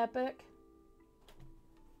on Epic.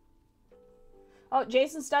 Oh,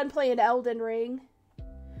 Jason's done playing Elden Ring.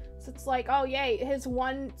 So it's like, oh yay, his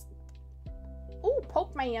one... Ooh,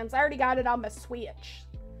 Pokemans. I already got it on my Switch.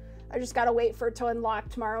 I just gotta wait for it to unlock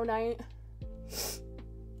tomorrow night.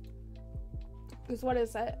 Because what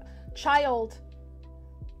is it? Child.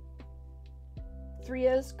 3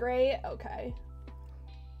 is great? Okay.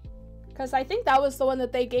 Because I think that was the one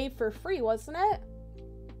that they gave for free, wasn't it?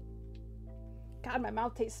 God, my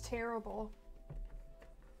mouth tastes terrible.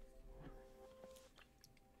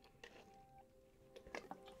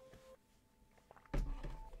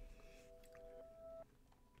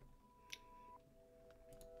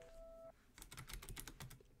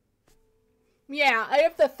 Yeah, I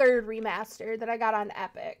have the 3rd remaster that I got on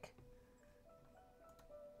Epic.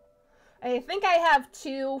 I think I have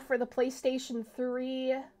 2 for the PlayStation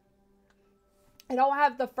 3. I don't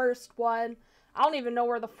have the first one. I don't even know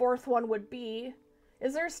where the 4th one would be.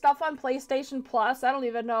 Is there stuff on PlayStation Plus? I don't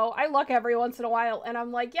even know. I look every once in a while and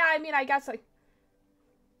I'm like, yeah, I mean, I guess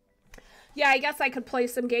I could play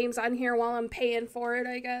some games on here while I'm paying for it,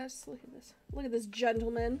 I guess. Look at this. Look at this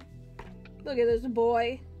gentleman. Look at this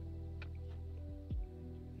boy.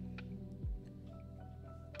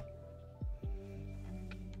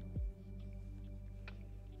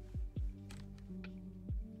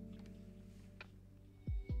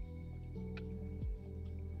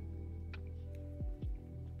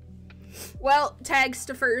 Well,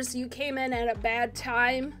 Tagstiffers, you came in at a bad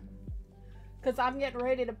time. Because I'm getting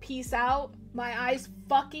ready to peace out. My eyes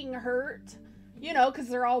fucking hurt. You know, because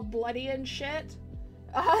they're all bloody and shit.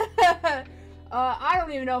 I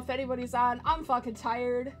don't even know if anybody's on. I'm fucking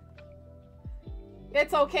tired.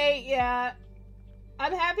 It's okay, yeah.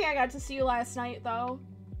 I'm happy I got to see you last night, though.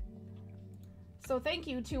 So thank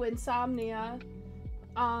you to Insomnia.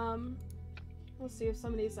 Let's see if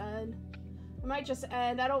somebody's on. I might just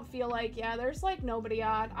end. I don't feel like, yeah, there's like nobody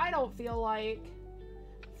on. I don't feel like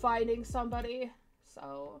finding somebody.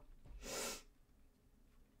 So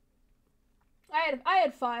I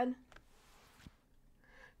had fun.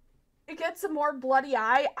 It gets a more bloody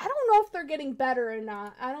eye. I don't know if they're getting better or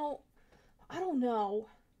not. I don't know.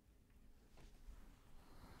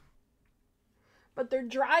 But they're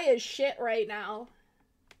dry as shit right now.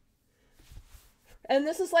 And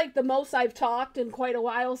this is like the most I've talked in quite a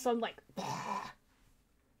while, so I'm like,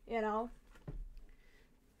 you know.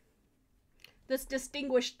 This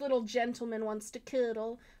distinguished little gentleman wants to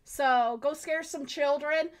cuddle. So, go scare some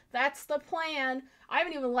children. That's the plan. I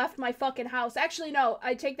haven't even left my fucking house. Actually, no,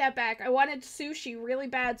 I take that back. I wanted sushi really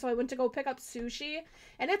bad, so I went to go pick up sushi.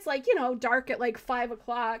 And it's like, you know, dark at like 5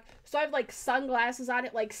 o'clock. So I have like sunglasses on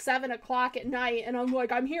at like 7 o'clock at night. And I'm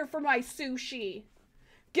like, I'm here for my sushi.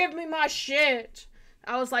 Give me my shit.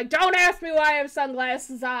 I was like, don't ask me why I have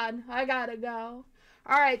sunglasses on. I gotta go.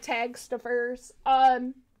 Alright, Tagstiffers.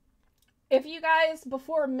 If you guys,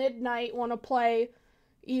 before midnight, want to play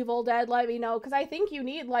Evil Dead, let me know. Because I think you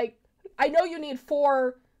need, like, I know you need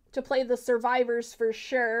 4 to play the survivors for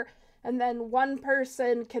sure. And then 1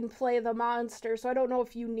 person can play the monster. So I don't know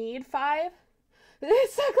if you need 5.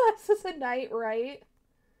 Sunglasses at night, right?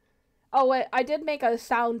 Oh, wait, I did make a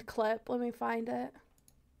sound clip. Let me find it.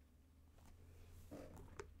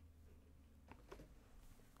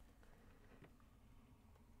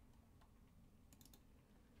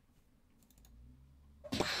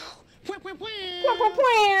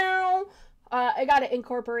 I gotta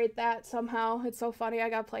incorporate that somehow. It's so funny. I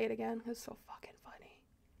gotta play it again. It's so fucking funny.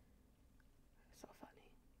 So funny.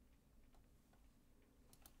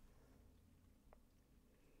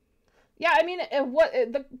 Yeah, I mean,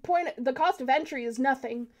 the cost of entry is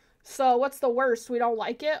nothing. So what's the worst? We don't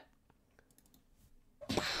like it?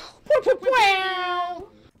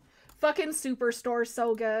 Fucking Superstore,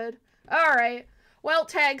 so good. Alright. Well,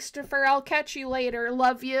 Tagstiffer, I'll catch you later.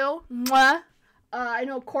 Love you. Mwah. I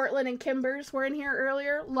know Cortland and Kimbers were in here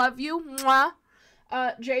earlier. Love you. Mwah.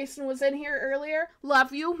 Jason was in here earlier.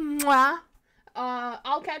 Love you. Mwah.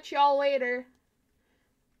 I'll catch y'all later.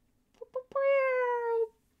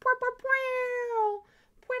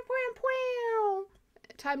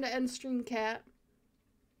 Time to end stream, cat.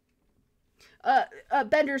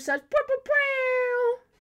 Bender says,